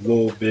like a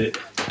little bit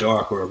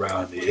darker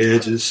around the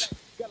edges,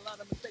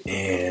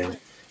 and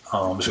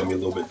it's gonna be a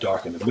little bit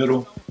dark in the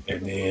middle,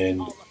 and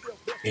then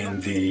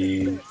in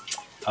the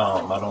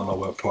I don't know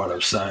what part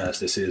of science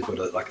this is,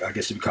 but like I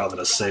guess you would call it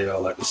a cell,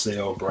 like the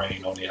cell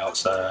brain on the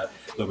outside,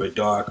 a little bit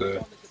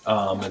darker,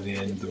 and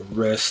then the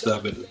rest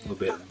of it a little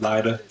bit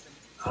lighter,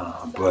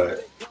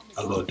 but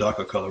a little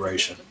darker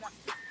coloration.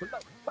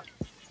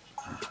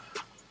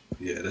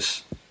 Yeah,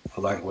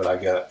 I like what I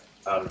got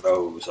out of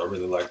those. I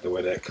really like the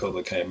way that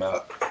color came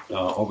out.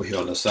 Over here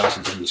on the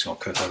sausage, I'm just gonna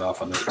cut that off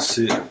and let it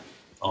sit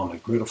on the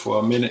griddle for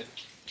a minute.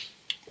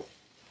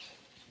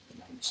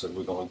 So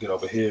we're gonna get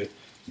over here.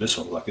 This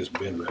one like it's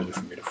been ready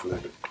for me to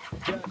flip it.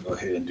 Go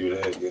ahead and do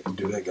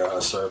that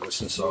guys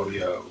service. And so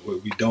yeah,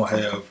 we don't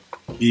have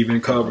even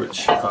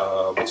coverage,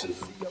 which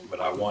is what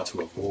I want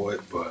to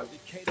avoid, but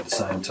at the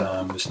same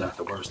time, it's not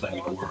the worst thing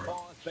in the world.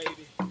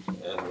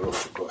 And we'll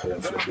go ahead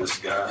and flip this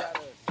guy,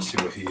 see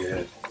what he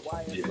had.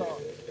 Yeah.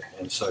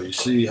 And so you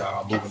see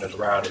how I'm moving it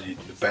around, and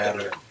the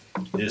batter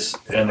is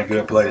in a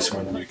good place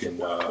when you can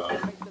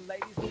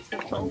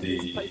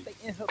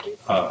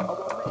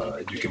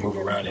you can move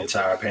around the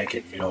entire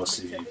pancake. You don't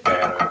see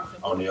batter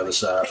on the other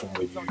side from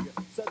where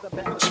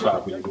the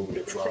spot where you moved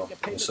it from.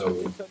 And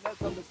so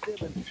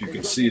if you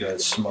can see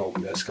that smoke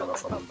that's coming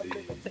from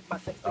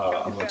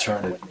I'm gonna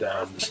turn it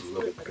down just a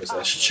little bit because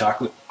that's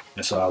chocolate,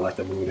 and so I like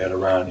to move that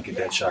around and get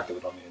that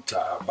chocolate on the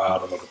entire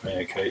bottom of the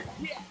pancake.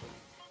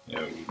 You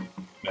know,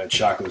 that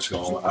chocolate's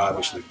gonna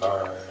obviously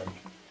burn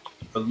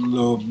a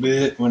little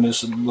bit when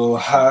it's a little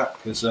hot,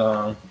 because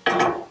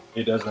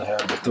it doesn't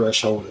have the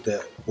threshold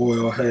that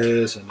oil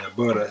has and that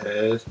butter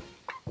has,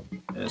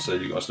 and so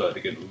you're gonna start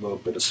to get a little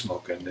bit of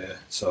smoke in there.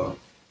 So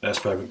that's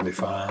perfectly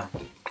fine.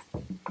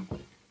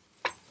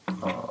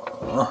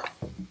 But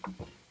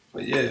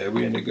yeah,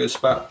 we're in a good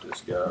spot with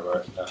this guy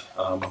right now.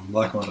 I'm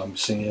liking what I'm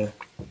seeing,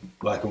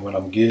 liking what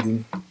I'm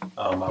getting.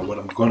 What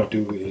I'm gonna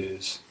do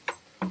is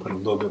put a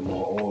little bit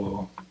more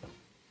oil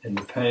in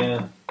the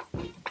pan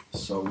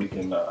so we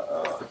can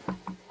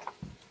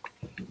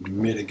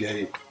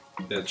mitigate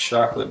that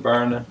chocolate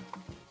burning.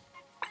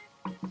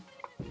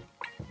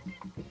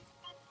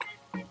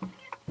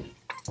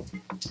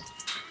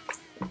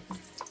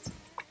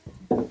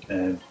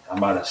 And I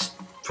might have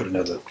put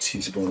another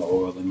teaspoon of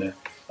oil in there,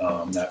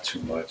 not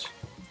too much,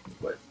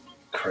 but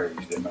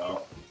crazy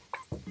amount.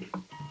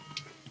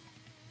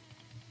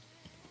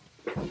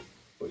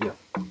 But yeah,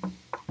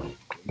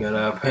 we got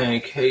our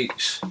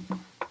pancakes.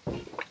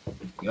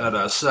 Got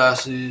our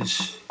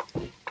sausage,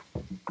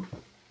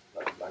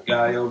 my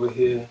guy over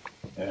here,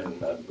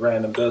 and a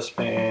random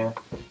dustpan.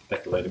 I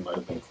think the lady might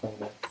have been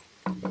cleaning.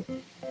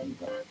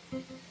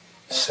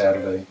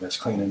 Saturday, that's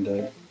cleaning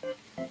day.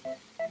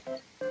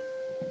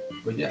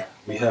 But yeah,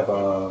 we have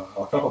a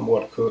couple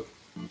more to cook.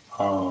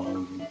 I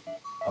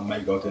may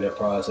go through that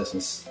process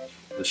and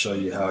to show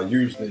you how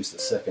usually it's the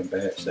second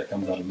batch that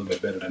comes out a little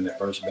bit better than the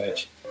first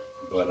batch.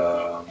 But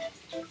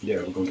yeah,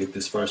 we're gonna get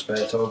this first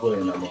batch over,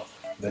 and I'm gonna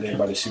let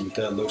everybody see what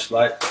that looks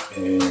like,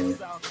 and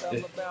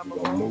yeah,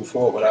 we're gonna move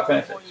forward with our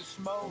pancakes.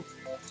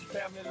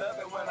 Family love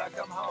it when I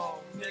come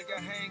home. Nigga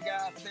hang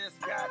out, this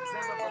got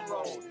Jennifer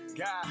roll.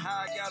 Got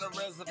high, got a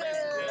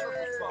reservation,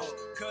 Jennifer phone.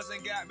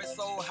 Cousin got me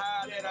so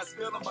high that I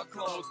spill on my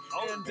clothes.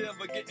 In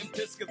Denver getting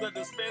pissed cause the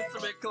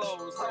dispensary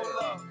closed.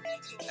 Hold up.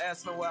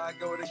 Ask me why I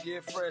go to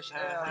get fresh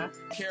air.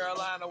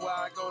 Carolina,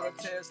 why I go to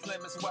test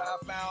limits. Why I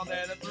found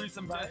that a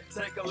threesome.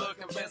 Take a look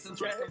at Vincent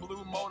drinking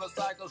blue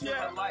motorcycles.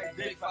 Feeling like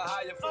dick for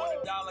higher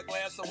 $40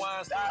 glass of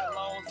wine. Student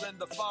loans in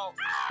default.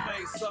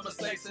 Made some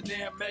mistakes and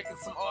then making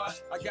some art.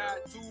 I got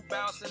Two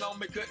bouncing on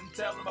me, couldn't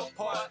tell them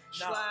apart.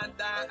 Sliding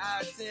down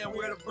I-10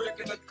 with a brick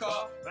in the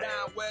car.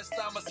 Down west,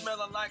 I'm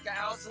smelling like an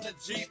ounce in the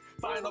Jeep.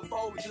 Final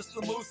four, just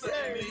the moose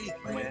and me.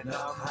 When I'm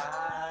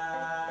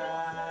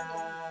high,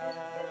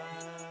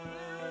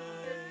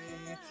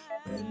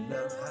 when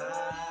I'm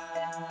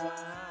high,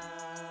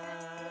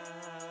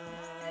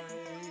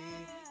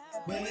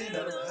 when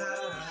I'm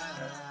high,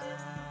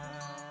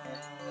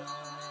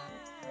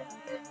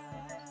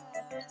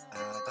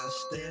 I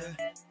stare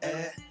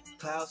at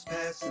clouds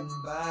passing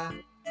by.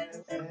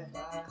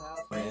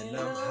 When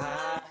I'm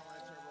high.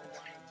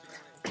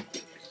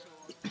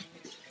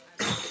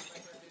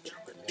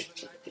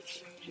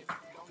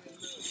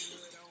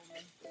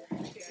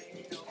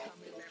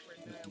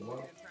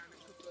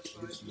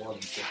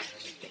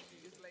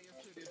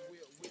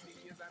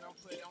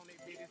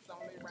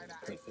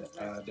 Put the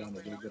eye down a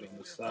little bit on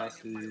the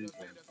sausage, and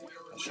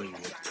I'll show you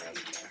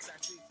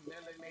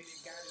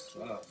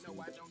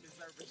what's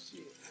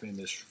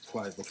finished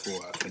quite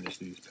before I finish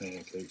these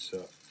pancakes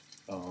up.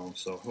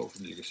 So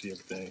hopefully you can see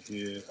everything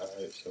here. All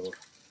right, so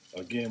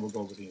again, we'll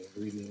go over the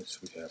ingredients.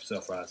 We have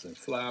self-rising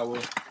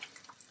flour.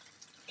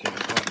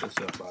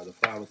 Self-rising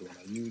flour is the one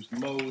I use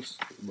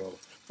most. Well,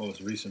 most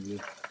recently,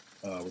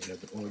 we have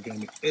an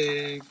organic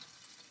egg.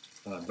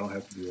 Don't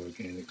have to be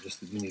organic,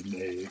 just you need an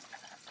egg.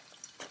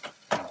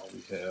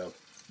 We have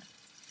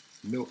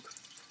milk,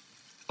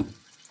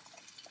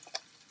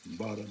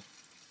 butter,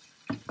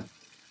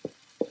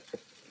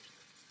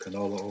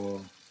 canola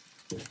oil,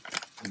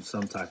 and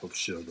some type of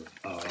sugar.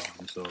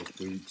 So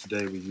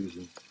today we're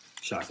using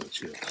chocolate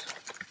chips.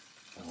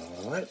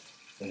 All right,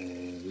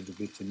 and we'll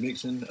get to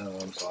mixing.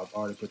 So I've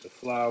already put the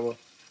flour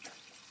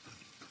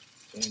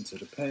into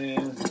the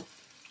pan.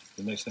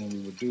 The next thing we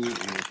would do is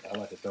I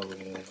like to throw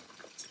in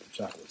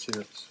chocolate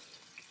chips.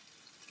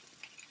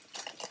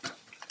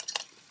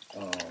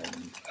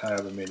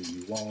 However many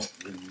you want,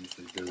 we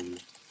usually do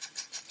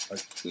a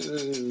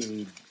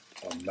good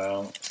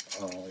amount.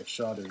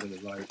 Charlotte really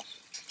likes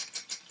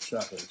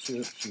chocolate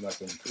chips. She likes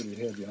them pretty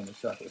heavy on the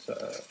chocolate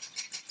side.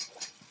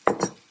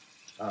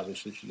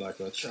 Obviously, she likes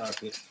her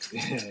chocolate.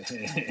 Yeah,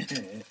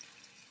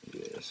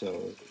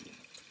 so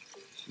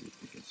see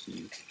if you can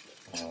see,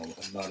 a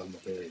lot of them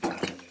are very down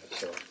there.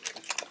 So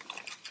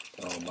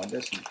I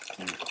guess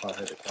if I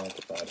had to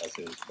quantify it, I'd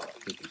say it's about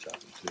 50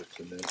 chocolate chips,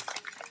 and then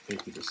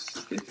 50 to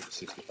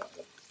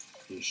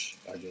 65-ish,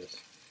 I guess.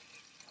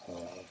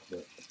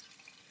 But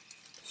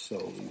so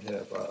we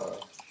have our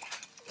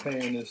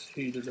pan is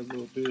heated a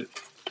little bit,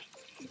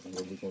 and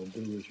what we're going to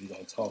do is we're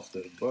going to toss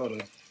that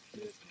butter.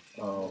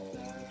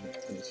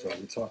 And so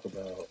we talk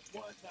about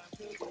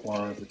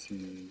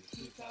quantities.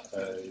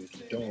 I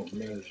don't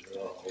measure a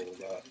whole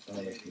lot,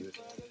 honestly.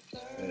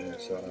 And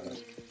so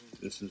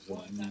this is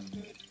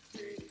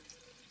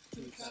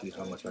see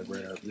how much I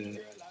grabbed in.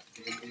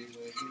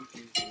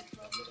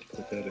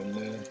 Put that in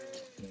there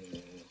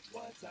and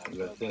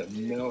let that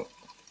melt.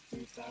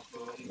 And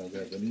I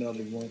grabbed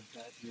another one.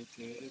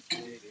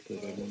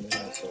 Put that in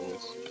there. So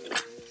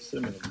it's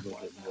simmering a little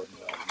bit more than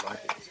I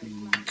like it to. I'm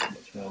going to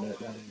turn that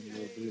down a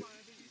little bit.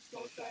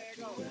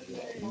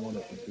 What we want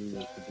it to do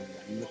is to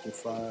be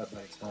liquefied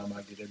by the time I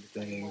get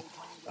everything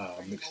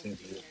mixed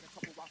into it.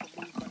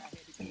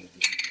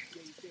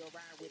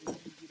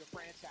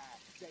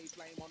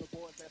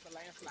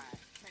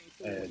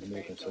 Add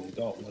milk, and so you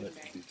don't want it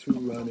to be too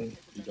runny.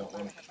 You don't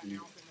want it to be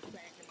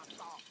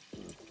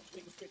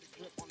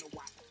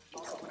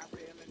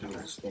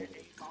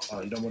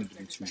you don't want it to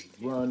be too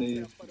runny.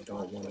 You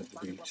don't want it to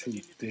be too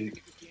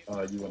thick.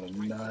 You want a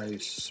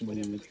nice,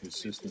 smooth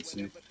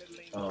consistency.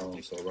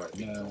 So right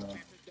now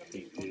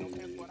it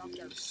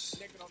is.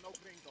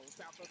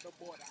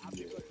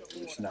 Yeah,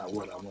 it's not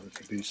what I want it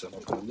to be. So I'm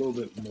gonna put a little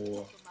bit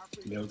more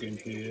milk in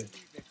here.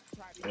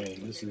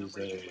 And this is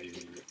a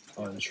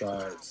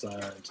untried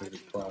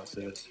scientific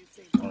process.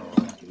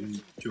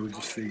 You'll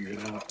just figure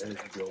it out as you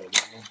go along.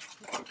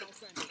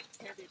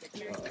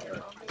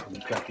 When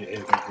you crack your egg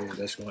in here,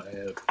 that's going to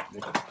add,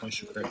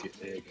 once you crack your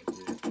egg in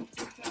here,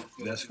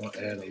 that's going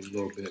to add a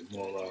little bit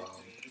more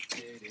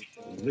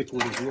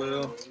liquid as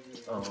well.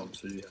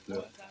 So you have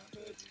to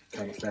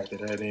kind of factor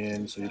that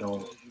in so you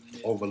don't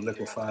over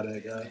liquefy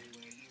that guy.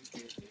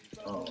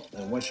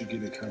 And once you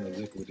get it kind of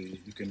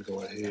liquidy, you can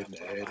go ahead and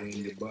add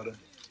in your butter.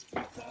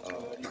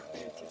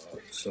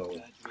 So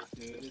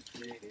there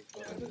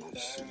we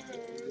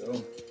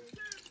go.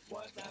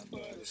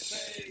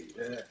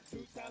 Yeah.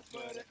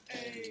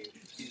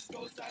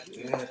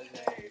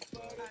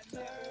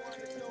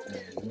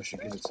 And once you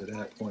get it to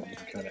that point, you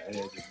can kind of add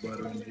your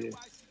butter in here.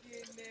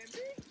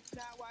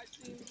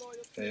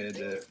 Add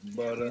that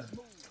butter.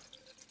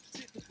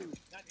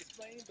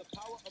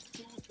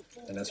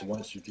 And that's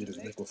once you get it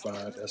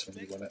liquefied, that's when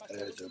you want to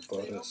add your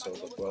butter so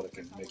the butter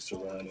can mix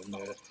around in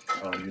there.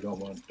 You don't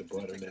want the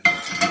butter that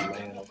needs to be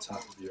laying on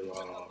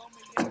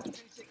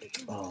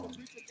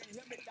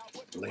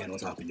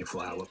top of your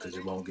flour because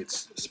it won't get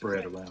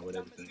spread around with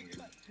everything.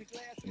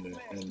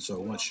 And so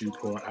once you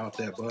pour out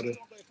that butter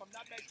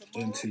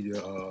into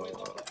your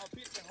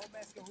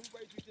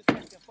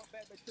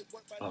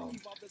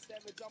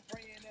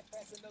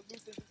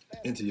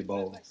into your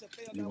bowl.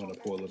 You want to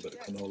pour a little bit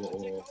of canola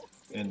oil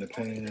in the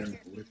pan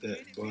with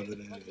that butter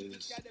that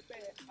is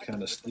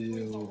kind of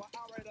still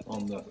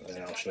on the,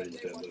 and I'll show you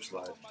what that looks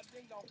like.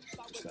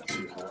 It's not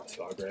too hot,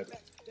 so I'll grab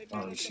it.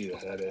 You see I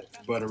had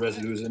that butter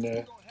residues in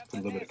there. Put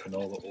a little bit of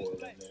canola oil in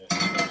there.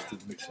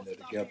 Keep mixing it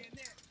together.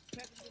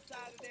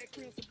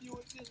 And you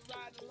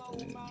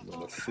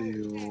want to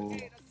fill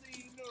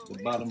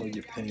the bottom of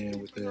your pan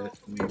with that.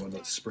 And you want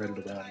to spread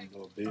it around a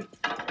little bit.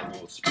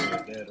 We'll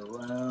spread that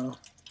around.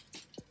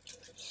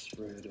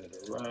 Spread that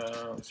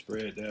around.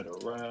 Spread that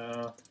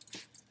around.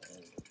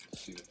 And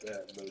see what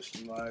that looks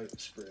like.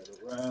 Spread it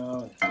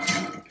around.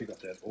 Pick up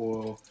that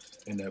oil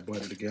and that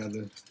butter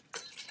together.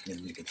 And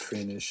you can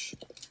finish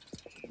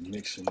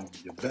mixing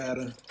your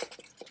batter.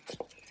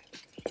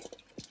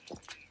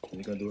 And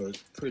you're going to do a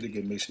pretty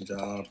good mixing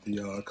job.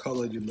 The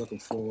color you're looking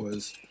for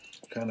is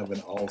kind of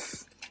an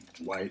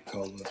off-white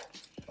color.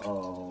 A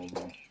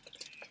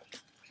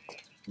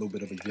little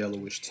bit of a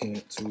yellowish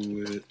tint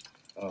to it.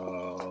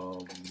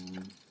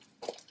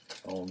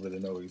 I don't really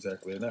know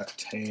exactly. Not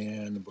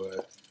tan,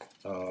 but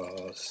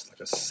it's like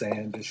a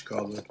sandish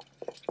color.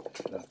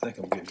 And I think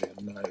I'm getting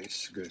a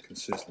nice, good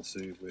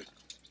consistency with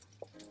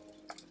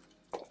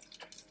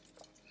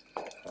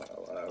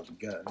how I've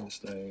gotten this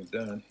thing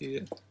done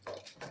here.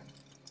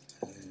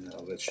 And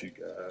I'll let you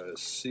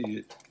guys see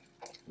it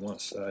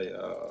once I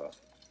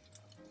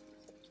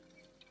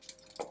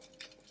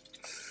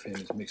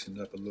finish mixing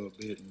it up a little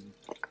bit. And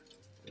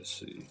let's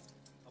see.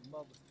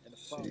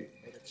 See.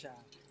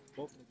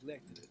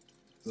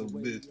 A little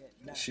bit.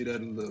 See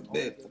that a little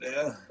bit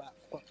there.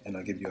 And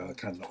I'll give you a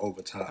kind of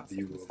overtop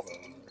view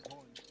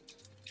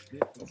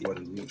of what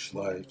it looks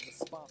like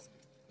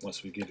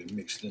once we get it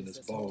mixed in this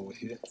bowl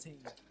here.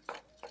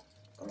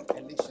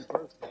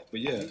 But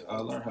yeah, I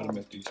learned how to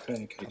make these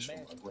pancakes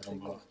from my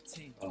grandma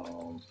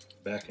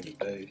back in the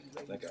day.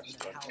 I think I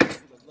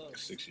started like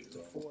 6 years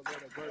old.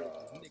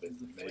 I've been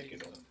making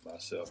them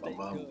myself. My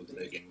mom was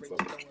making them for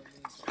me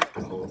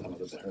the whole time I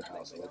lived at her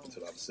house. I lived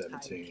until I was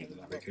 17,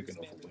 and I've been cooking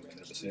them for women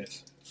ever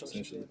since,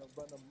 essentially.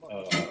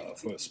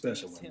 For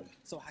special women,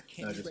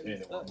 not just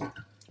any woman.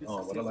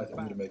 But I like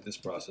for me to make this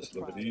process a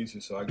little bit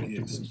easier so I can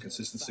get some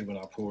consistency when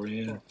I pour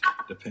in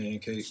the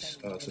pancakes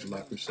to the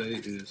La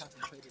Crusade is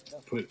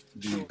put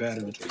the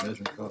batter into a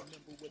measuring cup.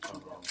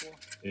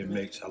 It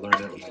makes, I learned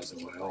that when I was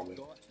in Wyoming,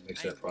 it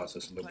makes that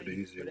process a little bit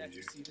easier when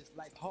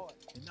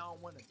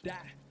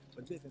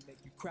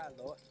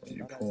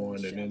you're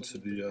pouring it into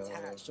the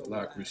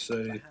La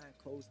Crusade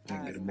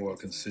and get a more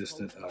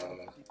consistent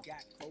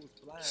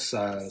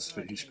size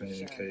for each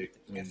pancake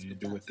when you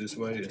do it this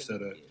way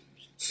instead of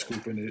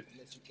scooping it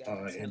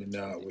in and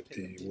out with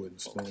the wooden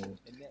spoon.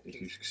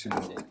 If you see my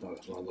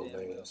little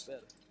man's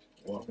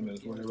walking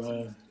his way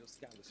around,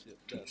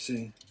 you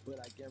see?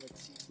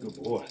 Good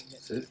boy.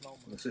 Sit. Want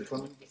to sit for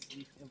me?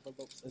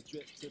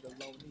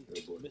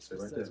 Good boy. Sit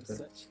right there,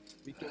 okay?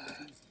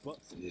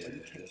 Yeah.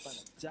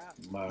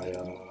 My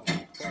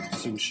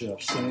sous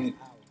chef Saint,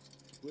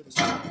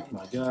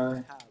 my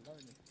guy.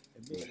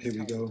 But here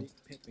we go.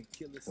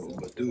 So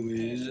what we'll do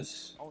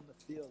is on the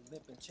field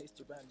limping, chased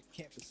around the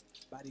campus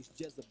by these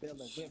Jezebel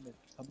women.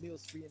 Her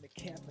meals free in the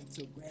camp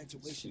until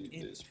graduation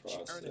ended. She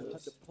earning her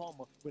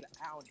diploma with an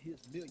hour in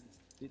his millions.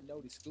 Didn't know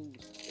the schools.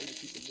 They were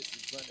keeping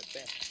Mrs. running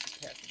back.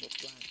 She passing with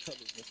flying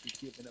colors when she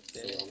giving up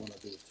that. So I want to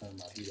do is turn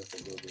my heat up a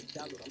little bit.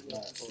 What I'm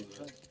not seeing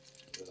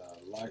that I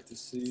like to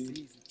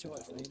see. I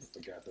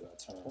forgot that I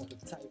turned on the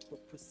type of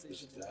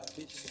precision and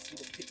vision to see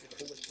the picture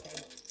for its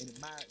pain and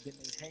admire it, then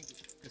they hang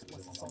it. Because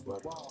once it's on the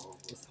wall,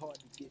 it's hard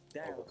to get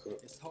down.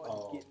 It's hard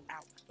to get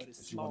out of this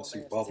small ass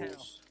town.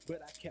 But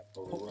I kept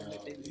hoping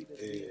that they leave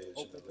it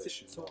open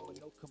tiptoe with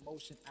no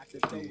commotion. I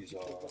could go. There we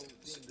go.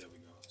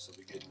 So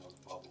we're getting those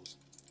bubbles.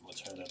 I'm gonna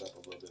turn that up a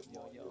little bit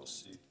more. You'll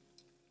see.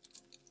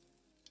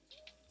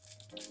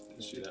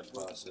 You see that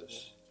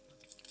process.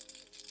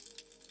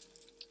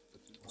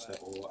 Once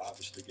that oil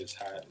obviously gets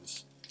hot,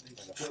 it's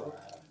gonna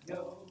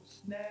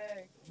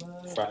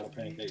fry the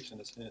pancakes in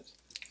a sense.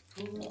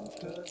 But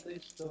I'll let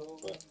you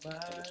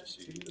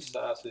see the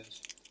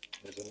sausage.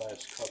 There's a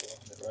nice color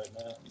on it right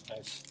now.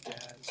 Nice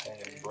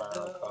tan brown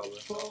color.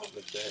 Look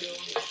at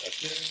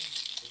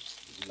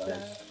that.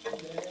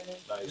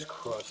 Nice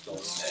crust on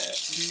that.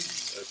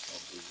 That's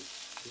gonna be good.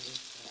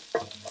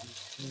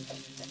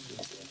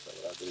 So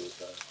what I do is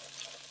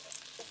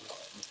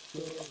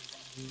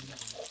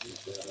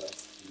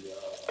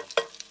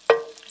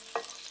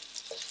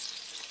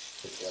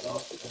take that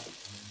off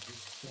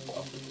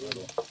the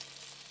griddle.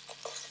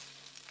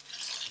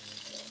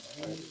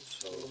 Alright,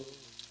 so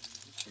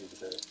you see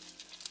that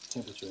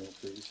temperature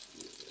increase.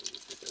 Yeah,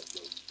 get that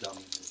little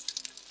gumminess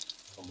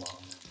from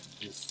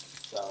this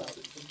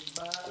sausage.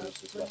 It's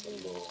just like a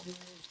little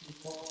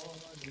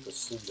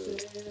pseudo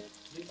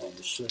on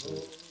the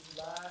sugar.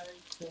 I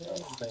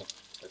think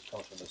that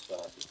comes from the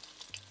sausage.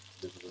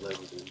 This is a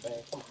regular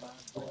man. Come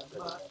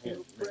on,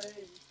 here.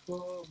 So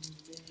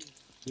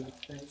these are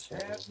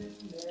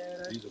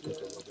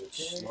cooked a little bit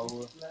slower.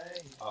 lower.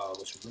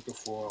 What you're looking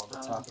for on the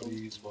top of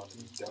these when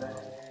you're done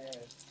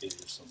is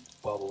some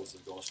bubbles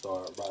that are gonna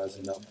start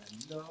rising up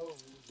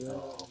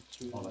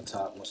on the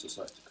top once it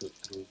starts to cook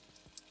through,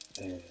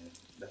 and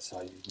that's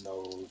how you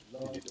know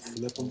you need to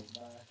flip them.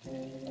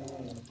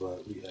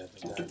 But we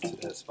haven't gotten to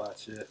that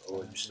spot yet,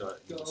 or you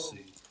start to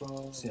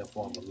see them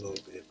form a little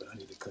bit. But I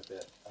need to cut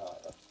that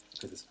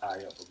cut this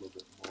eye up a little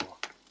bit more.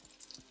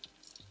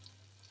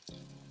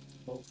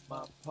 Both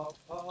my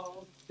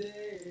pawpaws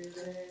dead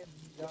and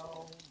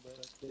gone, but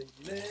I take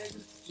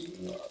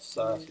legacy.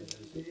 Sausage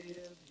is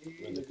a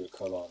really good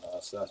color on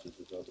our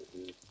sausages over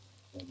here.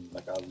 And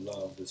like I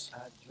love this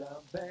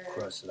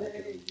crust that I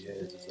get on the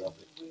edges of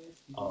it.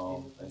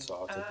 And so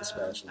I'll take the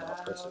spatula and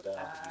I'll press it down.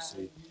 And you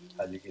see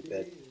how you get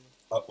that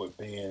upward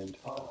bend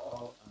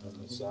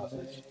in the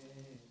sausage.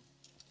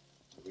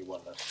 We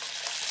want to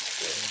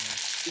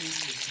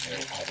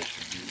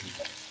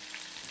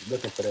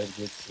looking for that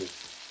good soup.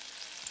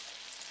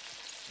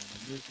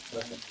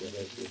 Looking for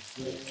that good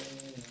soup.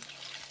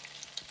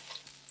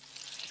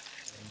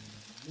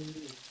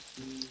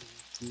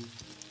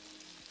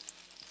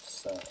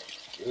 Sounds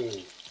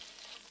good.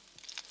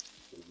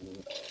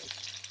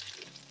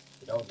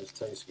 It don't just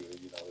taste good,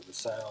 you know. The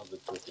sounds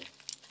of cooking,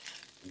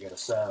 you gotta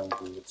sound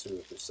good too.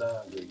 If it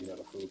sounds good, you know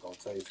the food gonna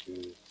taste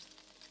good.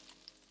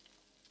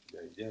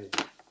 Yeah.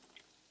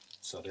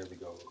 So there we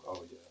go.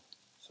 Oh yeah.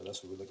 So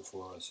that's what we're looking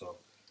for. And so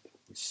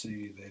we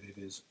see that it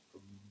is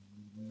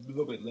a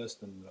little bit less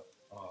than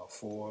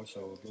 4, so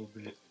a little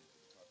bit,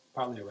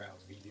 probably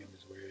around medium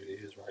is where it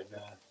is right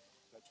now.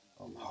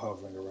 I'm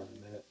hovering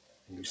around that,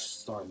 and you're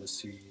starting to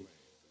see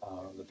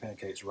the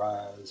pancakes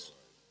rise,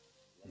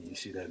 and you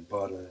see that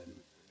butter and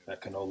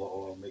that canola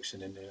oil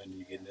mixing in there, and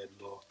you get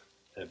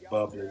that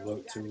bubbly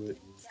look to it.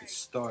 And you can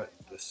start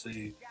to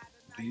see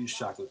these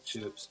chocolate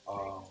chips.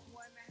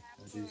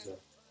 These are a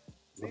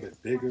little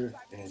bit bigger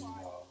and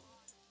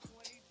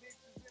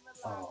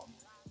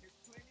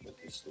what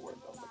is the word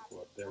I'm looking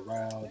for? They're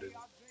round and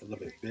a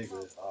little bit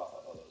bigger.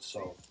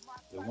 So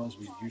the ones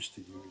we used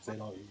to use, they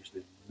don't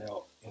usually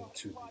melt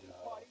into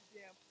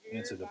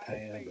the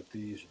pan, but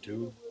these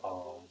do.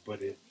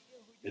 But it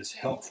is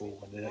helpful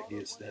when that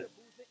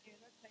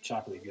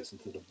chocolate gets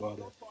into the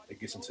butter, it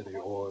gets into the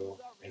oil,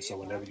 and so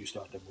whenever you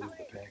start to move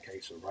the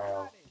pancakes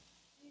around,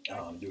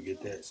 you'll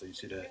get that. So you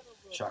see that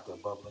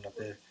chocolate bubbling up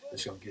there,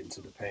 it's gonna get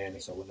into the pan,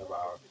 and so whenever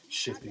I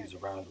shift these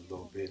around a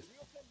little bit,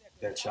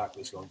 that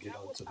chocolate's gonna get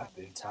onto like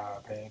the entire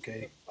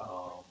pancake.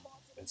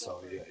 And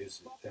so yeah,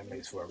 that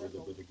makes for a really,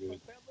 really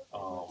good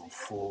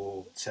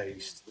full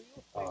taste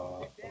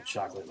of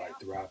chocolate like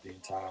throughout the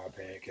entire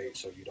pancake.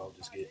 So you don't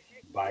just get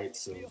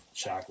bites of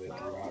chocolate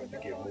throughout, you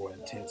get more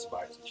intense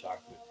bites of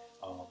chocolate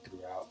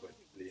throughout, but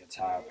the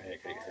entire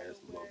pancake has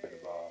a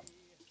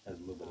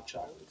little bit of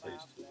chocolate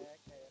taste to it.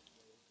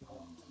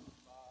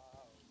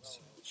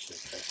 So check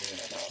back in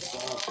on our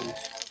sausage.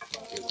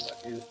 It looks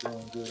like it's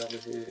doing good over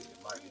here. It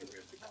might be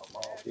ready to come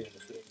off here in a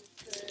second.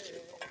 We're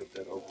gonna put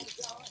that over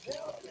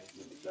probably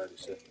maybe 30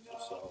 seconds or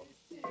so.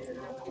 We're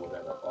gonna pull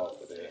that up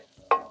off of there.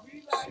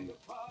 You can see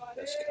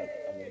that's kind of,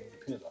 I mean, it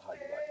depends on how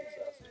you like your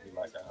sausage. We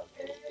like ours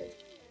a little bit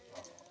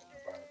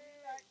burnt,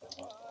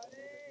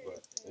 but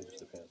it just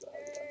depends on how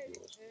you like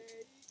yours.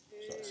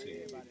 So I see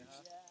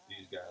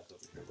these guys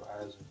over here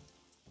rising.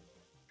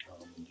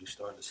 And you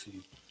start to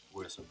see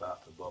where it's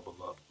about to bubble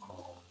up.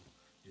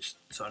 You're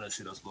starting to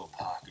see those little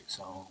pockets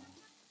on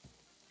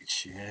your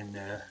chin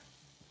there.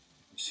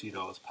 You see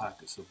those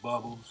pockets of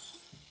bubbles.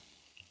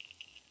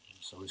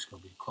 So it's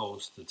going to be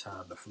close to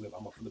time to flip.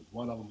 I'm going to flip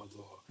one of them a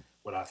little,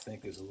 what I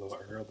think is a little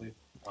early.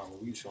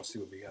 We just going to see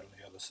what we got on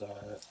the other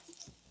side.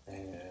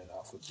 And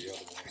I'll flip the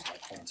other ones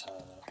like on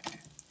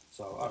time.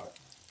 So, all right.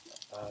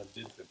 I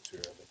did flip too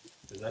early.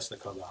 Because that's the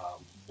color I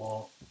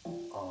want.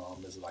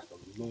 It's like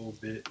a little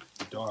bit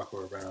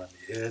darker around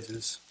the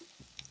edges.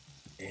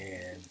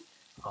 And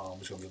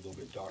it's going to be a little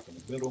bit dark in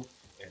the middle.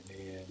 And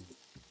then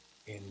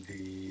in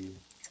the,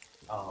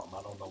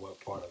 I don't know what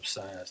part of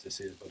science this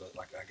is, but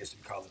like I guess you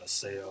call it a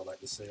cell, like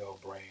the cell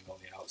brain on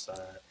the outside,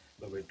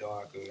 a little bit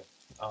darker.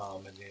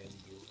 And then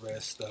the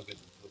rest of it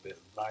a little bit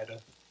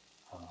lighter,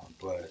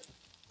 but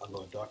a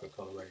little darker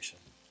coloration.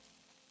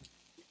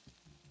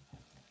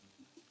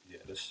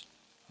 Yeah,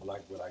 I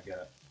like what I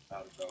got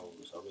out of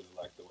those. I really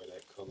like the way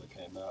that color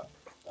came out.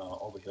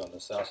 Over here on the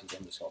sausage,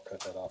 I'm just going to cut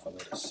that off and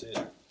let it sit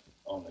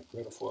on the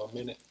griddle for a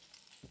minute.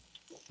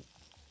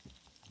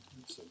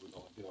 So we're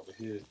going to get over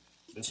here.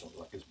 This one's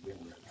like it's been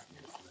ready for me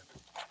to flip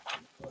it.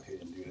 Go ahead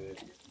and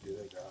do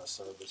that guy's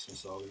service. And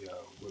so yeah,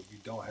 we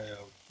don't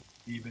have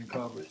even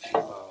coverage,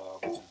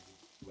 which is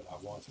what I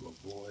want to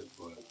avoid,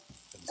 but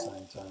at the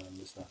same time,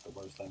 it's not the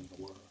worst thing in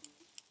the world.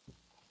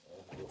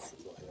 We'll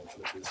go ahead and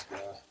flip this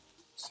guy,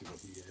 see what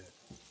he had.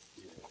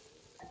 Yeah.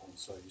 And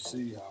so you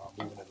see how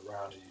I'm moving it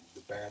around.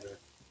 The batter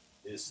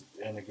is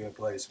in a good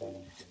place when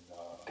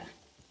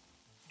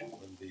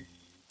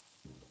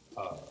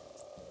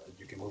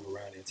you can move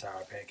around the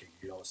entire pancake.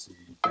 You don't see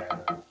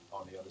batter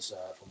on the other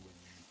side from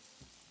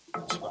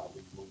the spot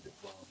where you moved it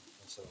from.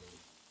 And so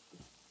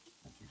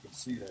you can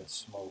see that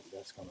smoke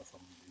that's coming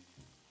from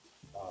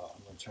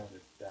I'm gonna turn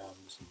it down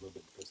just a little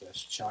bit because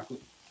that's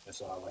chocolate, and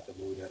so I like to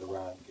move that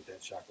around and get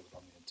that chocolate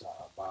on the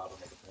entire bottom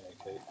of the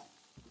pancake.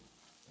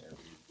 And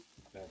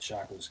that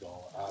chocolate's gonna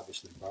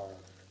obviously burn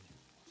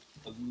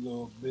a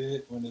little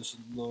bit when it's a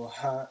little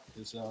hot.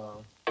 It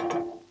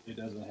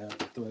doesn't have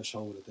the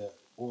threshold that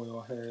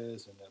oil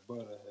has and that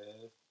butter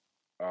has.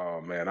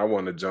 Oh man, I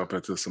want to jump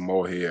into some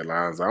more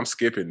headlines. I'm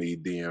skipping these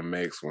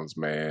DMX ones,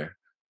 man.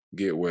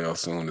 Get well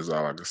soon is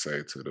all I can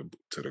say to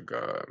the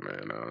God,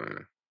 man.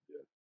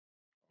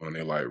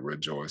 Only like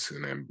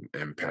rejoicing and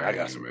pain, Man, I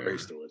got some man. great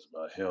stories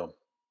about him.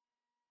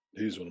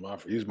 He's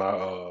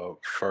my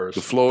first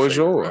The floor is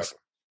favorite yours.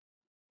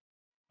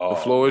 rapper.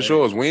 The floor is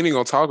yours. We ain't even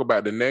gonna talk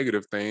about the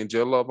negative thing.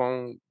 Just love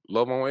on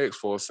X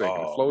for a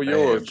second. The floor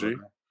yours, G.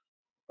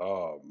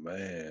 Oh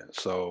man.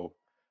 So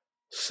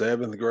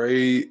 7th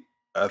grade,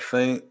 I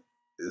think,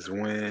 is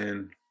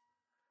when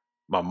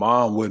my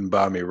mom wouldn't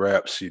buy me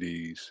rap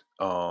CDs.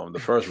 The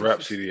first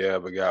rap CD I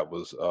ever got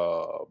was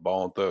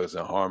Bone Thugs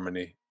and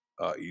Harmony,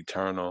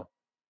 Eternal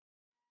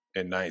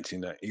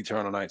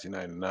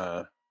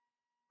 1999.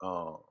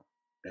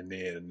 And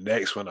then the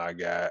next one I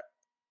got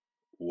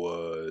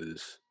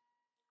was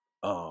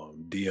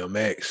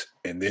DMX,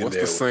 and then What's the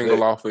there was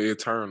single off of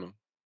Eternal?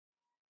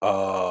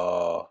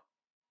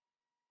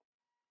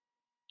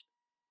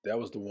 that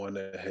was the one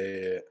that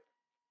had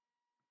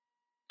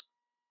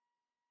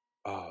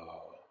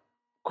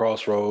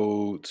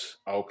Crossroads.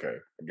 Okay,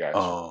 I got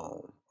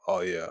you.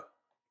 Oh yeah,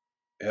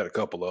 it had a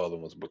couple of other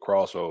ones, but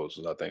Crossroads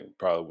I think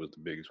probably was the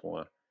biggest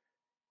one.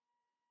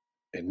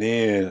 And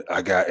then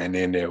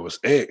there was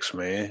X,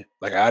 man.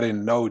 Like I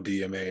didn't know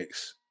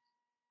DMX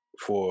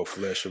for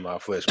flesh of my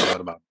flesh, blood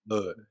of my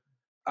blood.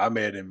 I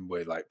met him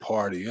with like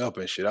Party Up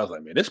and shit. I was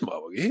like, man, this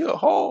motherfucker, he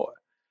hard.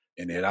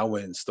 And then I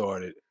went and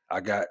started.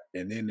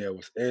 And then there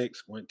was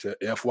X. Went to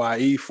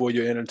FYE for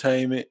your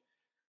entertainment.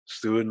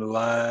 Stood in the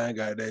line,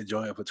 got that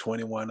joint for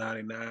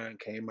 $21.99.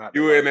 Came out.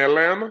 You in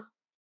Atlanta?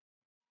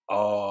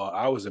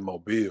 I was in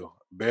Mobile,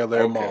 Bel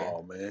Air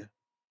Mall, man.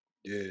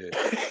 Yeah,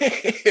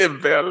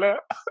 in Bel Air.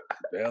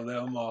 Bel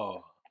Air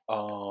Mall.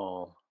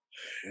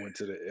 Went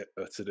to the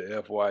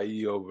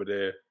FYE over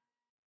there,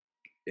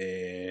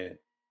 and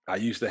I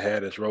used to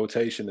have this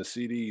rotation of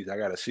CDs. I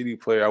got a CD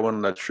player. I went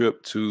on a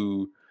trip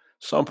to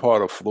some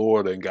part of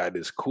Florida and got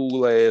this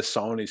cool ass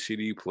Sony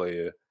CD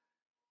player,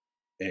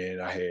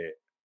 and I had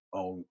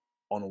on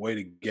the way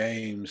to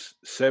games,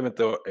 7th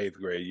or 8th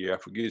grade year. I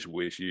forget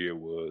which year it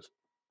was.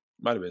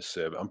 Might have been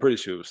 7th. I'm pretty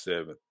sure it was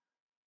 7th.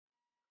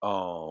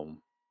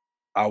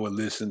 I would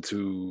listen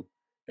to,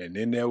 and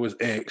then there was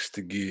X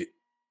to get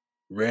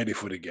ready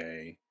for the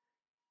game,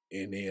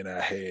 and then I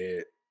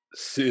had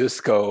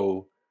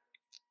Cisco.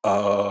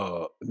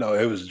 No,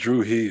 it was Drew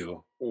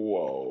Hill.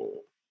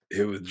 Whoa.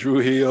 It was Drew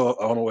Hill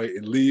on the way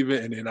and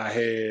leaving, and then I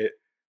had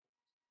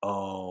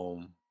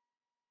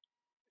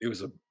it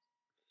was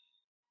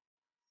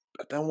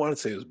I don't want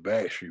to say it was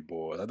Backstreet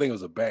Boys. I think it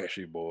was a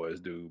Backstreet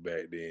Boys dude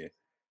back then.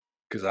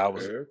 Cause I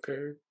was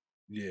okay.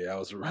 Yeah, I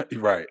was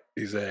right,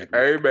 exactly.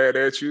 I ain't mad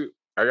at you.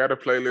 I got a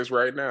playlist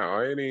right now.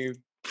 I ain't even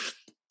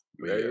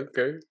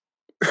okay.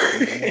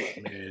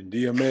 Man,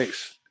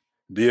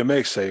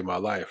 DMX saved my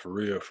life for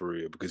real,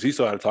 because he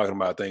started talking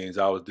about things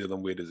I was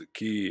dealing with as a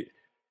kid.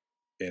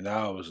 And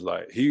I was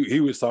like, he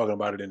was talking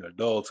about it in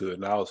adulthood,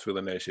 and I was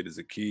feeling that shit as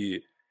a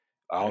kid.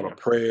 All the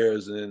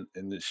prayers and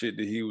the shit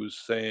that he was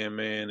saying,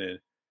 man. And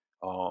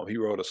he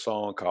wrote a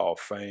song called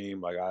Fame.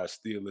 Like I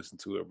still listen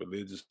to it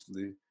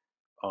religiously.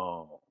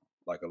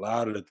 Like a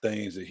lot of the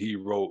things that he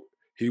wrote,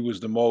 he was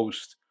the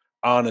most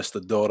honest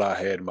adult I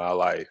had in my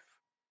life.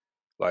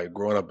 Like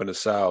growing up in the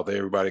South,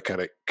 everybody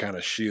kind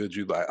of shield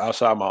you, like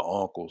outside my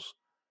uncles.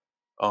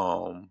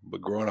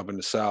 But growing up in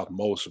the South,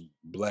 most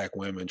black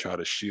women try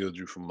to shield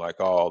you from like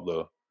all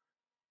the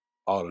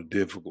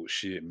difficult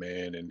shit,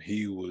 man. And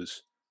he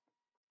was,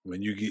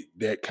 when you get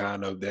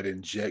that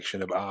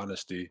injection of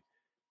honesty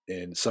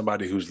and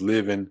somebody who's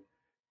living,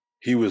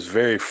 he was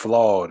very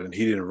flawed, and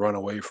he didn't run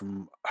away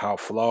from how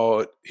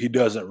flawed. He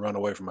doesn't run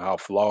away from how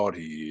flawed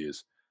he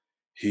is.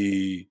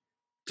 He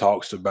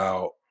talks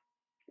about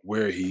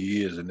where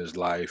he is in his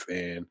life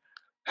and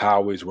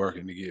how he's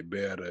working to get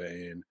better.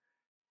 And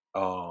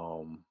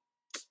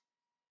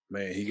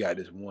man, he got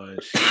this one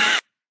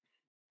shit.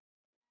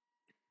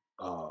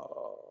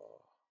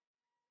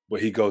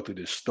 Where he go through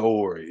this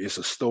story. It's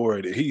a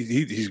story that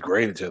he's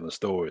great at telling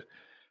stories.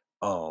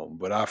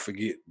 But I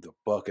forget the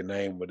fucking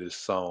name of this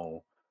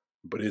song.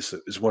 But it's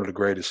one of the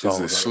greatest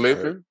songs Is it I've ever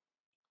heard. Slipping?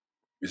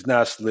 It's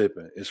not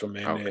Slipping. It's from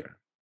in Okay. there.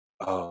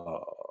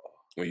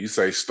 When you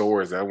say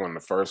stories, that wasn't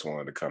the first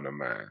one to come to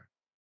mind.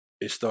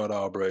 It started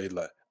off, bro.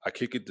 Like, I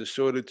kick it to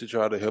Shorty to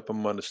try to help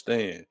him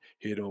understand.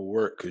 He don't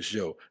work because,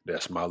 yo,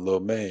 that's my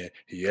little man.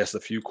 He asked a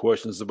few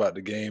questions about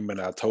the game,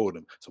 and I told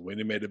him. So when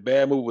he made a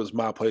bad move, it was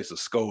my place to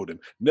scold him.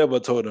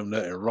 Never told him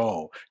nothing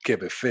wrong.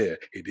 Kept it fair.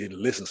 He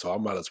didn't listen, so I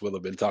might as well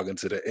have been talking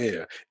to the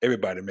air.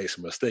 Everybody makes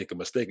a mistake. A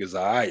mistake is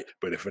all right.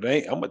 But if it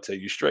ain't, I'm going to tell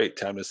you straight.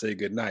 Time to say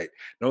goodnight.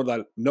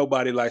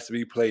 Nobody likes to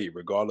be played,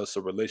 regardless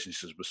of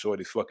relationships, but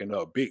Shorty's fucking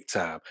up big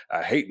time.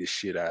 I hate this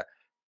shit.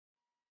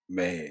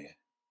 Man,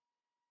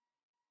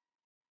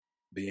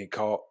 being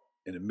caught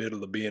in the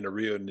middle of being a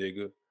real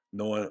nigga,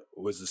 knowing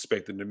what's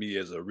expected of me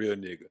as a real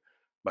nigga.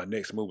 My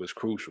next move is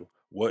crucial.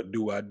 What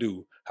do I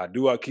do? How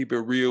do I keep it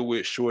real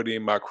with Shorty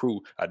and my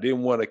crew? I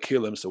didn't want to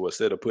kill him, so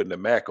instead of putting the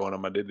Mac on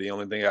him, I did the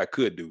only thing I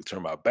could do,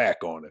 turn my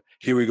back on him.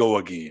 Here we go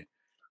again.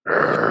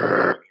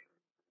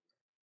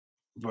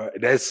 But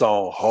that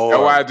song hard.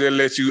 That's why I just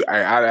let you.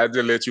 I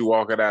just let you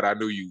walk it out. I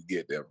knew you'd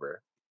get there, bro.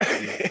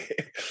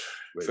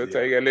 Sometimes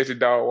you gotta let your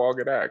dog walk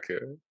it out,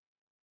 cuz.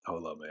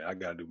 Hold up, man. I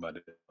gotta do my.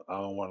 I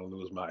don't want to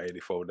lose my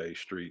 84-day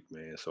streak,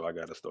 man. So I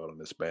gotta start on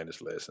the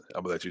Spanish lesson.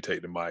 I'm gonna let you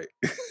take the mic.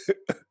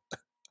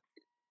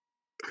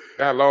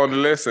 How long the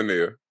lesson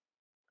is?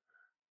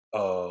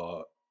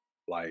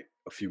 Like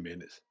a few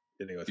minutes.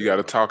 You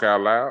gotta talk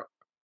out loud?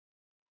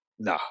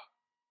 Nah.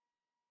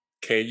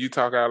 Can you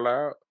talk out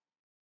loud?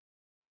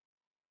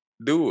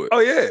 Do it. Oh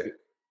yeah.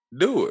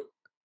 Do it.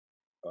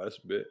 Oh, that's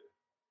a bit.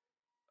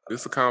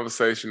 This is a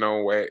conversation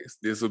on wax.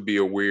 This will be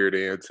a weird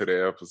end to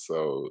the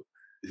episode.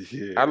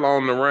 Yeah. How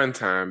long the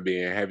runtime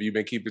been? Have you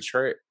been keeping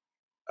track?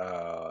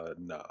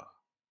 Nah.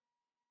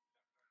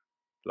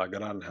 La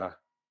granja.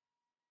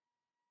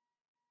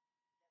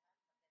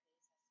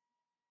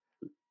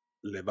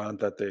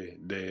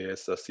 Levántate de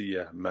esa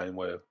silla,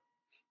 Manuel.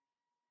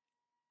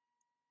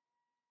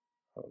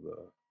 Hold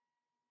up.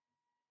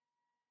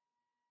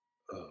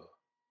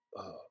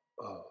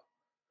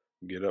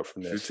 Get up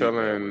from that She's seat,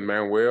 telling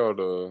Manuel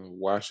to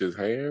wash his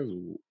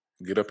hands.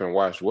 Get up and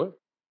wash what?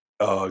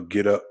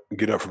 Get up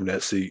from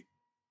that seat.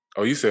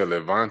 Oh, you said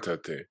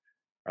levantate.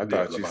 I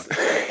thought you said,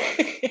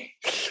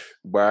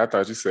 but I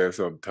thought you said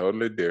something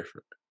totally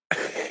different.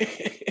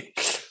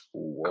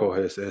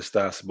 Coges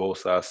estas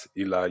bolsas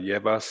y la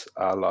llevas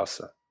a la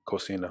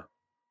cocina.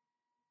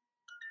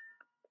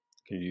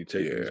 Can you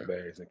take these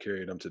bags and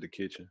carry them to the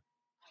kitchen?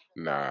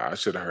 Nah, I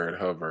should have heard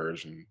her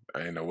version. I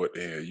didn't know what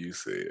the hell you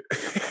said.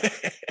 Abro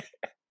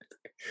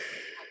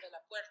la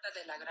puerta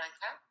de la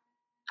granja.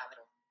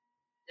 Abro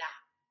la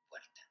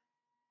puerta.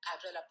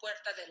 Abro la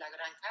puerta de la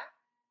granja.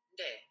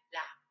 De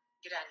la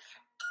granja.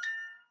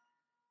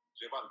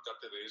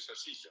 Levántate de esa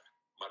silla,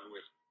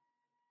 Manuel.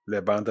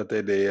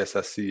 Levántate de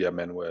esa silla,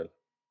 Manuel.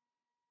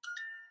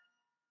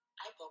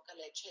 Hay poca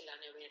leche en la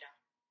nevera.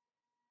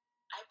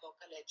 Hay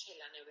poca leche en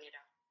la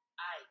nevera.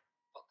 Hay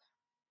poca.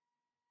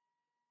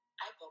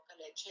 Hay poca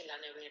leche en la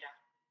nevera.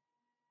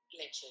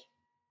 Leche.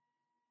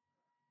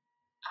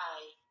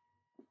 Hay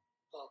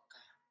poca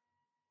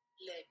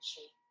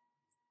leche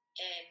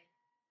en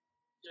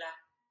la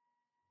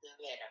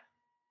nevera.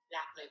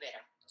 La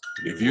nevera.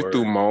 If you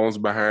threw moans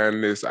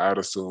behind this, I'd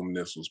assume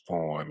this was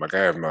porn. Like, I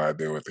have no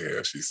idea what the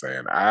hell she's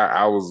saying.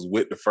 I was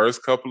with the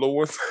first couple of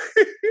ones.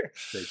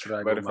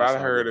 But if I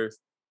heard it,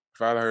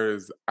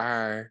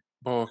 I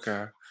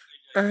boca,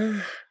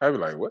 I'd be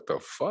like, what the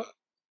fuck?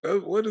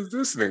 What is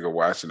this nigga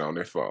watching on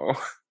their phone?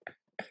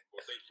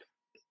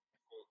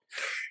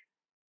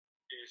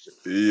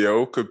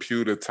 Your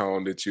computer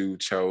tone that you've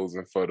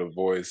chosen for the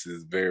voice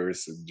is very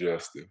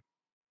suggestive.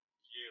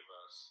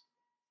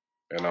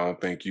 And I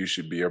don't think you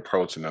should be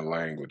approaching a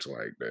language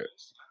like that.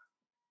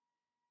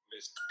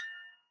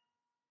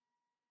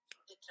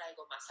 Te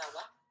traigo más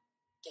agua.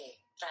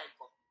 Te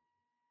traigo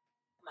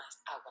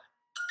más agua.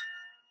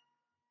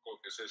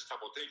 Coges esta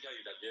botella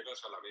y la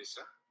llevas a la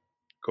mesa.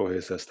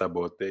 Coges esta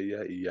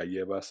botella y la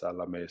llevas a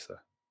la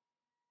mesa.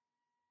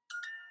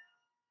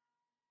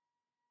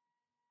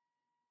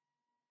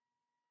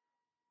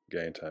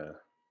 Game time.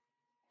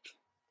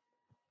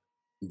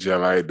 Just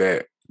like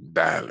that,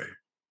 dale.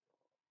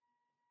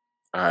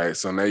 All right,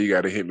 so now you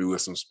got to hit me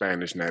with some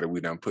Spanish now that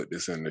we done put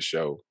this in the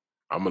show.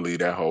 I'm going to leave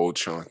that whole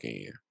chunk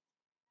in.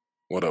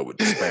 What up with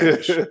the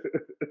Spanish?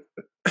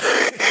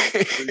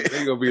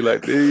 They going to be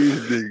like, these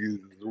niggas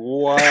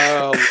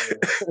wild.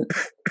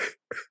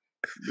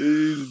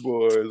 These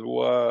boys,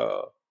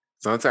 wow.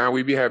 Sometimes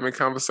we be having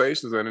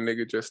conversations and a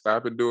nigga just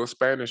stop and do a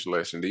Spanish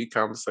lesson. These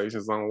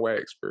conversations on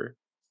wax, bro.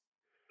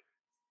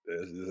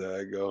 That's just how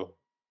it go.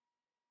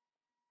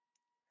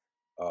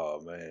 Oh,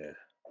 man.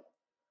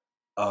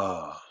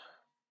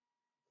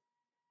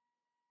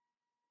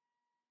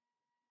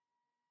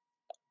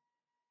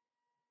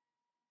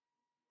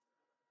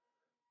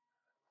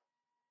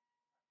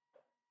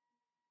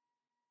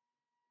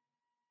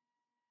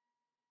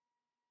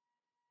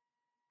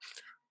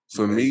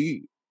 For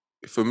me,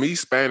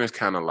 Spanish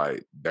kind of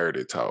like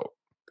dirty talk.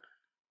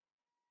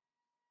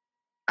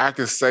 I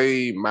can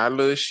say my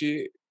little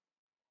shit,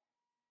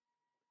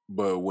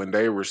 but when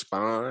they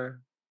respond,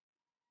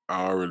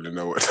 I don't really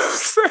know what to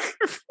say.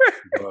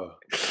 Did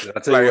I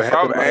tell you what if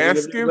I'm happened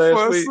asking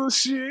for some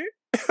shit,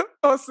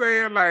 I'm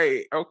saying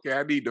like, okay,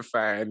 I need to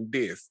find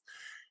this.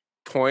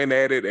 Point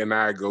at it and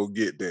I go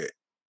get that.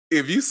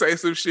 If you say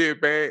some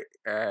shit back,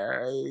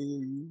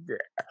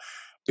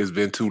 it's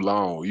been too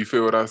long. You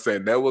feel what I'm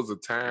saying? There was a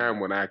time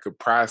when I could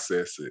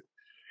process it,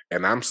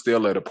 and I'm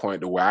still at a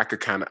point to where I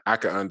could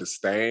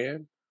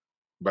understand,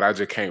 but I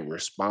just can't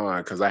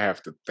respond because I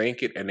have to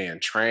think it and then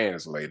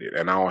translate it,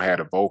 and I don't have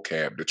the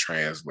vocab to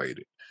translate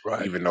it.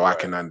 Right. even though I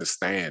can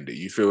understand it.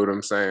 You feel what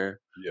I'm saying?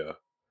 Yeah.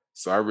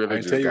 So I I really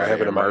didn't tell just you what gotta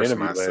happened in my immerse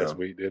interview myself. last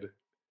week, did it?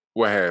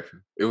 What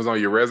happened? It was on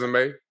your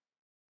resume?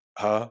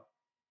 Huh?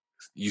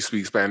 You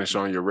speak Spanish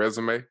on your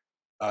resume?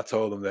 I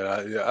told them that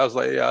I was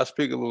like, yeah, I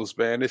speak a little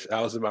Spanish.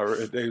 I was in my.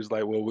 They was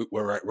like,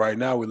 well, right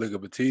now we're looking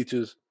for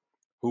teachers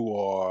who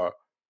are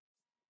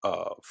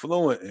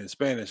fluent in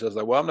Spanish. I was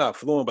like, well, I'm not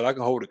fluent, but I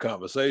can hold a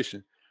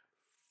conversation.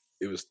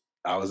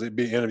 I was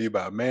being interviewed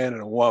by a man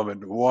and a woman.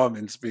 The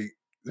woman speak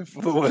the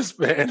fluent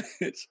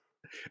Spanish,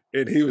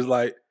 and he was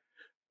like,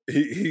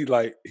 he's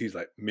like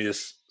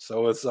Miss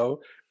so and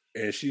so,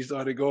 and she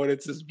started going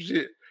into some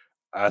shit.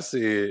 I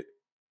said,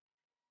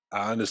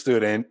 I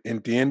understood and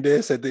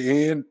entiendes at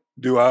the end.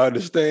 Do I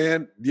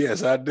understand?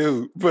 Yes, I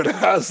do. But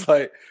I was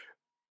like,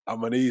 I'm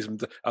gonna need some.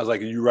 I was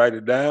like, can you write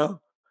it down?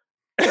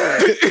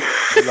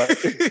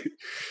 Like,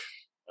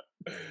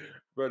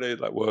 brother,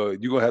 like, well,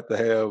 you're gonna have to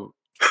have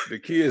the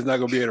kids not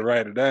gonna be able to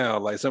write it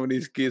down. Like some of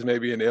these kids may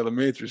be in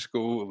elementary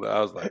school. I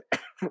was like,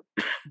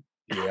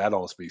 yeah, I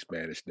don't speak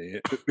Spanish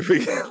then.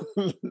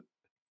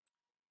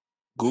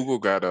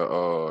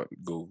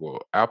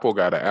 Apple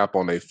got an app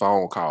on their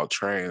phone called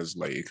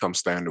Translate. It comes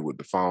standard with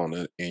the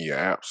phone in your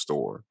app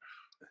store.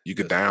 You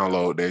could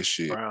download that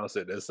shit. Brown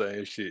said that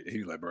same shit. He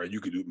was like, bro,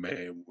 you could do,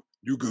 man,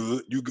 you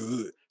good. You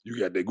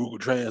got that Google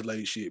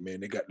Translate shit, man.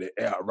 They got that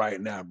app right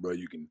now, bro.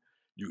 You can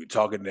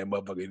talk to that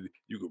motherfucker.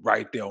 You can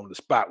right there on the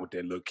spot with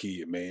that little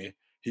kid, man.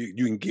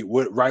 You can get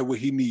what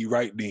he need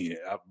right then,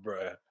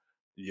 bro.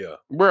 Yeah,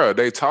 bro.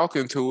 They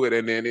talking to it,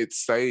 and then it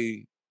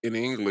say in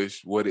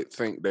English what it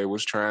think they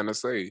was trying to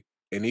say,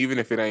 and even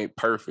if it ain't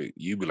perfect,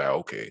 you be like,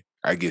 okay,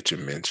 I get your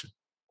mention.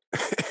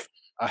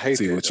 I hate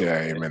see that, what you're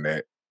aiming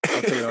at.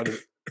 I'm taking all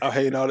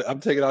this. I'm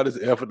taking all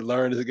this effort to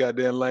learn this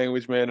goddamn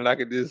language, man, and I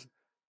could just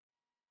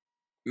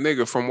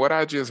nigga. From what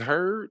I just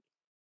heard,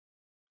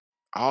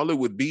 all it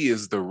would be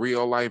is the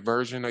real life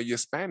version of your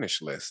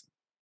Spanish lesson.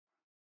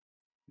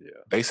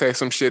 Yeah. They say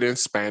some shit in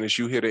Spanish,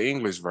 you hear the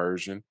English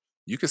version.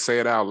 You can say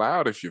it out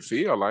loud if you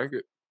feel like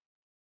it.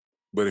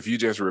 But if you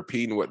just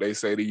repeating what they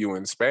say to you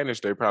in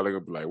Spanish, they probably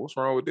gonna be like, what's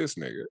wrong with this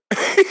nigga?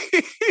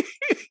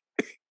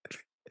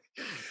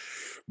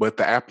 But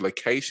the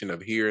application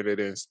of hearing it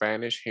in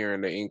Spanish,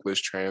 hearing the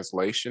English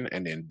translation,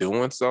 and then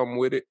doing something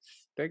with it,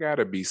 there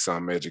gotta be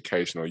some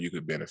educational you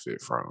could benefit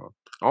from.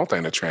 I don't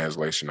think the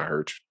translation will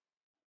hurt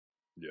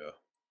you. Yeah.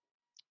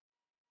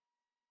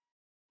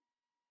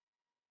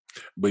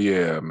 But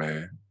yeah,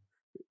 man.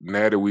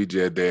 Now that we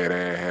just dead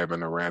and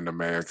having a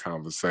random ass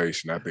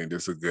conversation, I think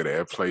this is a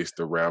good place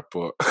to wrap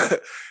up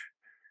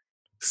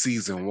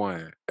season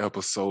 1,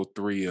 episode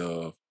 3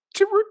 of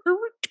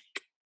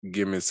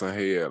Gimme Some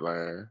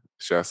Headlines.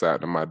 Shouts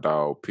out to my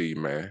dog P,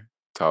 man.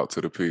 Talk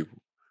to the people.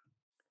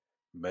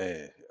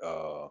 Man,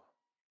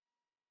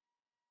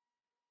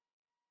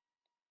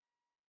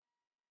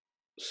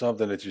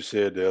 something that you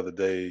said the other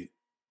day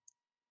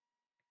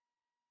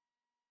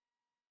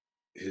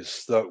has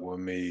stuck with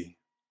me.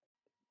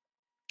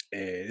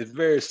 And it's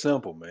very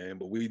simple, man,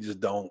 but we just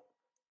don't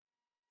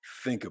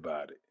think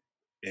about it.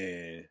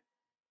 And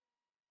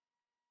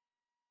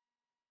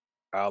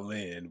I'll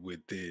end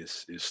with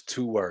this. It's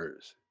 2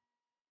 words,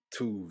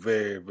 2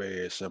 very,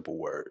 very simple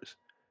words.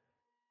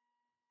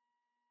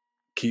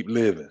 Keep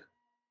living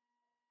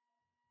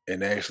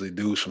and actually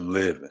do some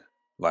living.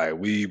 Like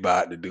we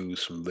about to do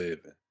some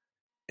living.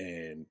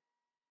 And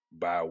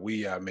by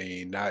we, I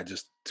mean not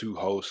just 2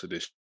 hosts of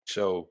this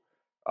show.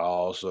 I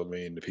also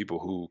mean the people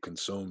who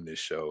consume this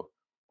show.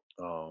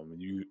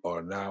 You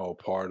are now a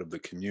part of the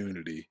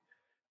community,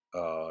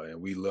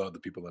 and we love the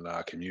people in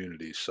our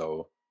community.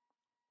 So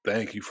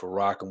thank you for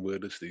rocking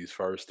with us these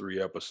first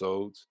 3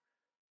 episodes.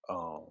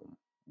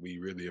 We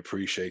really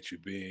appreciate you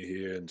being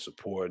here and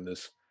supporting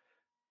us.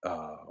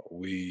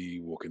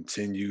 We will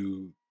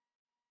continue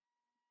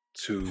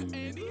to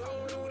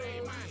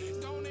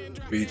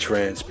be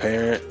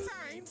transparent.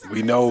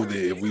 We know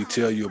that if we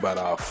tell you about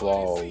our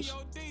flaws,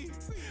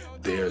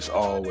 there's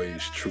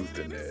always truth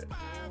in that.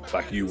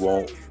 Like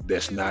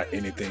that's not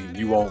anything,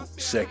 you won't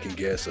second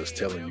guess us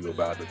telling you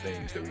about the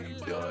things that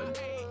we've done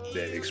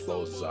that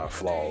exposes our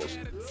flaws.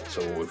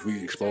 So if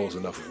we expose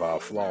enough of our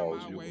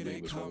flaws, you'll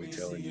believe us when we're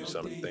telling you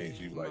some of the things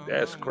you like,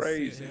 that's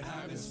crazy.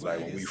 Like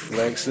when we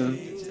flexing,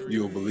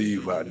 you'll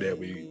believe out that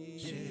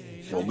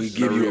when we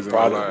give you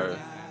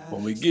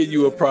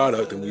a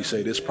product, and we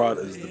say this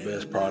product is the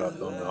best product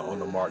on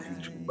the market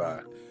that you can buy.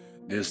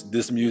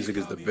 This music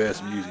is the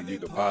best music you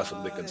could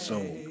possibly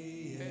consume.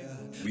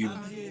 We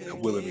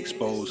will have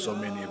exposed so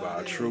many of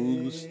our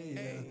truths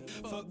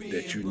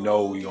that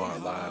we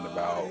aren't lying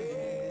about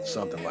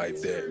something like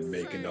that and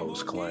making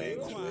those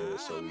claims, man.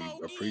 So we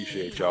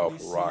appreciate y'all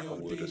for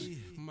rocking with us,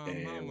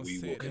 and we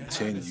will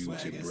continue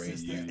to bring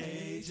you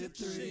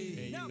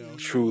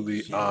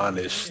truly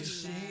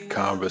honest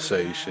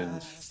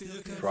conversations,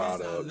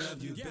 products,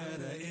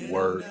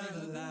 work,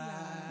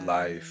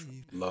 life,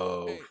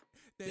 love.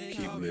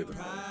 Keep living,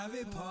 man.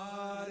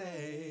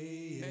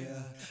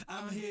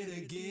 I'm here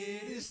to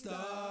get it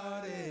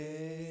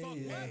started.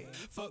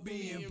 Fuck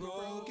being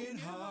broken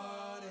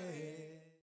heart.